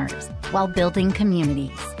customers while building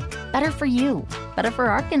communities. Better for you, better for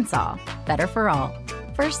Arkansas, better for all.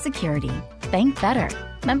 First Security. Bank better.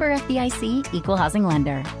 Member FDIC, Equal Housing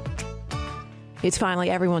Lender. It's finally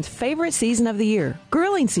everyone's favorite season of the year,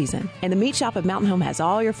 grilling season, and the meat shop at Mountain Home has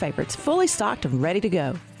all your favorites fully stocked and ready to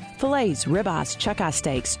go. Fillets, ribeyes, chuck-eye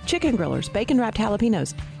steaks, chicken grillers, bacon-wrapped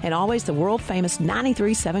jalapenos, and always the world-famous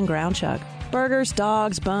 93.7 ground chuck. Burgers,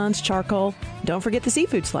 dogs, buns, charcoal. Don't forget the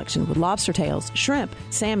seafood selection with lobster tails, shrimp,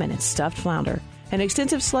 salmon, and stuffed flounder. An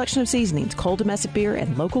extensive selection of seasonings, cold domestic beer,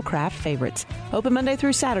 and local craft favorites. Open Monday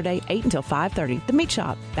through Saturday, 8 until 5:30. The Meat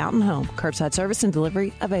Shop, Mountain Home. Curbside service and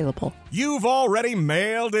delivery available. You've already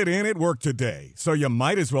mailed it in at work today, so you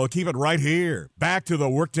might as well keep it right here. Back to the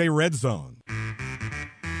Workday Red Zone.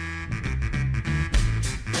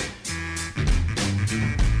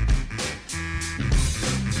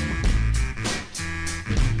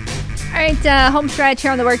 All right, home stretch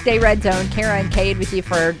here on the Workday Red Zone. Kara and Cade with you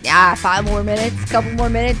for 5 more minutes, a couple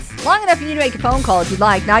more minutes. Long enough for you to make a phone call if you'd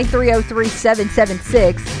like.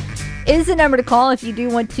 930-3776 is the number to call if you do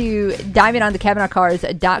want to dive in on the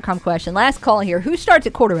CavenaughCars.com question. Last call here. Who starts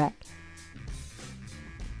at quarterback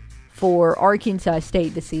for Arkansas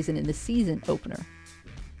State this season in the season opener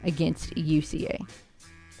against UCA?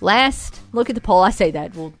 Last look at the poll. I say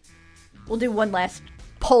that. We'll do one last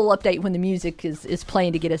poll update when the music is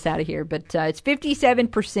playing to get us out of here. But it's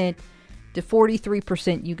 57% to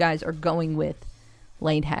 43% you guys are going with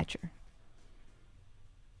Lane Hatcher.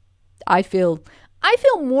 I feel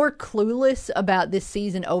more clueless about this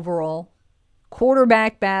season overall.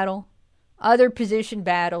 Quarterback battle, other position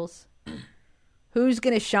battles, who's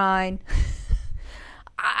going to shine.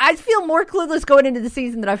 I feel more clueless going into the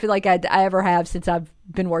season than I feel like I ever have since I've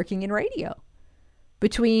been working in radio.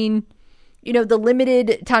 Between the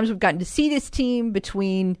limited times we've gotten to see this team,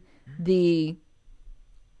 between the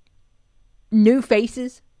new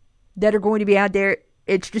faces that are going to be out there,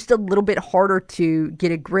 it's just a little bit harder to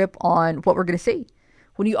get a grip on what we're going to see.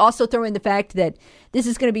 When you also throw in the fact that this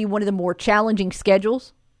is going to be one of the more challenging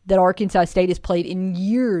schedules that Arkansas State has played in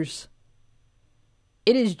years,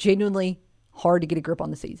 it is genuinely hard to get a grip on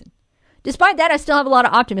the season. Despite that, I still have a lot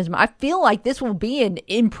of optimism. I feel like this will be an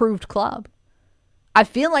improved club. I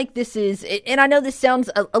feel like this is, and I know this sounds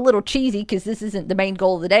a little cheesy because this isn't the main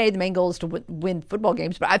goal of the day. The main goal is to win football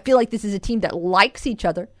games. But I feel like this is a team that likes each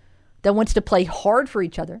other, that wants to play hard for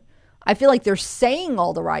each other. I feel like they're saying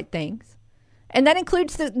all the right things. And that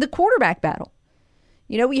includes the quarterback battle.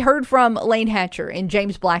 We heard from Lane Hatcher and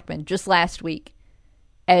James Blackman just last week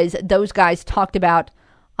as those guys talked about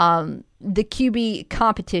the QB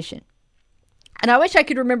competition. And I wish I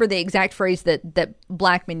could remember the exact phrase that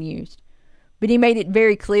Blackman used. But he made it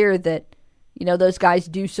very clear that, those guys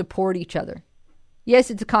do support each other.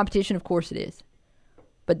 Yes, it's a competition, of course it is.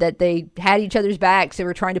 But that they had each other's backs, they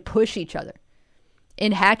were trying to push each other.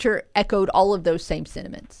 And Hatcher echoed all of those same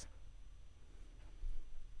sentiments.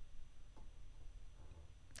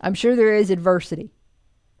 I'm sure there is adversity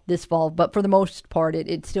this fall, but for the most part,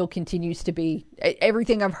 it still continues to be,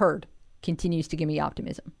 everything I've heard continues to give me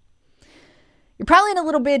optimism. You're probably in a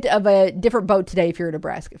little bit of a different boat today if you're a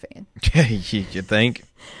Nebraska fan. You think?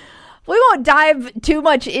 We won't dive too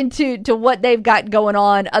much into what they've got going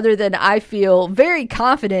on other than I feel very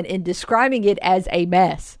confident in describing it as a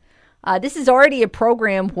mess. This is already a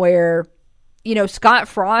program where, Scott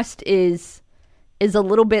Frost is a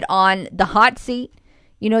little bit on the hot seat.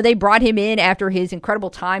 They brought him in after his incredible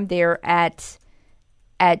time there at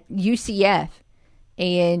UCF.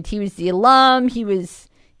 And he was the alum. He was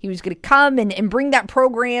going to come and bring that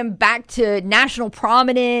program back to national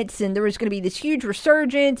prominence, and there was going to be this huge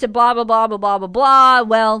resurgence and blah, blah, blah, blah, blah, blah, blah.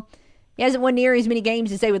 Well, he hasn't won near as many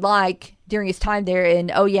games as they would like during his time there, and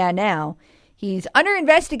now he's under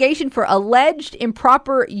investigation for alleged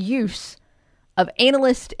improper use of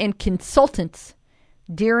analysts and consultants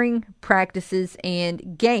during practices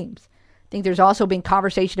and games. I think there's also been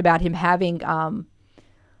conversation about him having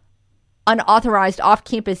unauthorized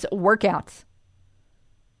off-campus workouts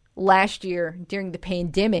last year during the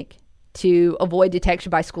pandemic to avoid detection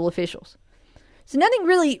by school officials. So nothing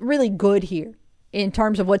really, really good here in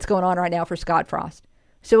terms of what's going on right now for Scott Frost.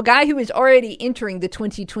 So a guy who is already entering the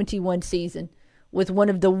 2021 season with one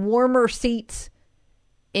of the warmer seats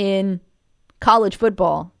in college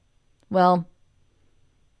football, well,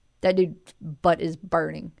 that dude's butt is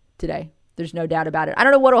burning today. There's no doubt about it. I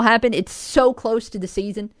don't know what will happen. It's so close to the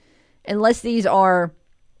season. Unless these are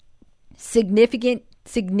significant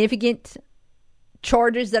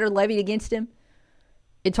charges that are levied against him,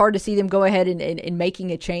 it's hard to see them go ahead and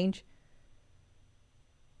making a change.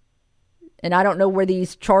 And I don't know where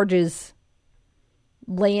these charges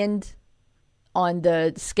land on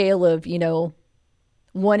the scale of,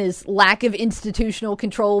 one is lack of institutional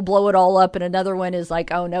control, blow it all up, and another one is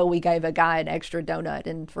like, oh no, we gave a guy an extra donut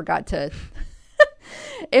and forgot to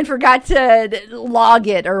and forgot to log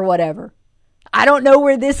it or whatever. I don't know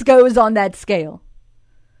where this goes on that scale.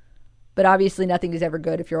 But obviously nothing is ever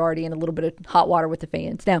good if you're already in a little bit of hot water with the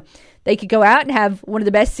fans. Now, they could go out and have one of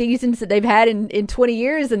the best seasons that they've had in 20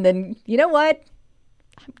 years, and then, you know what?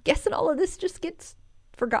 I'm guessing all of this just gets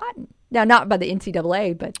forgotten. Now, not by the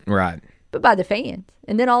NCAA, but by the fans.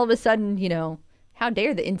 And then all of a sudden, how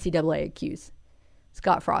dare the NCAA accuse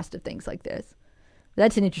Scott Frost of things like this?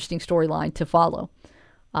 That's an interesting storyline to follow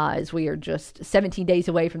as we are just 17 days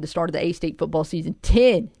away from the start of the A-State football season.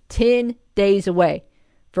 10 days away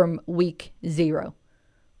from week 0,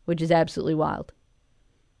 which is absolutely wild.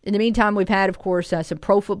 In the meantime, we've had, of course, some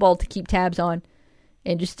pro football to keep tabs on,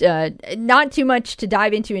 and just not too much to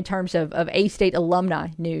dive into in terms of A-State alumni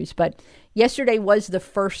news. But yesterday was the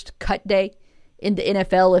first cut day in the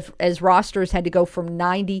NFL as rosters had to go from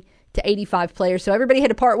 90 to 85 players. So everybody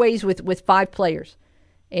had to part ways with 5 players.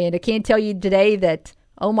 And I can tell you today that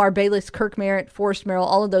Omar Bayless, Kirk Merritt, Forrest Merrill,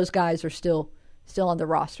 all of those guys are still on the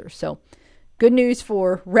roster. So good news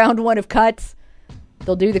for round 1 of cuts.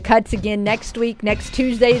 They'll do the cuts again next week. Next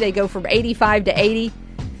Tuesday, they go from 85 to 80.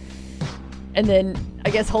 And then, I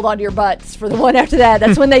guess, hold on to your butts for the one after that.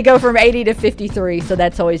 That's when they go from 80 to 53. So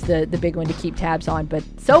that's always the big one to keep tabs on. But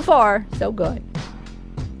so far, so good.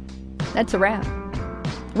 That's a wrap.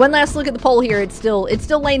 One last look at the poll here. It's still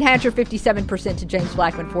Lane Hatcher 57% to James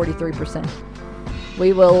Blackman 43%.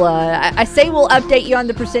 We will, I say we'll update you on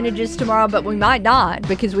the percentages tomorrow, but we might not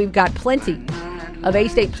because we've got plenty of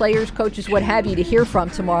A-State players, coaches, what have you to hear from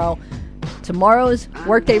tomorrow. Tomorrow's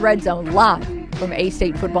Workday Red Zone live from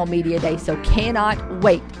A-State Football Media Day, so cannot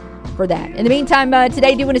wait for that. In the meantime,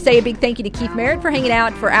 today I do want to say a big thank you to Keith Merritt for hanging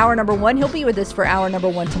out for hour number 1. He'll be with us for hour number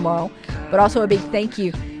 1 tomorrow, but also a big thank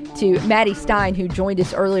you to Maddie Stein, who joined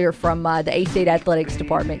us earlier from the A-State Athletics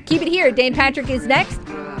Department. Keep it here. Dan Patrick is next,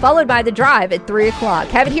 followed by The Drive at 3 o'clock.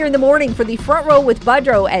 Have it here in the morning for the Front Row with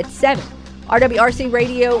Budrow at 7. RWRC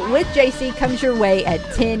Radio with JC comes your way at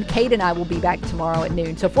 10. Cade and I will be back tomorrow at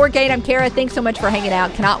noon. So for Cade, I'm Kara. Thanks so much for hanging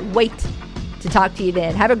out. Cannot wait to talk to you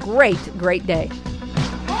then. Have a great, great day.